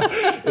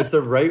 Yeah, it's a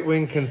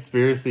right-wing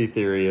conspiracy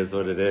theory is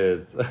what it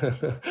is.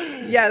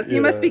 Yes,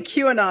 you must be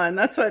QAnon.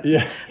 That's what...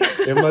 Yeah,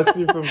 it must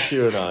be from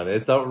QAnon.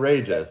 It's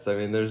outrageous. I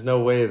mean, there's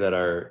no way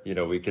that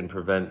we can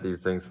prevent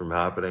these things from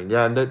happening.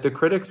 Yeah, and the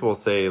critics will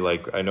say,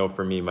 like, I know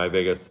for me, my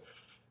biggest...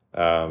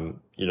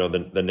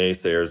 the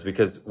naysayers,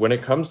 because when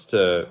it comes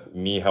to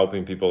me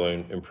helping people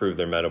improve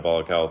their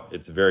metabolic health,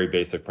 it's very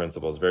basic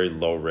principles, very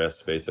low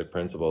risk basic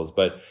principles,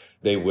 but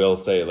they will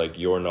say, like,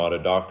 you're not a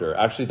doctor.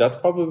 Actually, that's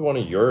probably one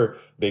of your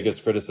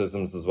biggest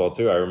criticisms as well,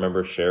 too. I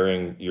remember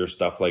sharing your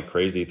stuff like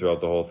crazy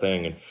throughout the whole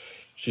thing, and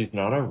she's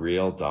not a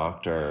real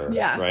doctor,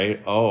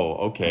 right? Oh,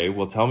 okay.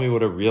 Well, tell me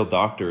what a real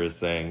doctor is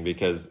saying,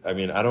 because I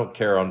don't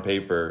care on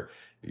paper.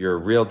 You're a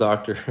real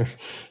doctor,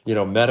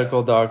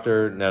 medical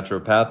doctor,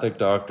 naturopathic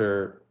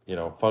doctor,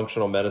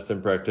 functional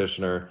medicine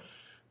practitioner,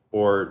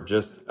 or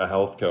just a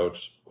health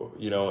coach,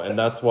 and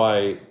that's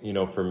why,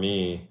 for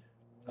me,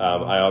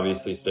 I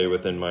obviously stay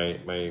within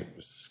my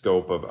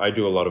scope of, I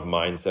do a lot of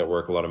mindset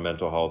work, a lot of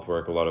mental health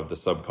work, a lot of the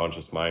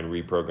subconscious mind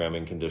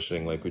reprogramming,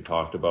 conditioning, like we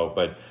talked about.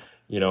 But,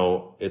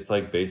 it's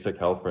like basic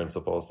health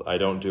principles. I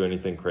don't do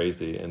anything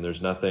crazy, and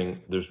there's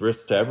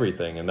risks to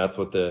everything. And that's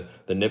what the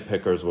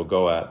nitpickers will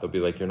go at. They'll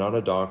be like, you're not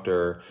a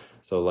doctor.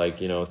 So like,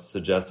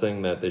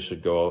 suggesting that they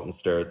should go out and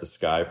stare at the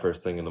sky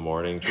first thing in the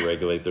morning to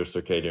regulate their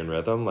circadian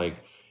rhythm.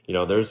 Like,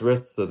 there's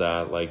risks to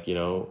that. Like,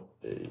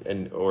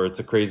 or it's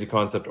a crazy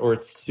concept, or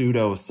it's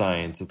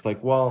pseudoscience. It's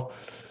like, well,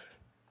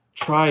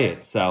 try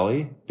it,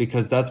 Sally,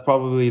 because that's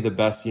probably the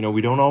best.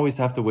 We don't always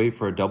have to wait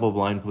for a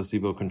double-blind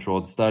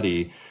placebo-controlled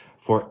study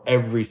for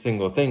every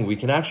single thing. We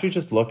can actually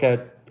just look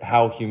at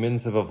how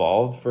humans have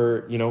evolved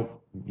for,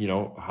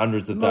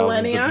 hundreds of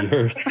thousands of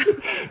years,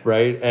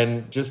 right?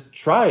 And just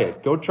try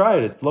it. Go try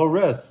it. It's low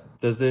risk.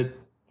 Does it,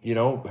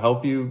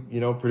 help you,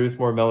 produce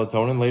more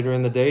melatonin later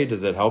in the day?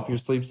 Does it help your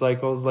sleep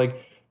cycles?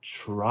 Like,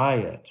 try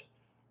it,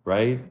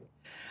 right?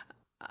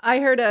 I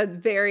heard a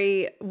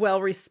very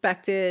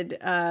well-respected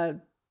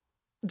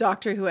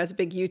doctor who has a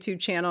big YouTube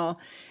channel.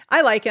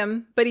 I like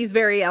him, but he's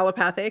very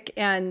allopathic,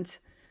 and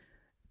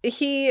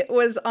he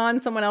was on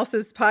someone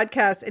else's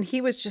podcast, and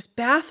he was just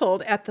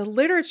baffled at the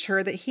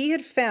literature that he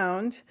had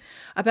found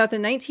about the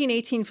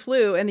 1918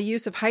 flu and the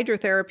use of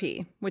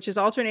hydrotherapy, which is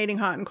alternating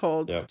hot and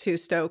cold to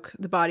stoke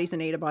the body's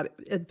innate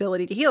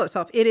ability to heal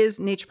itself. It is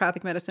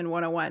naturopathic medicine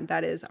 101.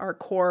 That is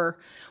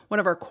one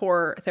of our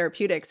core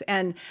therapeutics.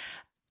 And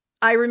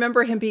I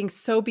remember him being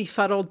so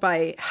befuddled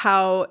by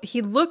how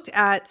he looked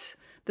at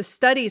the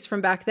studies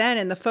from back then,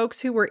 and the folks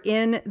who were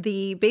in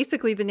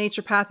basically the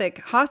naturopathic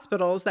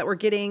hospitals that were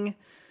getting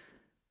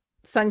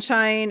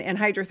sunshine and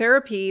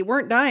hydrotherapy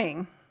weren't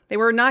dying. They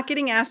were not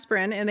getting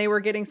aspirin, and they were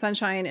getting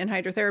sunshine and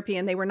hydrotherapy,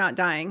 and they were not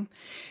dying.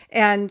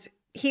 And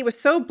he was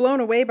so blown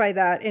away by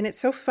that. And it's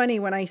so funny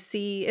when I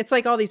see, it's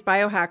like all these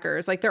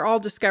biohackers, like they're all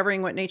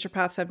discovering what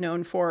naturopaths have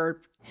known for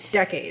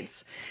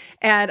decades.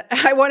 And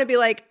I want to be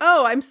like,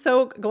 oh, I'm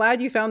so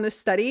glad you found this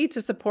study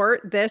to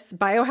support this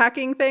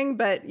biohacking thing.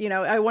 But,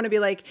 I want to be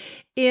like,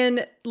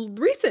 in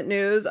recent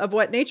news of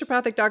what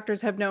naturopathic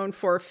doctors have known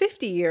for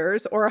 50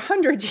 years or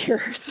 100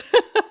 years,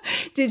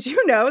 did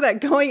you know that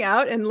going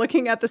out and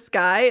looking at the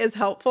sky is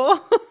helpful?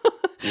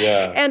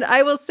 Yeah. And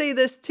I will say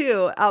this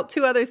too,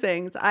 two other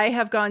things. I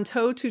have gone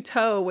toe to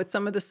toe with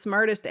some of the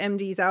smartest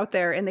MDs out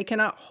there, and they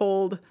cannot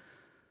hold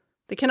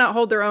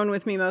their own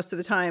with me most of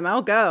the time.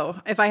 I'll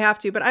go if I have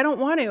to, but I don't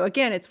want to.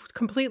 Again, it's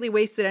completely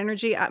wasted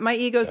energy. My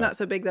ego's not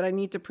so big that I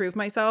need to prove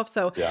myself.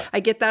 So I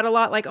get that a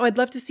lot. Like, oh, I'd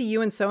love to see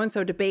you and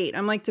so debate.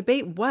 I'm like,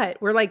 debate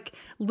what? We're like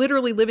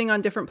literally living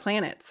on different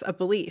planets of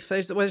belief.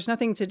 There's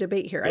nothing to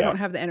debate here. I don't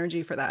have the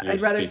energy for that. I'd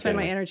rather spend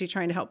my energy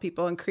trying to help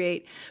people and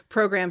create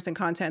programs and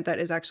content that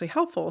is actually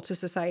helpful to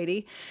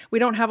society. We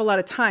don't have a lot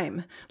of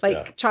time,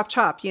 like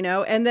chop,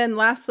 And then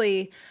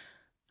lastly,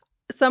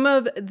 some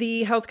of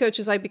the health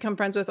coaches I've become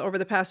friends with over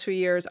the past few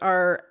years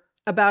are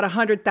about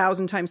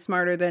 100,000 times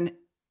smarter than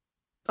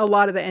a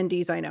lot of the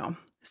NDs I know.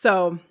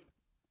 So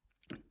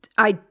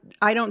I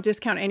don't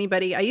discount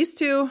anybody. I used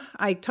to.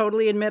 I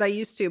totally admit I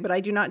used to, but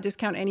I do not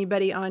discount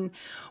anybody on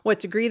what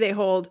degree they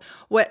hold.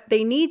 What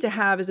they need to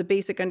have is a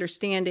basic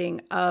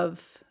understanding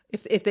of,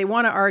 if they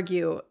want to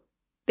argue,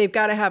 they've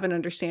got to have an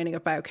understanding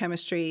of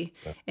biochemistry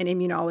and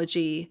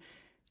immunology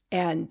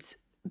and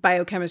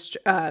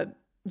biochemistry,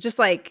 just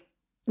like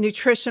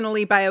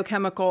nutritionally,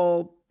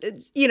 biochemical,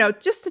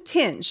 just a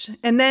tinge.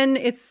 And then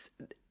it's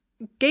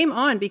game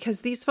on,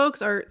 because these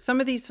folks are some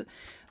of these,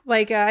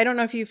 like, I don't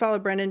know if you follow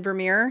Brendan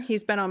Vermeer.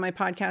 He's been on my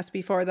podcast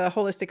before, The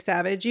Holistic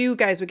Savage. You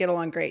guys would get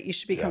along great. You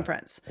should become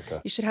friends.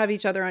 Okay. You should have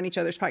each other on each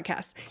other's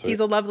podcasts. Sweet.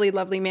 He's a lovely,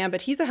 lovely man,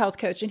 but he's a health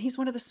coach, and he's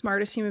one of the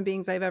smartest human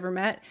beings I've ever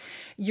met.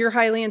 You're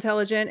highly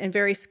intelligent and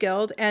very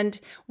skilled. And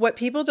what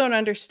people don't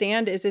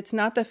understand is it's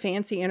not the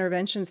fancy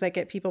interventions that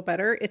get people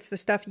better. It's the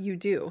stuff you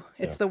do.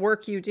 It's the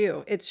work you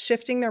do. It's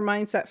shifting their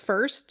mindset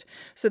first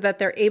so that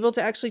they're able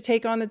to actually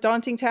take on the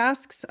daunting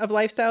tasks of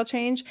lifestyle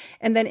change,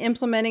 and then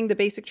implementing the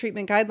basic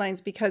treatment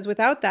guidelines, because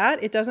without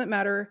that, it doesn't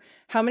matter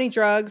how many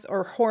drugs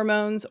or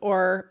hormones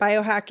or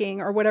biohacking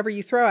or whatever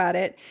you throw at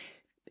it,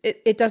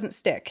 it doesn't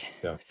stick.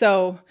 Yeah.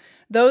 So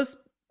those,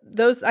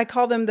 I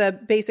call them the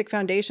basic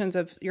foundations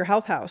of your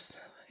health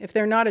house. If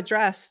they're not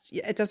addressed,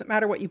 it doesn't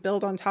matter what you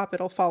build on top,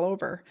 it'll fall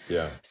over.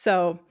 Yeah.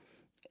 So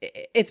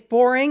it's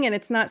boring and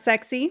it's not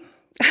sexy,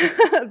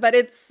 but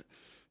it's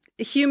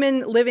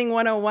human living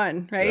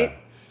 101, right?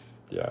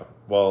 Yeah.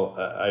 Well,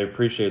 I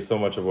appreciate so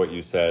much of what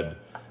you said.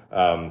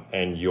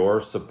 And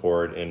your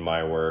support in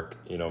my work,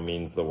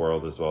 means the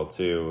world as well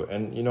too.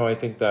 And, I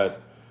think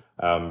that,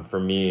 for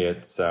me,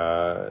 it's,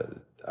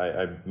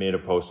 I made a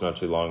post not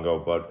too long ago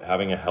about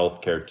having a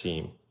healthcare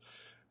team,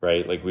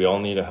 right? Like, we all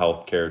need a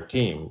healthcare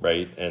team,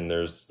 right? And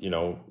there's,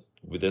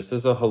 this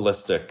is a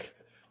holistic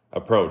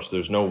approach.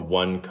 There's no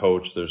one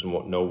coach, there's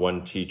no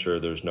one teacher,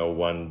 there's no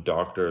one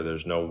doctor,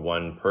 there's no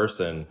one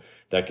person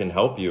that can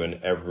help you in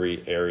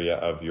every area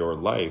of your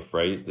life,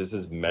 right? This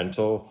is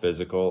mental,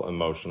 physical,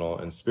 emotional,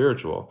 and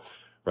spiritual,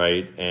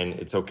 right? And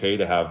it's okay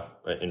to have,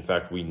 in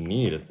fact,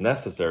 it's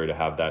necessary to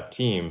have that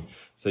team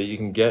so that you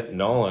can get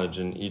knowledge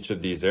in each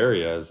of these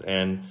areas.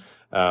 And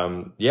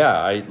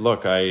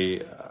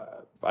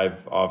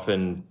I've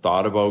often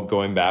thought about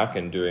going back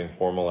and doing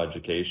formal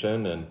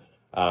education.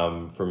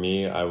 And for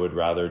me, I would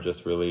rather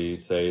just really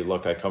say,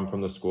 look, I come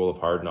from the school of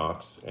hard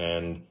knocks,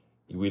 and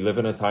we live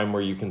in a time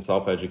where you can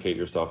self-educate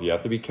yourself. You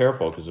have to be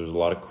careful because there's a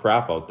lot of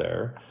crap out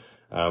there.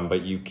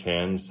 But you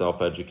can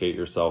self-educate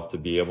yourself to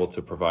be able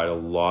to provide a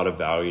lot of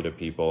value to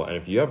people. And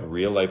if you have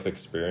real life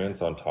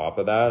experience on top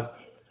of that,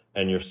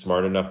 and you're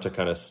smart enough to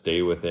kind of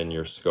stay within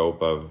your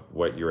scope of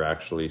what you're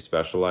actually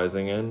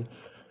specializing in,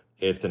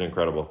 it's an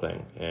incredible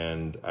thing.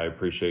 And I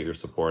appreciate your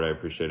support. I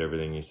appreciate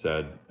everything you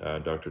said,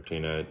 Dr.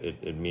 Tina.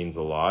 It means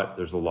a lot.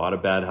 There's a lot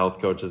of bad health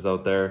coaches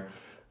out there.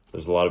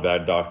 There's a lot of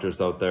bad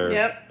doctors out there.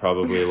 Yep.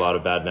 Probably a lot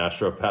of bad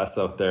naturopaths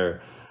out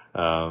there.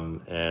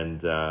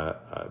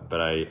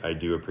 But I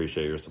do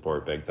appreciate your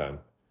support big time.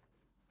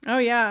 Oh,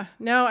 yeah.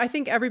 No, I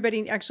think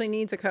everybody actually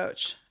needs a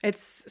coach.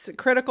 It's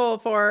critical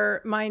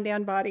for mind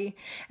and body.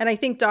 And I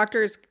think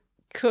doctors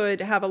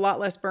could have a lot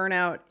less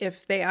burnout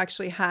if they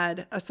actually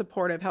had a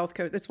supportive health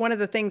coach. It's one of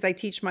the things I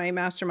teach my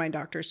mastermind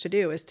doctors to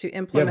do, is to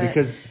implement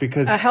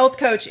because a health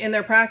coach in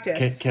their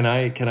practice. Can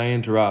I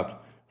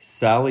interrupt?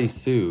 Sally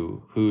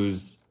Sue,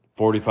 who's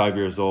 45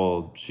 years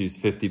old, she's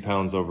 50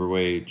 pounds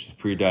overweight, she's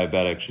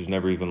pre-diabetic, she's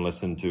never even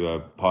listened to a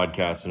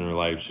podcast in her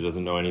life, she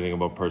doesn't know anything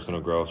about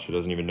personal growth, she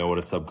doesn't even know what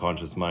a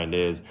subconscious mind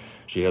is,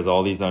 she has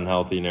all these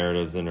unhealthy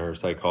narratives in her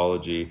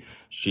psychology.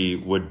 She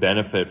would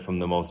benefit from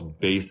the most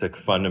basic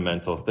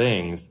fundamental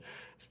things.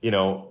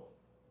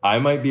 I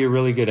might be a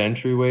really good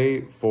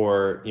entryway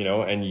for,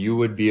 and you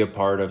would be a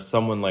part of,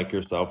 someone like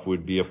yourself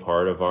would be a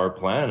part of our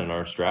plan and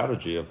our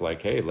strategy of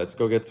like, hey, let's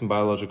go get some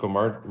biological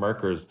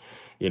markers,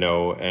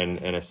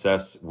 and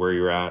assess where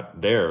you're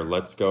at there.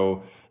 Let's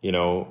go,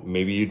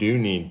 maybe you do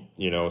need,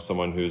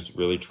 someone who's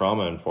really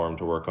trauma informed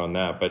to work on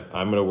that, but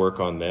I'm going to work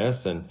on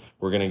this, and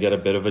we're going to get a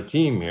bit of a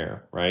team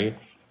here. Right.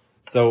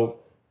 So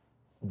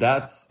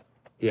that's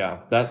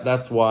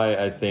why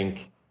I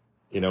think,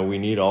 we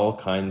need all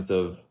kinds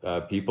of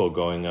people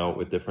going out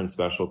with different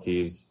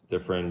specialties,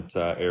 different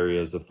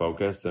areas of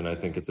focus. And I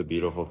think it's a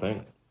beautiful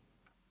thing.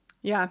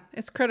 Yeah,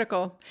 it's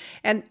critical.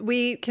 And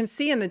we can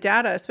see in the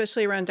data,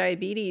 especially around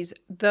diabetes,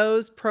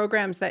 those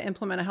programs that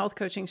implement a health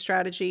coaching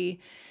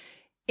strategy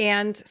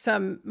and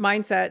some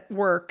mindset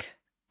work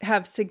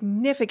have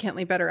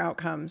significantly better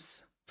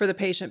outcomes for the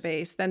patient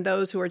base than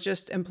those who are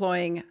just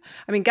employing.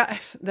 I mean,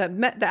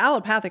 the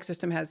allopathic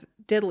system has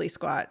diddly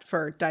squat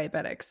for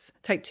diabetics,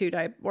 type 2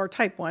 or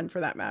type 1 for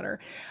that matter.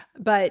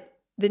 But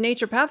the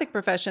naturopathic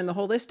profession, the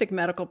holistic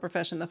medical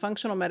profession, the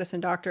functional medicine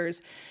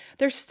doctors,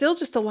 there's still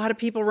just a lot of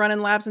people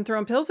running labs and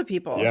throwing pills at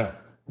people. Yeah.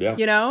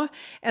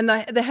 And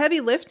the heavy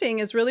lifting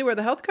is really where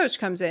the health coach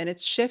comes in.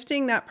 It's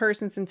shifting that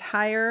person's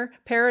entire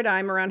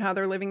paradigm around how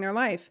they're living their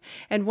life.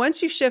 And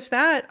once you shift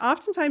that,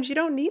 oftentimes you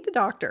don't need the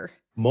doctor.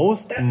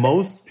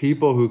 Most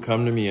people who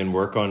come to me and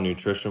work on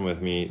nutrition with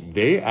me,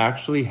 they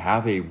actually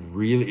have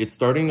it's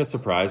starting to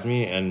surprise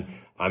me. And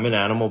I'm an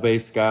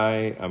animal-based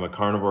guy. I'm a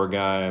carnivore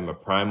guy. I'm a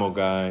primal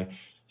guy.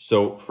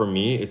 So for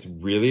me, it's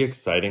really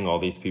exciting, all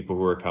these people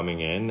who are coming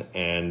in,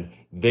 and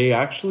they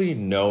actually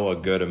know a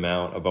good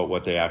amount about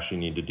what they actually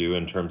need to do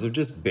in terms of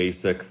just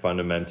basic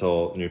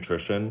fundamental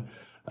nutrition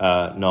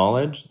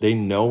knowledge. They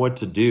know what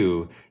to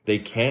do. They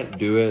can't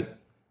do it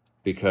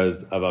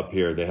because of up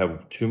here. They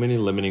have too many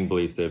limiting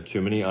beliefs. They have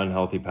too many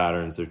unhealthy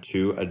patterns. They're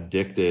too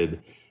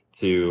addicted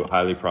to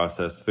highly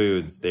processed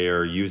foods. They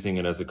are using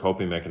it as a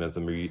coping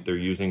mechanism. They're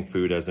using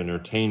food as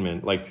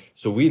entertainment.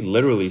 So we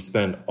literally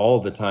spend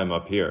all the time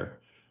up here,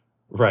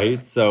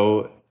 right?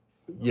 So,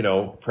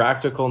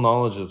 practical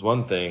knowledge is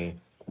one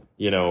thing,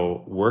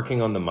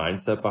 working on the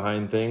mindset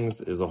behind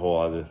things is a whole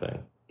other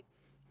thing.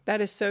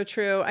 That is so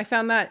true. I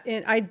found that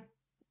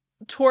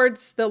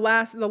towards the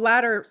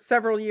latter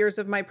several years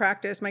of my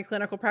practice, my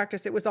clinical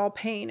practice, it was all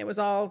pain. It was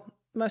all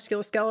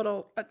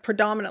musculoskeletal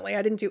predominantly.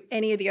 I didn't do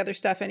any of the other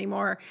stuff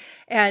anymore.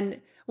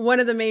 And one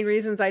of the main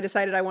reasons I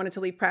decided I wanted to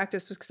leave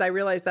practice was because I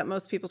realized that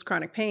most people's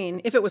chronic pain,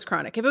 if it was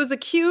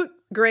acute,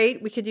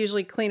 great, we could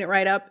usually clean it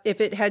right up.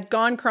 If it had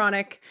gone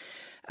chronic,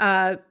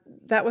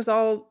 that was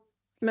all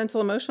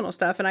mental, emotional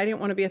stuff. And I didn't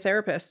want to be a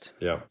therapist.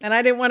 Yeah. And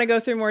I didn't want to go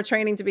through more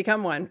training to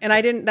become one.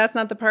 And that's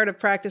not the part of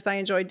practice I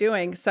enjoyed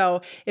doing.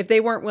 So if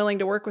they weren't willing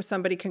to work with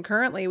somebody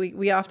concurrently,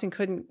 we often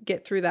couldn't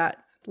get through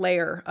that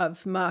layer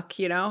of muck,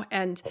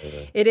 and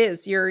it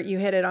is, you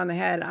hit it on the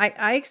head.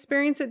 I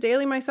experience it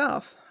daily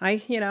myself.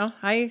 I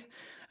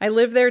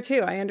live there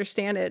too. I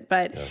understand it,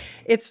 but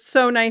it's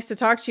so nice to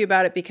talk to you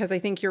about it because I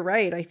think you're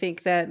right. I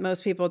think that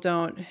most people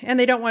don't, and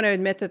they don't want to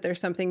admit that there's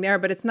something there,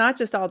 but it's not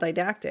just all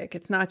didactic.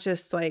 It's not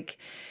just like,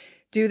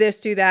 do this,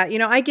 do that.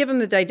 I give them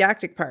the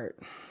didactic part.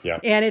 Yeah.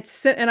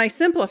 And I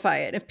simplify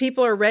it. If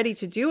people are ready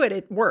to do it,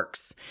 it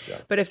works.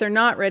 Yeah. But if they're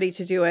not ready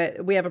to do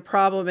it, we have a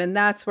problem. And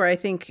that's where I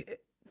think,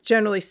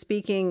 generally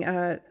speaking,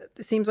 it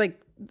seems like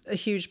a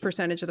huge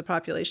percentage of the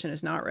population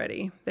is not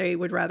ready. They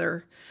would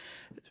rather,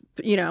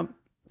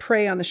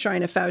 prey on the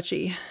shrine of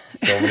Fauci.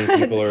 So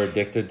many people are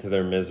addicted to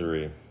their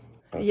misery.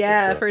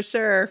 That's for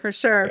sure.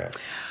 Yeah.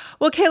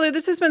 Well, Kaylor,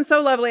 this has been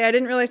so lovely. I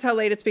didn't realize how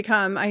late it's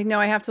become. I know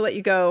I have to let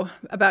you go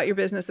about your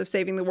business of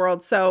saving the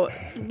world. So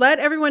let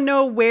everyone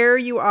know where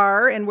you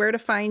are and where to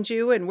find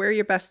you and where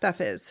your best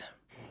stuff is.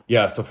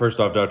 Yeah. So first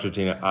off, Dr.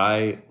 Tina,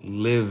 I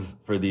live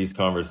for these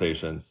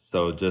conversations.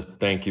 So just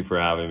thank you for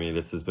having me.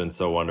 This has been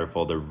so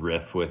wonderful to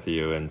riff with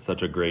you and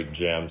such a great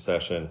jam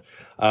session.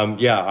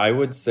 I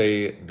would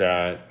say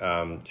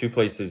that two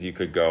places you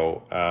could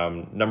go.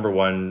 Number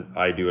one,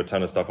 I do a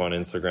ton of stuff on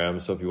Instagram.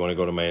 So if you want to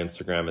go to my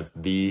Instagram, it's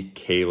the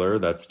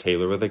Kaylor. That's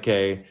Taylor with a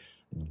K.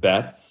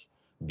 Betts,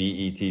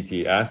 Betts.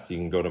 You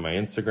can go to my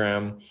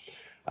Instagram.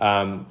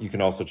 You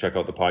can also check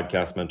out the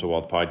podcast, Mental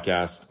Wealth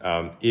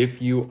Podcast. If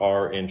you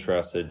are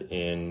interested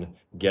in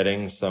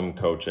getting some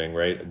coaching,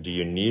 right? Do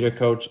you need a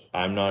coach?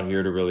 I'm not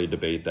here to really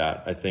debate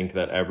that. I think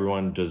that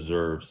everyone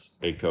deserves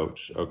a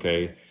coach.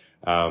 Okay.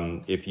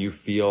 If you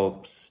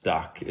feel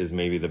stuck is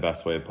maybe the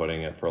best way of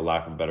putting it, for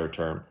lack of a better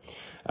term.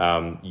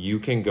 You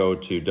can go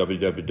to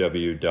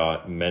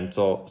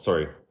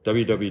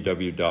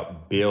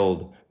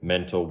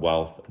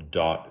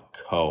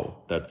www.buildmentalwealth.co.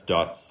 That's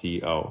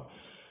 .co.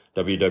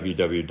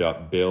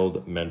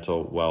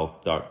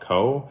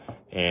 www.buildmentalwealth.co,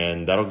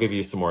 and that'll give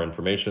you some more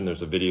information.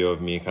 There's a video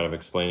of me kind of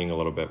explaining a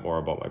little bit more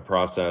about my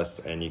process,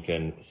 and you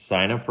can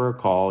sign up for a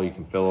call. You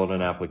can fill out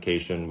an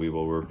application. We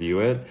will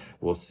review it.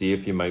 We'll see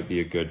if you might be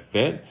a good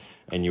fit,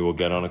 and you will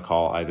get on a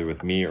call either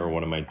with me or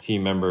one of my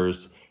team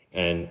members,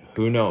 and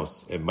who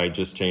knows, it might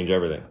just change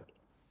everything.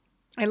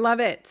 I love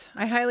it.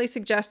 I highly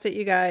suggest it,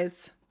 you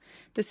guys.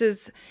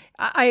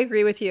 I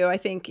agree with you. I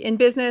think in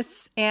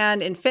business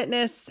and in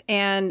fitness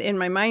and in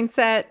my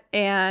mindset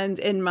and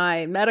in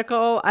my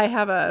medical, I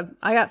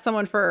got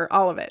someone for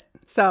all of it.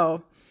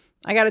 So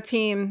I got a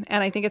team,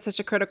 and I think it's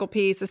such a critical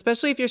piece,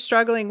 especially if you're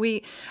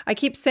struggling. I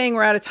keep saying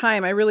we're out of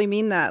time. I really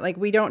mean that. Like,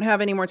 we don't have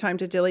any more time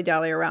to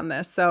dilly-dally around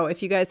this. So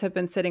if you guys have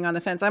been sitting on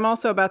the fence, I'm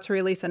also about to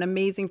release an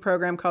amazing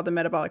program called the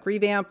Metabolic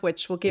Revamp,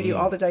 which will give you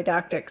all the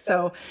didactics.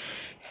 So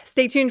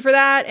stay tuned for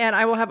that, and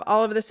I will have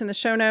all of this in the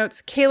show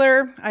notes.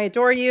 Kaylor, I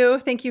adore you.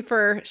 Thank you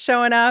for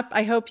showing up.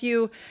 I hope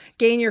you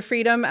gain your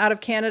freedom out of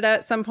Canada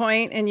at some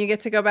point, and you get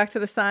to go back to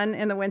the sun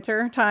in the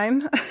winter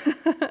time.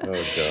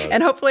 Oh, God.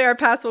 And hopefully our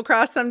paths will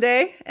cross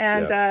someday.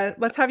 And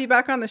let's have you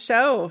back on the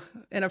show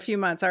in a few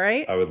months, all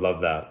right? I would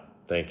love that.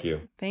 Thank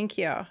you. Thank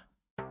you.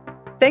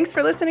 Thanks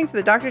for listening to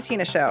the Dr.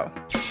 Tina Show.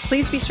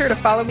 Please be sure to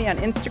follow me on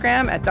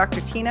Instagram at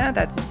Dr. Tina,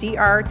 that's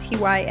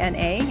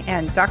DrTyna,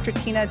 and Dr.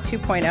 Tina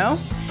 2.0,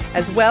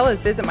 as well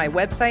as visit my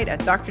website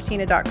at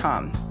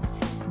drtina.com.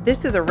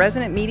 This is a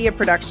Resonant Media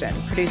production,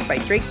 produced by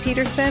Drake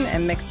Peterson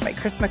and mixed by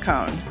Chris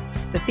McCone.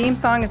 The theme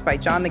song is by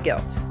John the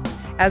Guilt.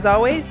 As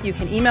always, you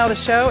can email the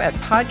show at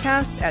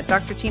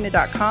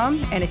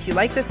podcast@drtina.com, and if you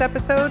like this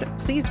episode,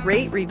 please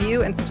rate,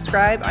 review, and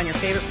subscribe on your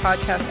favorite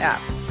podcast app.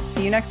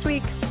 See you next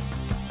week.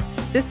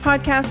 This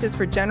podcast is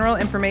for general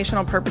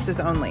informational purposes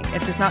only.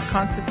 It does not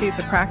constitute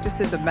the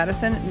practices of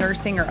medicine,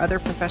 nursing, or other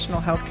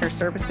professional healthcare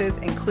services,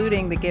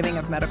 including the giving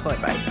of medical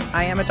advice.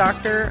 I am a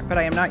doctor, but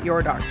I am not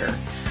your doctor.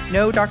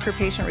 No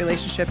doctor-patient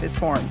relationship is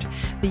formed.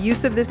 The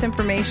use of this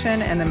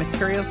information and the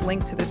materials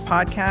linked to this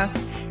podcast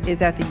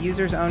is at the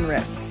user's own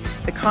risk.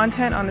 The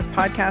content on this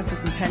podcast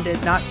is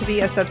intended not to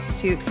be a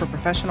substitute for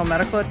professional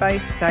medical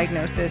advice,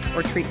 diagnosis,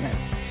 or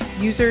treatment.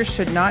 Users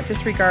should not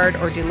disregard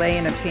or delay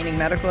in obtaining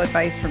medical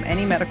advice from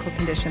any medical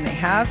condition they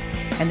have,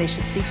 and they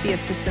should seek the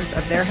assistance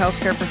of their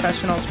healthcare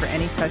professionals for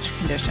any such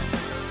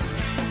conditions.